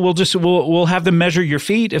comfortable. We'll have them measure your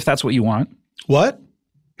feet if that's what you want. What?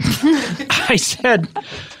 I said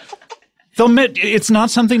it's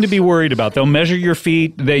not something to be worried about. They'll measure your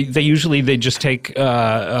feet. They just take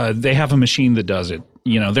they have a machine that does it.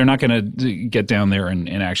 They're not going to get down there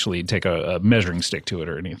and actually take a measuring stick to it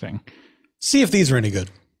or anything. See if these are any good.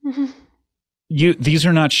 These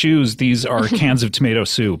are not shoes. These are cans of tomato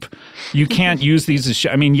soup. You can't use these as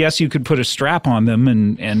yes, you could put a strap on them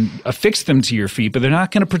and affix them to your feet, but they're not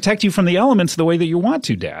going to protect you from the elements the way that you want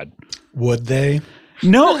to, Dad. Would they?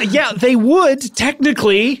 No, yeah, they would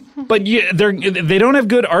technically, but they don't have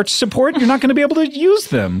good arch support. You're not going to be able to use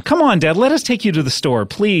them. Come on, Dad, let us take you to the store,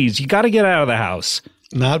 please. You got to get out of the house.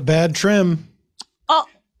 Not bad trim.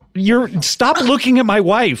 Stop looking at my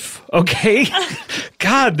wife, okay?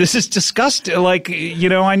 God, this is disgusting.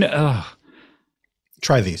 I know.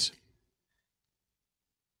 Try these.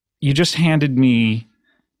 You just handed me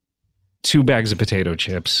 2 bags of potato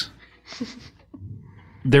chips.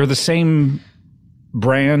 They're the same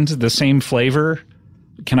brand, the same flavor.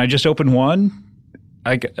 Can I just open one?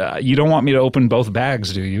 You don't want me to open both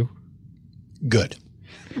bags, do you? Good.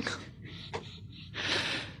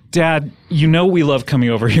 Dad, we love coming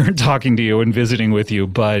over here and talking to you and visiting with you,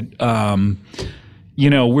 but,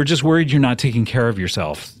 we're just worried you're not taking care of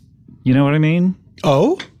yourself. You know what I mean?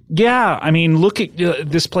 Oh? Yeah. I mean, look at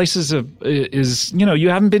this place is you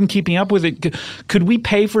haven't been keeping up with it. Could we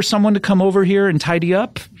pay for someone to come over here and tidy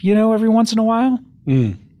up, every once in a while?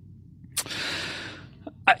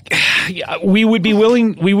 We would be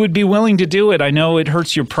willing to do it. I know it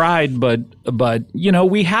hurts your pride, but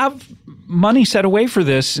we have money set away for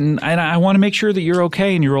this, and I want to make sure that you're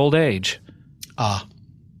okay in your old age.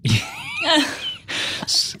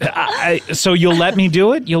 So you'll let me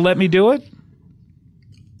do it? You'll let me do it?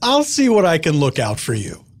 I'll see what I can look out for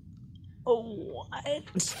you.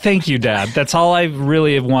 Thank you, Dad. That's all I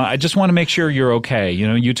really want. I just want to make sure you're okay.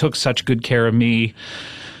 You took such good care of me.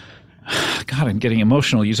 God, I'm getting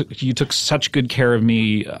emotional. You took such good care of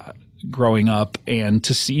me growing up, and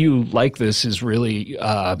to see you like this is really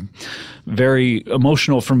very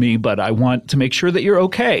emotional for me, but I want to make sure that you're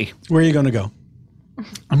okay. Where are you going to go?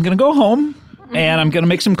 I'm going to go home, and I'm going to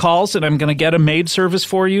make some calls, and I'm going to get a maid service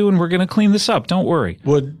for you, and we're going to clean this up. Don't worry.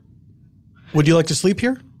 Would you like to sleep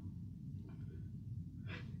here?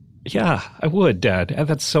 Yeah, I would, Dad.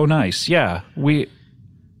 That's so nice. Yeah,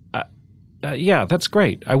 yeah, that's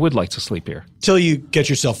great. I would like to sleep here. Till you get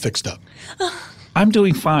yourself fixed up. I'm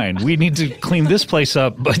doing fine. We need to clean this place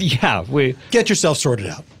up, but yeah, get yourself sorted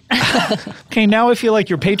out. Okay, now I feel like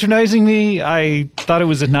you're patronizing me. I thought it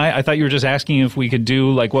was I thought you were just asking if we could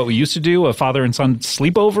do like what we used to do, a father and son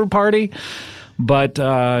sleepover party. But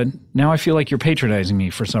now I feel like you're patronizing me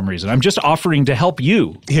for some reason. I'm just offering to help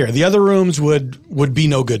you. Here, the other rooms would be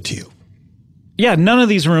no good to you. Yeah, none of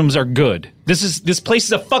these rooms are good. This place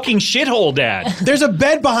is a fucking shithole, Dad. There's a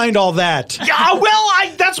bed behind all that. Yeah, well,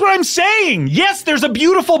 that's what I'm saying. Yes, there's a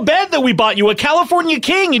beautiful bed that we bought you, a California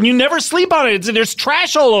King, and you never sleep on it. There's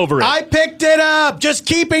trash all over it. I picked it up, just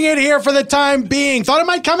keeping it here for the time being. Thought it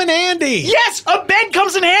might come in handy. Yes, a bed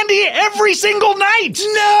comes in handy every single night.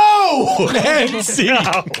 No! Nancy.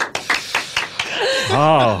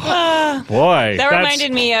 Oh, boy. That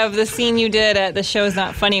reminded me of the scene you did at The Show's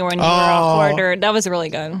Not Funny when you were a hoarder. That was really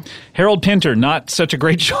good. Harold Pinter, not such a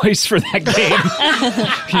great choice for that game.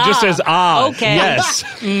 He just says, okay. Yes.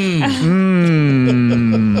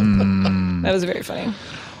 That was very funny.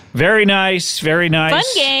 Very nice, very nice. Fun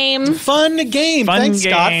game. Fun game. Thanks,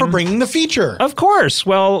 Scott, for bringing the feature. Of course.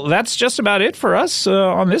 Well, that's just about it for us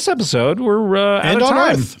on this episode. We're out of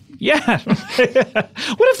time. Earth. Yeah. What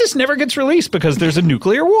if this never gets released because there's a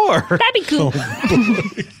nuclear war? That'd be cool. That'd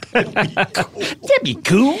be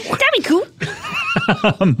cool. That'd be cool.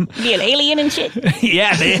 Be an alien and shit.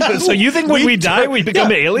 Yeah, man. So you think when we die, we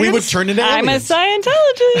become aliens? We would turn into I'm a aliens.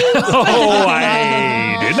 Scientologist. Oh,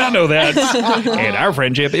 I did not know that. And our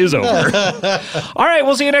friendship is over. All right,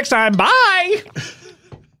 we'll see you next time. Bye.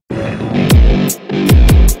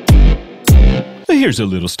 Here's a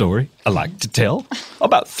little story I like to tell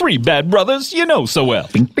about three bad brothers you know so well.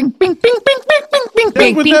 Bing, bing, bing, bing, bing, bing, bing, bing,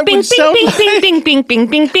 Bing, bing, bing, bing, bing, bing, bing, bing,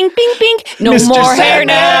 bing, bing, bing, bing. No Mr. more hair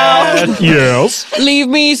now. Sandman. Yes. Leave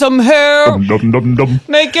me some hair. Dum dum dum.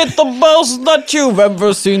 Make it the best that you've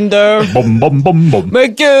ever seen there. Bum bum bum bum.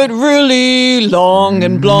 Make it really long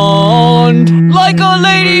and blonde. Like a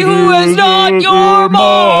lady who is not your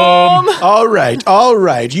mom. All right.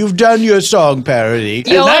 You've done your song parody.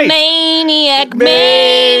 You're night. a maniac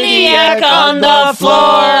on the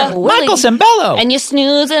floor. Michael Sembello. And you're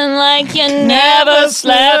snoozing like you never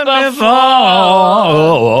slept before.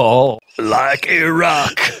 Like a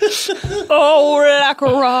rock. Oh, like a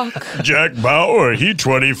rock. Jack Bauer, he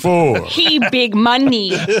 24. He big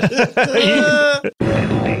money.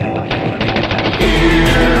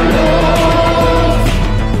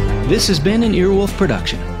 This has been an Earwolf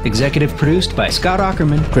production. Executive produced by Scott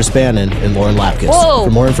Aukerman, Chris Bannon, and Lauren Lapkus. Whoa.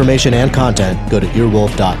 For more information and content, go to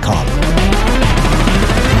earwolf.com.